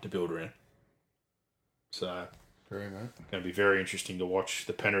start to build around. So, going to be very interesting to watch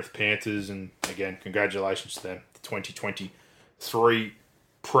the Penrith Panthers, and again, congratulations to them. The 2023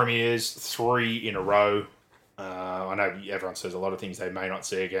 premiers, 3 in a row. I know everyone says a lot of things they may not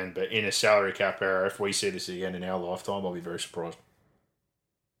see again, but in a salary cap era, if we see this again in our lifetime, I'll be very surprised.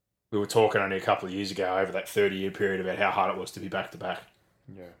 We were talking only a couple of years ago over that 30-year period about how hard it was to be back-to-back.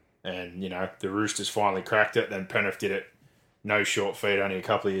 Yeah. And, the Roosters finally cracked it, then Penrith did it no short feet only a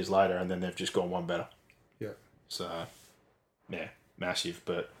couple of years later, and then they've just gone one better. Yeah. So, massive,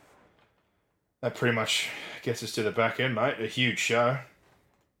 but that pretty much gets us to the back end, mate. A huge show.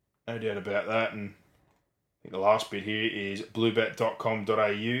 No doubt about that, and I think the last bit here is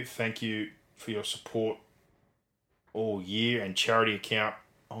bluebet.com.au. Thank you for your support all year, and charity account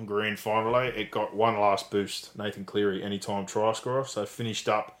on Green finally. It got one last boost. Nathan Cleary, anytime try scorer, so finished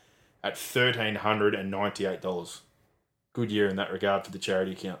up at $1,398. Good year in that regard for the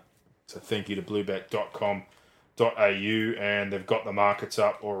charity account. So thank you to bluebet.com.au, and they've got the markets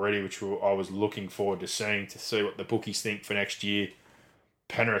up already, which I was looking forward to seeing, to see what the bookies think for next year.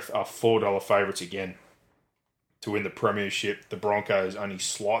 Penrith are $4 favourites again to win the premiership. The Broncos only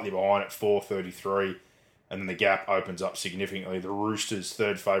slightly behind at $4.33, and then the gap opens up significantly. The Roosters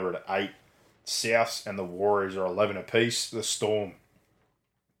third favourite at 8. Souths and the Warriors are 11 apiece. The Storm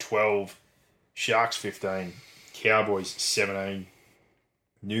 12, Sharks 15, Cowboys 17,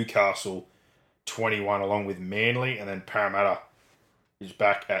 Newcastle 21, along with Manly, and then Parramatta is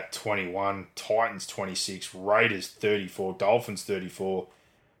back at 21, Titans 26, Raiders 34, Dolphins 34,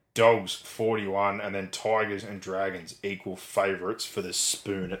 Dogs 41, and then Tigers and Dragons equal favourites for the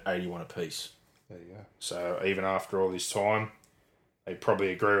spoon at 81 apiece. There you go. So even after all this time, they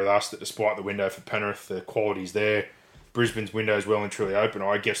probably agree with us that despite the window for Penrith, the quality's there. Brisbane's window is well and truly open.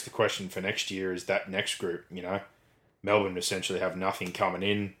 I guess the question for next year is that next group, Melbourne essentially have nothing coming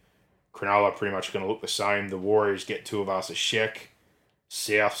in. Cronulla pretty much going to look the same. The Warriors get Tuivasa-Sheck.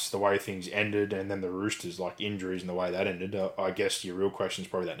 Souths, the way things ended, and then the Roosters, like injuries and the way that ended. I guess your real question is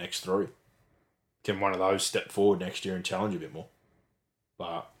probably that next three. Can one of those step forward next year and challenge a bit more?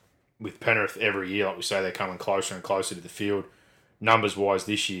 But with Penrith every year, like we say, they're coming closer and closer to the field. Numbers-wise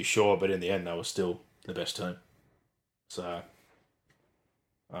this year, sure, but in the end, they were still the best team. So,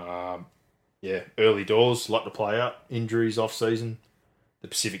 early doors, a lot to play out. Injuries off-season. The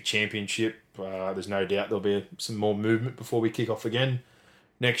Pacific Championship, there's no doubt there'll be some more movement before we kick off again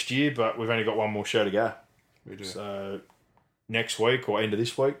next year, but we've only got one more show to go. We do. So next week or end of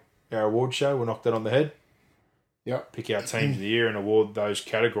this week, our award show, we'll knock that on the head. Yep. Pick our teams of the year and award those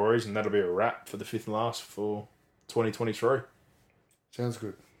categories, and that'll be a wrap for the fifth and last for 2023. Sounds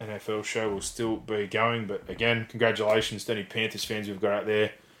good. NFL show will still be going, but again, congratulations to any Panthers fans we've got out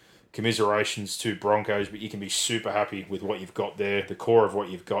there. Commiserations to Broncos, but you can be super happy with what you've got there, the core of what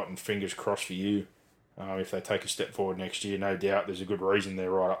you've got, and fingers crossed for you. If they take a step forward next year, no doubt there's a good reason they're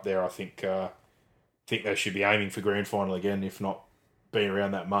right up there. I think they should be aiming for grand final again, if not being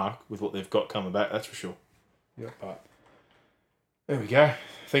around that mark with what they've got coming back, that's for sure. Yeah. But there we go.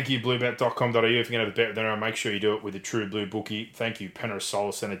 Thank you, bluebet.com.au. If you're going to have a bet with anyone, make sure you do it with a true blue bookie. Thank you, Penrith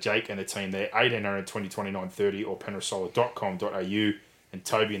Solar Centre, Jake and the team there, 1800 20 29 30 or penrithsolar.com.au. And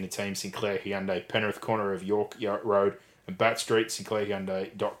Toby and the team, Sinclair Hyundai, Penrith, corner of York Road and Bat Street,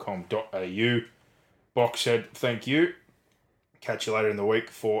 sinclairhyundai.com.au. Boxhead, thank you. Catch you later in the week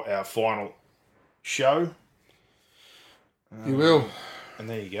for our final show. You will. And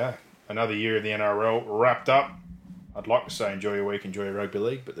there you go. Another year of the NRL wrapped up. I'd like to say enjoy your week, enjoy your rugby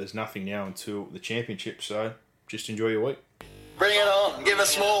league, but there's nothing now until the championship, so just enjoy your week. Bring it on. Give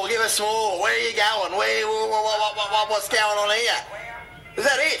us more. Give us more. Where are you going? What's going on here? Is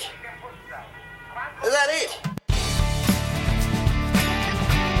that it? Is that it?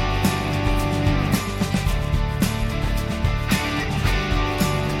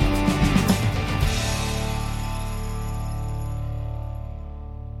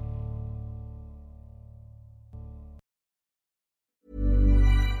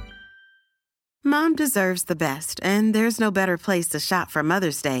 Mom deserves the best, and there's no better place to shop for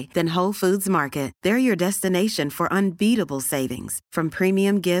Mother's Day than Whole Foods Market. They're your destination for unbeatable savings, from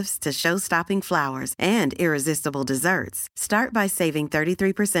premium gifts to show-stopping flowers and irresistible desserts. Start by saving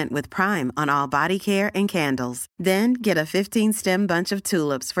 33% with Prime on all body care and candles. Then get a 15-stem bunch of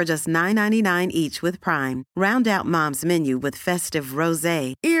tulips for just $9.99 each with Prime. Round out Mom's menu with festive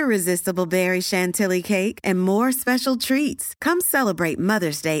rosé, irresistible berry chantilly cake, and more special treats. Come celebrate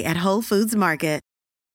Mother's Day at Whole Foods Market.